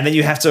screening, and then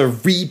you have to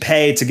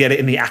repay to get it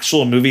in the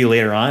actual movie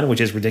later on, which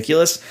is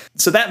ridiculous.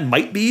 So that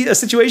might be a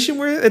situation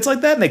where it's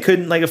like that, and they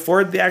couldn't like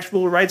afford the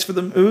actual rights for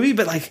the movie.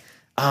 But like,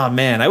 oh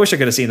man, I wish I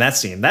could have seen that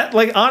scene. That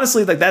like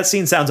honestly, like that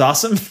scene sounds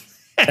awesome.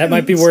 That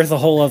might be worth a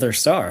whole other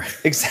star.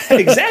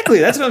 Exactly.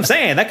 That's what I'm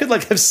saying. That could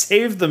like have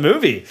saved the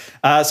movie.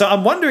 So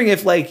I'm wondering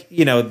if like,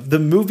 the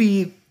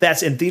movie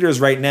that's in theaters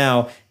right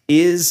now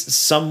is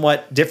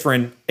somewhat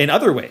different in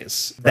other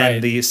ways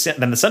than the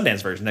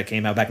Sundance version that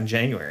came out back in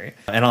January.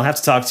 And I'll have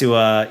to talk to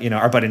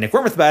our buddy Nick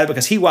Wormuth about it,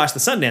 because he watched the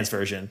Sundance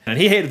version and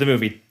he hated the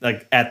movie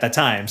like at that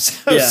time.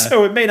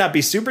 So it may not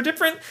be super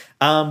different.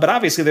 But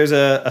obviously there's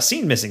a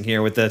scene missing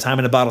here with the Time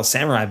in a Bottle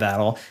samurai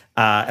battle.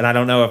 And I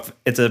don't know if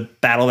it's a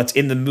battle that's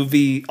in the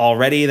movie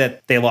already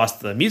that they lost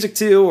the music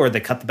to, or they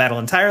cut the battle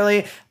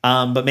entirely.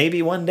 But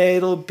maybe one day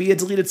it'll be a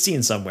deleted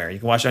scene somewhere. You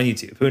can watch it on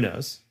YouTube. Who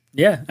knows?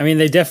 Yeah, I mean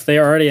they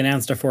already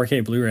announced a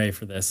 4K Blu-ray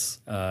for this.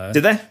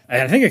 Did they?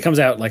 I think it comes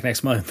out like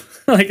next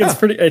month. Like it's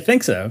pretty. I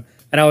think so.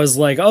 And I was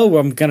like, oh,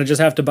 I'm gonna just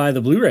have to buy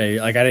the Blu-ray.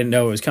 Like I didn't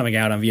know it was coming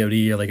out on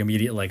VOD or like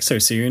immediate, like so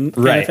soon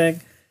kind of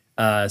thing.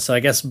 So I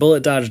guess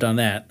bullet dodged on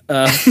that,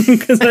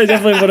 because I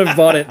definitely would have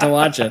bought it to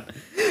watch it.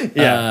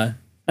 Yeah,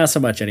 not so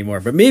much anymore.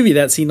 But maybe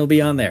that scene will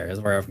be on there. Is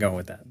where I'm going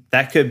with that.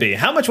 That could be.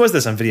 How much was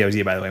this on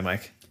VOD, by the way,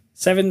 Mike?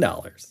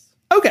 $7.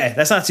 Okay,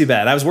 that's not too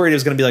bad. I was worried it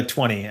was going to be like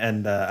 $20,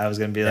 and I was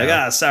going to be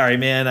like, sorry,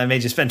 man, I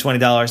made you spend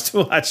 $20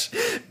 to watch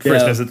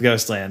Christmas at the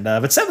Ghostland.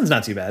 But $7's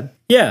not too bad.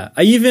 Yeah,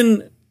 I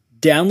even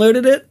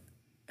downloaded it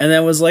and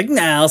then was like,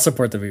 nah, I'll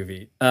support the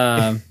movie.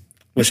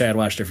 Wish I had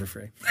watched it for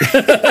free.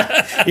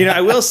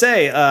 I will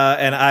say,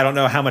 and I don't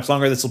know how much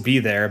longer this will be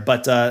there,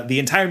 but the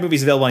entire movie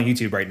is available on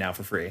YouTube right now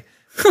for free.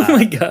 Oh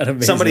my God,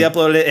 amazing. Somebody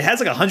uploaded it. It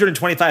has like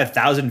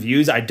 125,000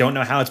 views. I don't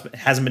know how it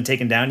hasn't been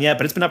taken down yet,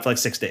 but it's been up for like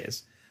 6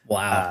 days.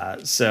 Wow.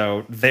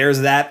 So there's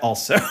that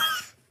also.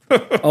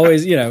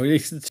 Always,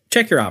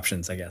 check your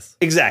options, I guess.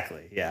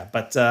 Exactly. Yeah.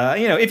 But,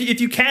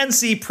 if you can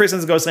see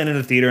Prison's Ghostland in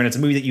a theater and it's a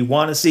movie that you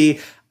want to see,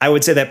 I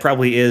would say that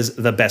probably is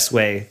the best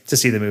way to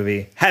see the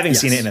movie, having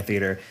seen it in a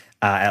theater,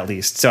 at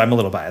least. So I'm a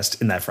little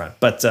biased in that front.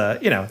 But,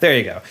 there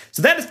you go.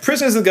 So that is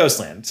Prisoners of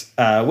Ghostland,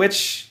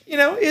 which,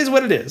 is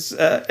what it is.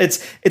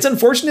 It's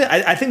unfortunate.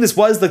 I think this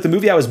was like the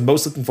movie I was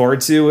most looking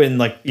forward to. And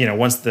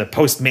once the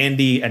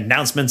post-Mandy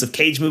announcements of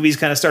Cage movies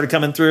kind of started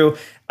coming through.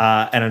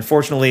 And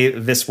unfortunately,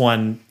 this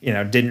one,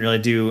 didn't really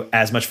do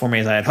as much for me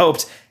as I had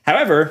hoped.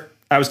 However,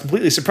 I was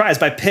completely surprised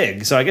by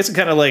Pig. So I guess it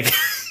kind of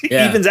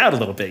evens out a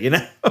little bit,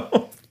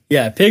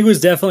 Yeah, Pig was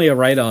definitely a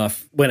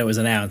write-off when it was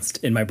announced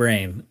in my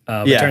brain.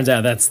 It turns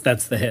out that's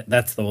the hit.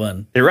 That's the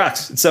one. It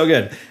rocks. It's so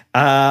good.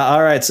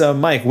 All right, so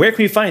Mike, where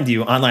can we find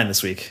you online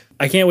this week?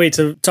 I can't wait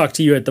to talk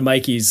to you at the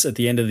Mikeys at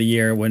the end of the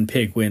year when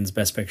Pig wins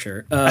Best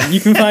Picture. You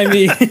can find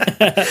me.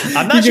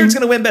 I'm not sure it's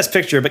going to win Best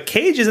Picture, but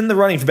Cage is in the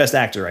running for Best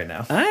Actor right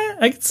now.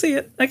 I can see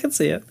it.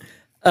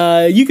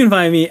 You can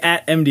find me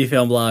at MD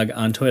Film Blog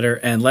on Twitter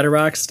and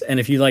Letterboxd.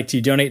 And if you'd like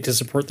to donate to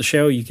support the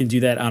show, you can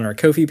do that on our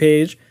Ko-fi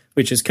page,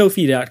 which is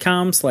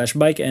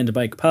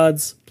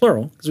ko-fi.com/bikeandbikepods,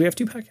 plural, because we have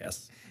 2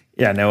 podcasts.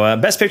 Yeah, no,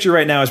 Best Picture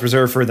right now is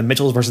reserved for The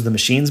Mitchells versus the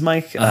Machines,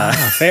 Mike.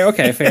 Fair.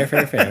 Okay,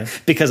 fair.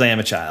 Because I am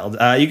a child.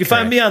 You can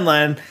find me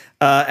online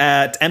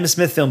at Emma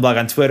Smith Film Blog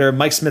on Twitter,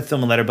 Mike Smith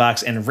Film on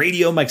Letterboxd, and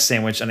Radio Mike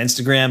Sandwich on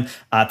Instagram.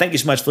 Thank you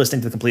so much for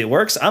listening to The Complete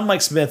Works. I'm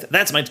Mike Smith.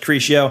 That's Mike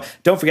Decrecio.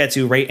 Don't forget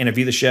to rate and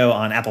review the show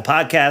on Apple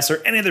Podcasts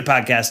or any other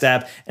podcast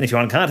app. And if you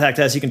want to contact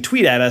us, you can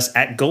tweet at us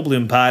at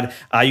GoldblumPod.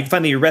 You can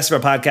find the rest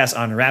of our podcasts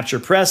on Rapture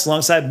Press,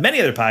 alongside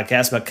many other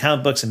podcasts about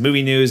comic books and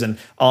movie news and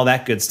all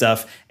that good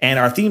stuff. And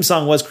our theme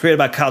song was created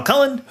by Kyle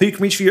Cullen, who you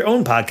can reach for your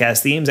own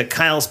podcast themes at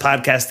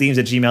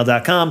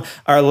kylespodcastthemes@gmail.com.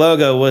 Our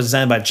logo was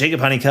designed by Jacob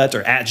Honeycutt,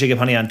 or at Jacob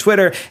Honey on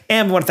Twitter.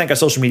 And we want to thank our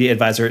social media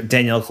advisor,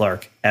 Danielle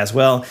Clark, as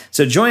well.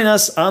 So join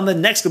us on the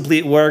next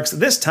Complete Works.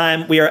 This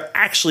time, we are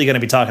actually going to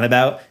be talking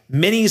about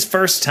Minnie's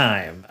First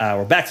Time.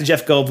 We're back to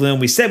Jeff Goldblum.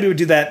 We said we would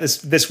do that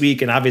this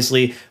week, and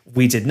obviously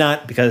we did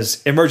not,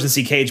 because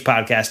Emergency Cage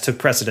podcast took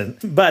precedent.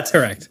 But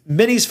correct.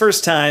 Minnie's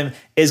First Time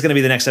is going to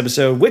be the next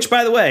episode, which,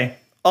 by the way,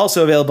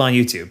 also available on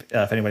YouTube,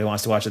 if anybody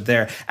wants to watch it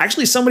there.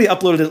 Actually, somebody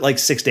uploaded it like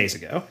 6 days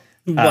ago.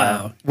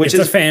 Wow. Which is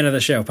a fan of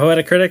the show.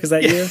 Poetic Critic, is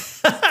that you?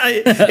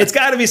 It's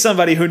got to be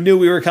somebody who knew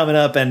we were coming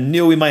up and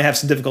knew we might have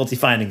some difficulty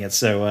finding it.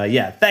 So,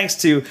 thanks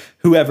to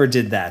whoever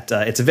did that.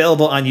 It's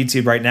available on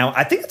YouTube right now.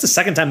 I think it's the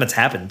second time that's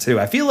happened, too.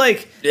 I feel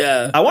like,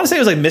 I want to say it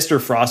was like Mr.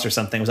 Frost or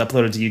something was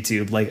uploaded to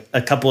YouTube like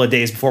a couple of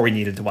days before we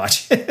needed to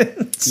watch it.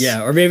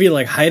 Yeah, or maybe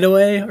like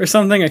Hideaway or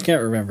something. I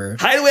can't remember.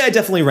 Hideaway, I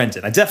definitely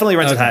rented.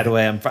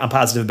 Hideaway. I'm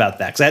positive about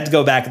that, because I had to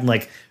go back and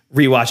like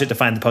rewatch it to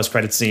find the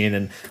post-credit scene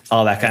and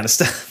all that kind of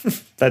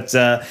stuff. But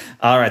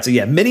all right, so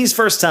Minnie's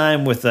First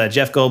Time with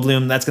Jeff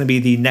Goldblum. That's going to be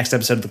the next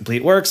episode of The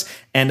Complete Works.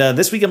 And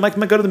this week, Mike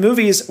might go to the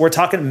movies. We're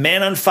talking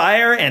Man on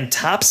Fire and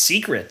Top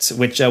Secret,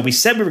 which we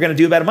said we were going to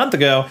do about a month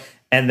ago,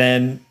 and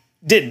then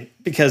didn't,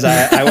 because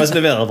I wasn't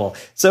available.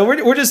 So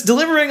we're just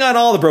delivering on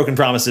all the broken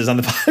promises on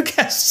the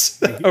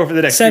podcast over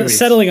the next few weeks.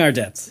 Settling our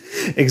debts.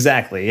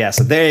 Exactly. Yeah.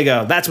 So there you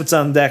go. That's what's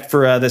on deck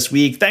for this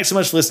week. Thanks so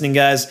much for listening,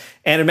 guys.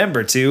 And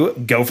remember to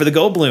go for the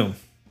Goldblum.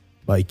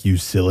 Like, you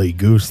silly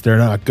goose, they're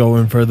not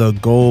going for the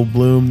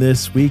Goldblum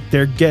this week.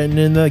 They're getting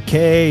in the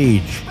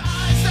cage.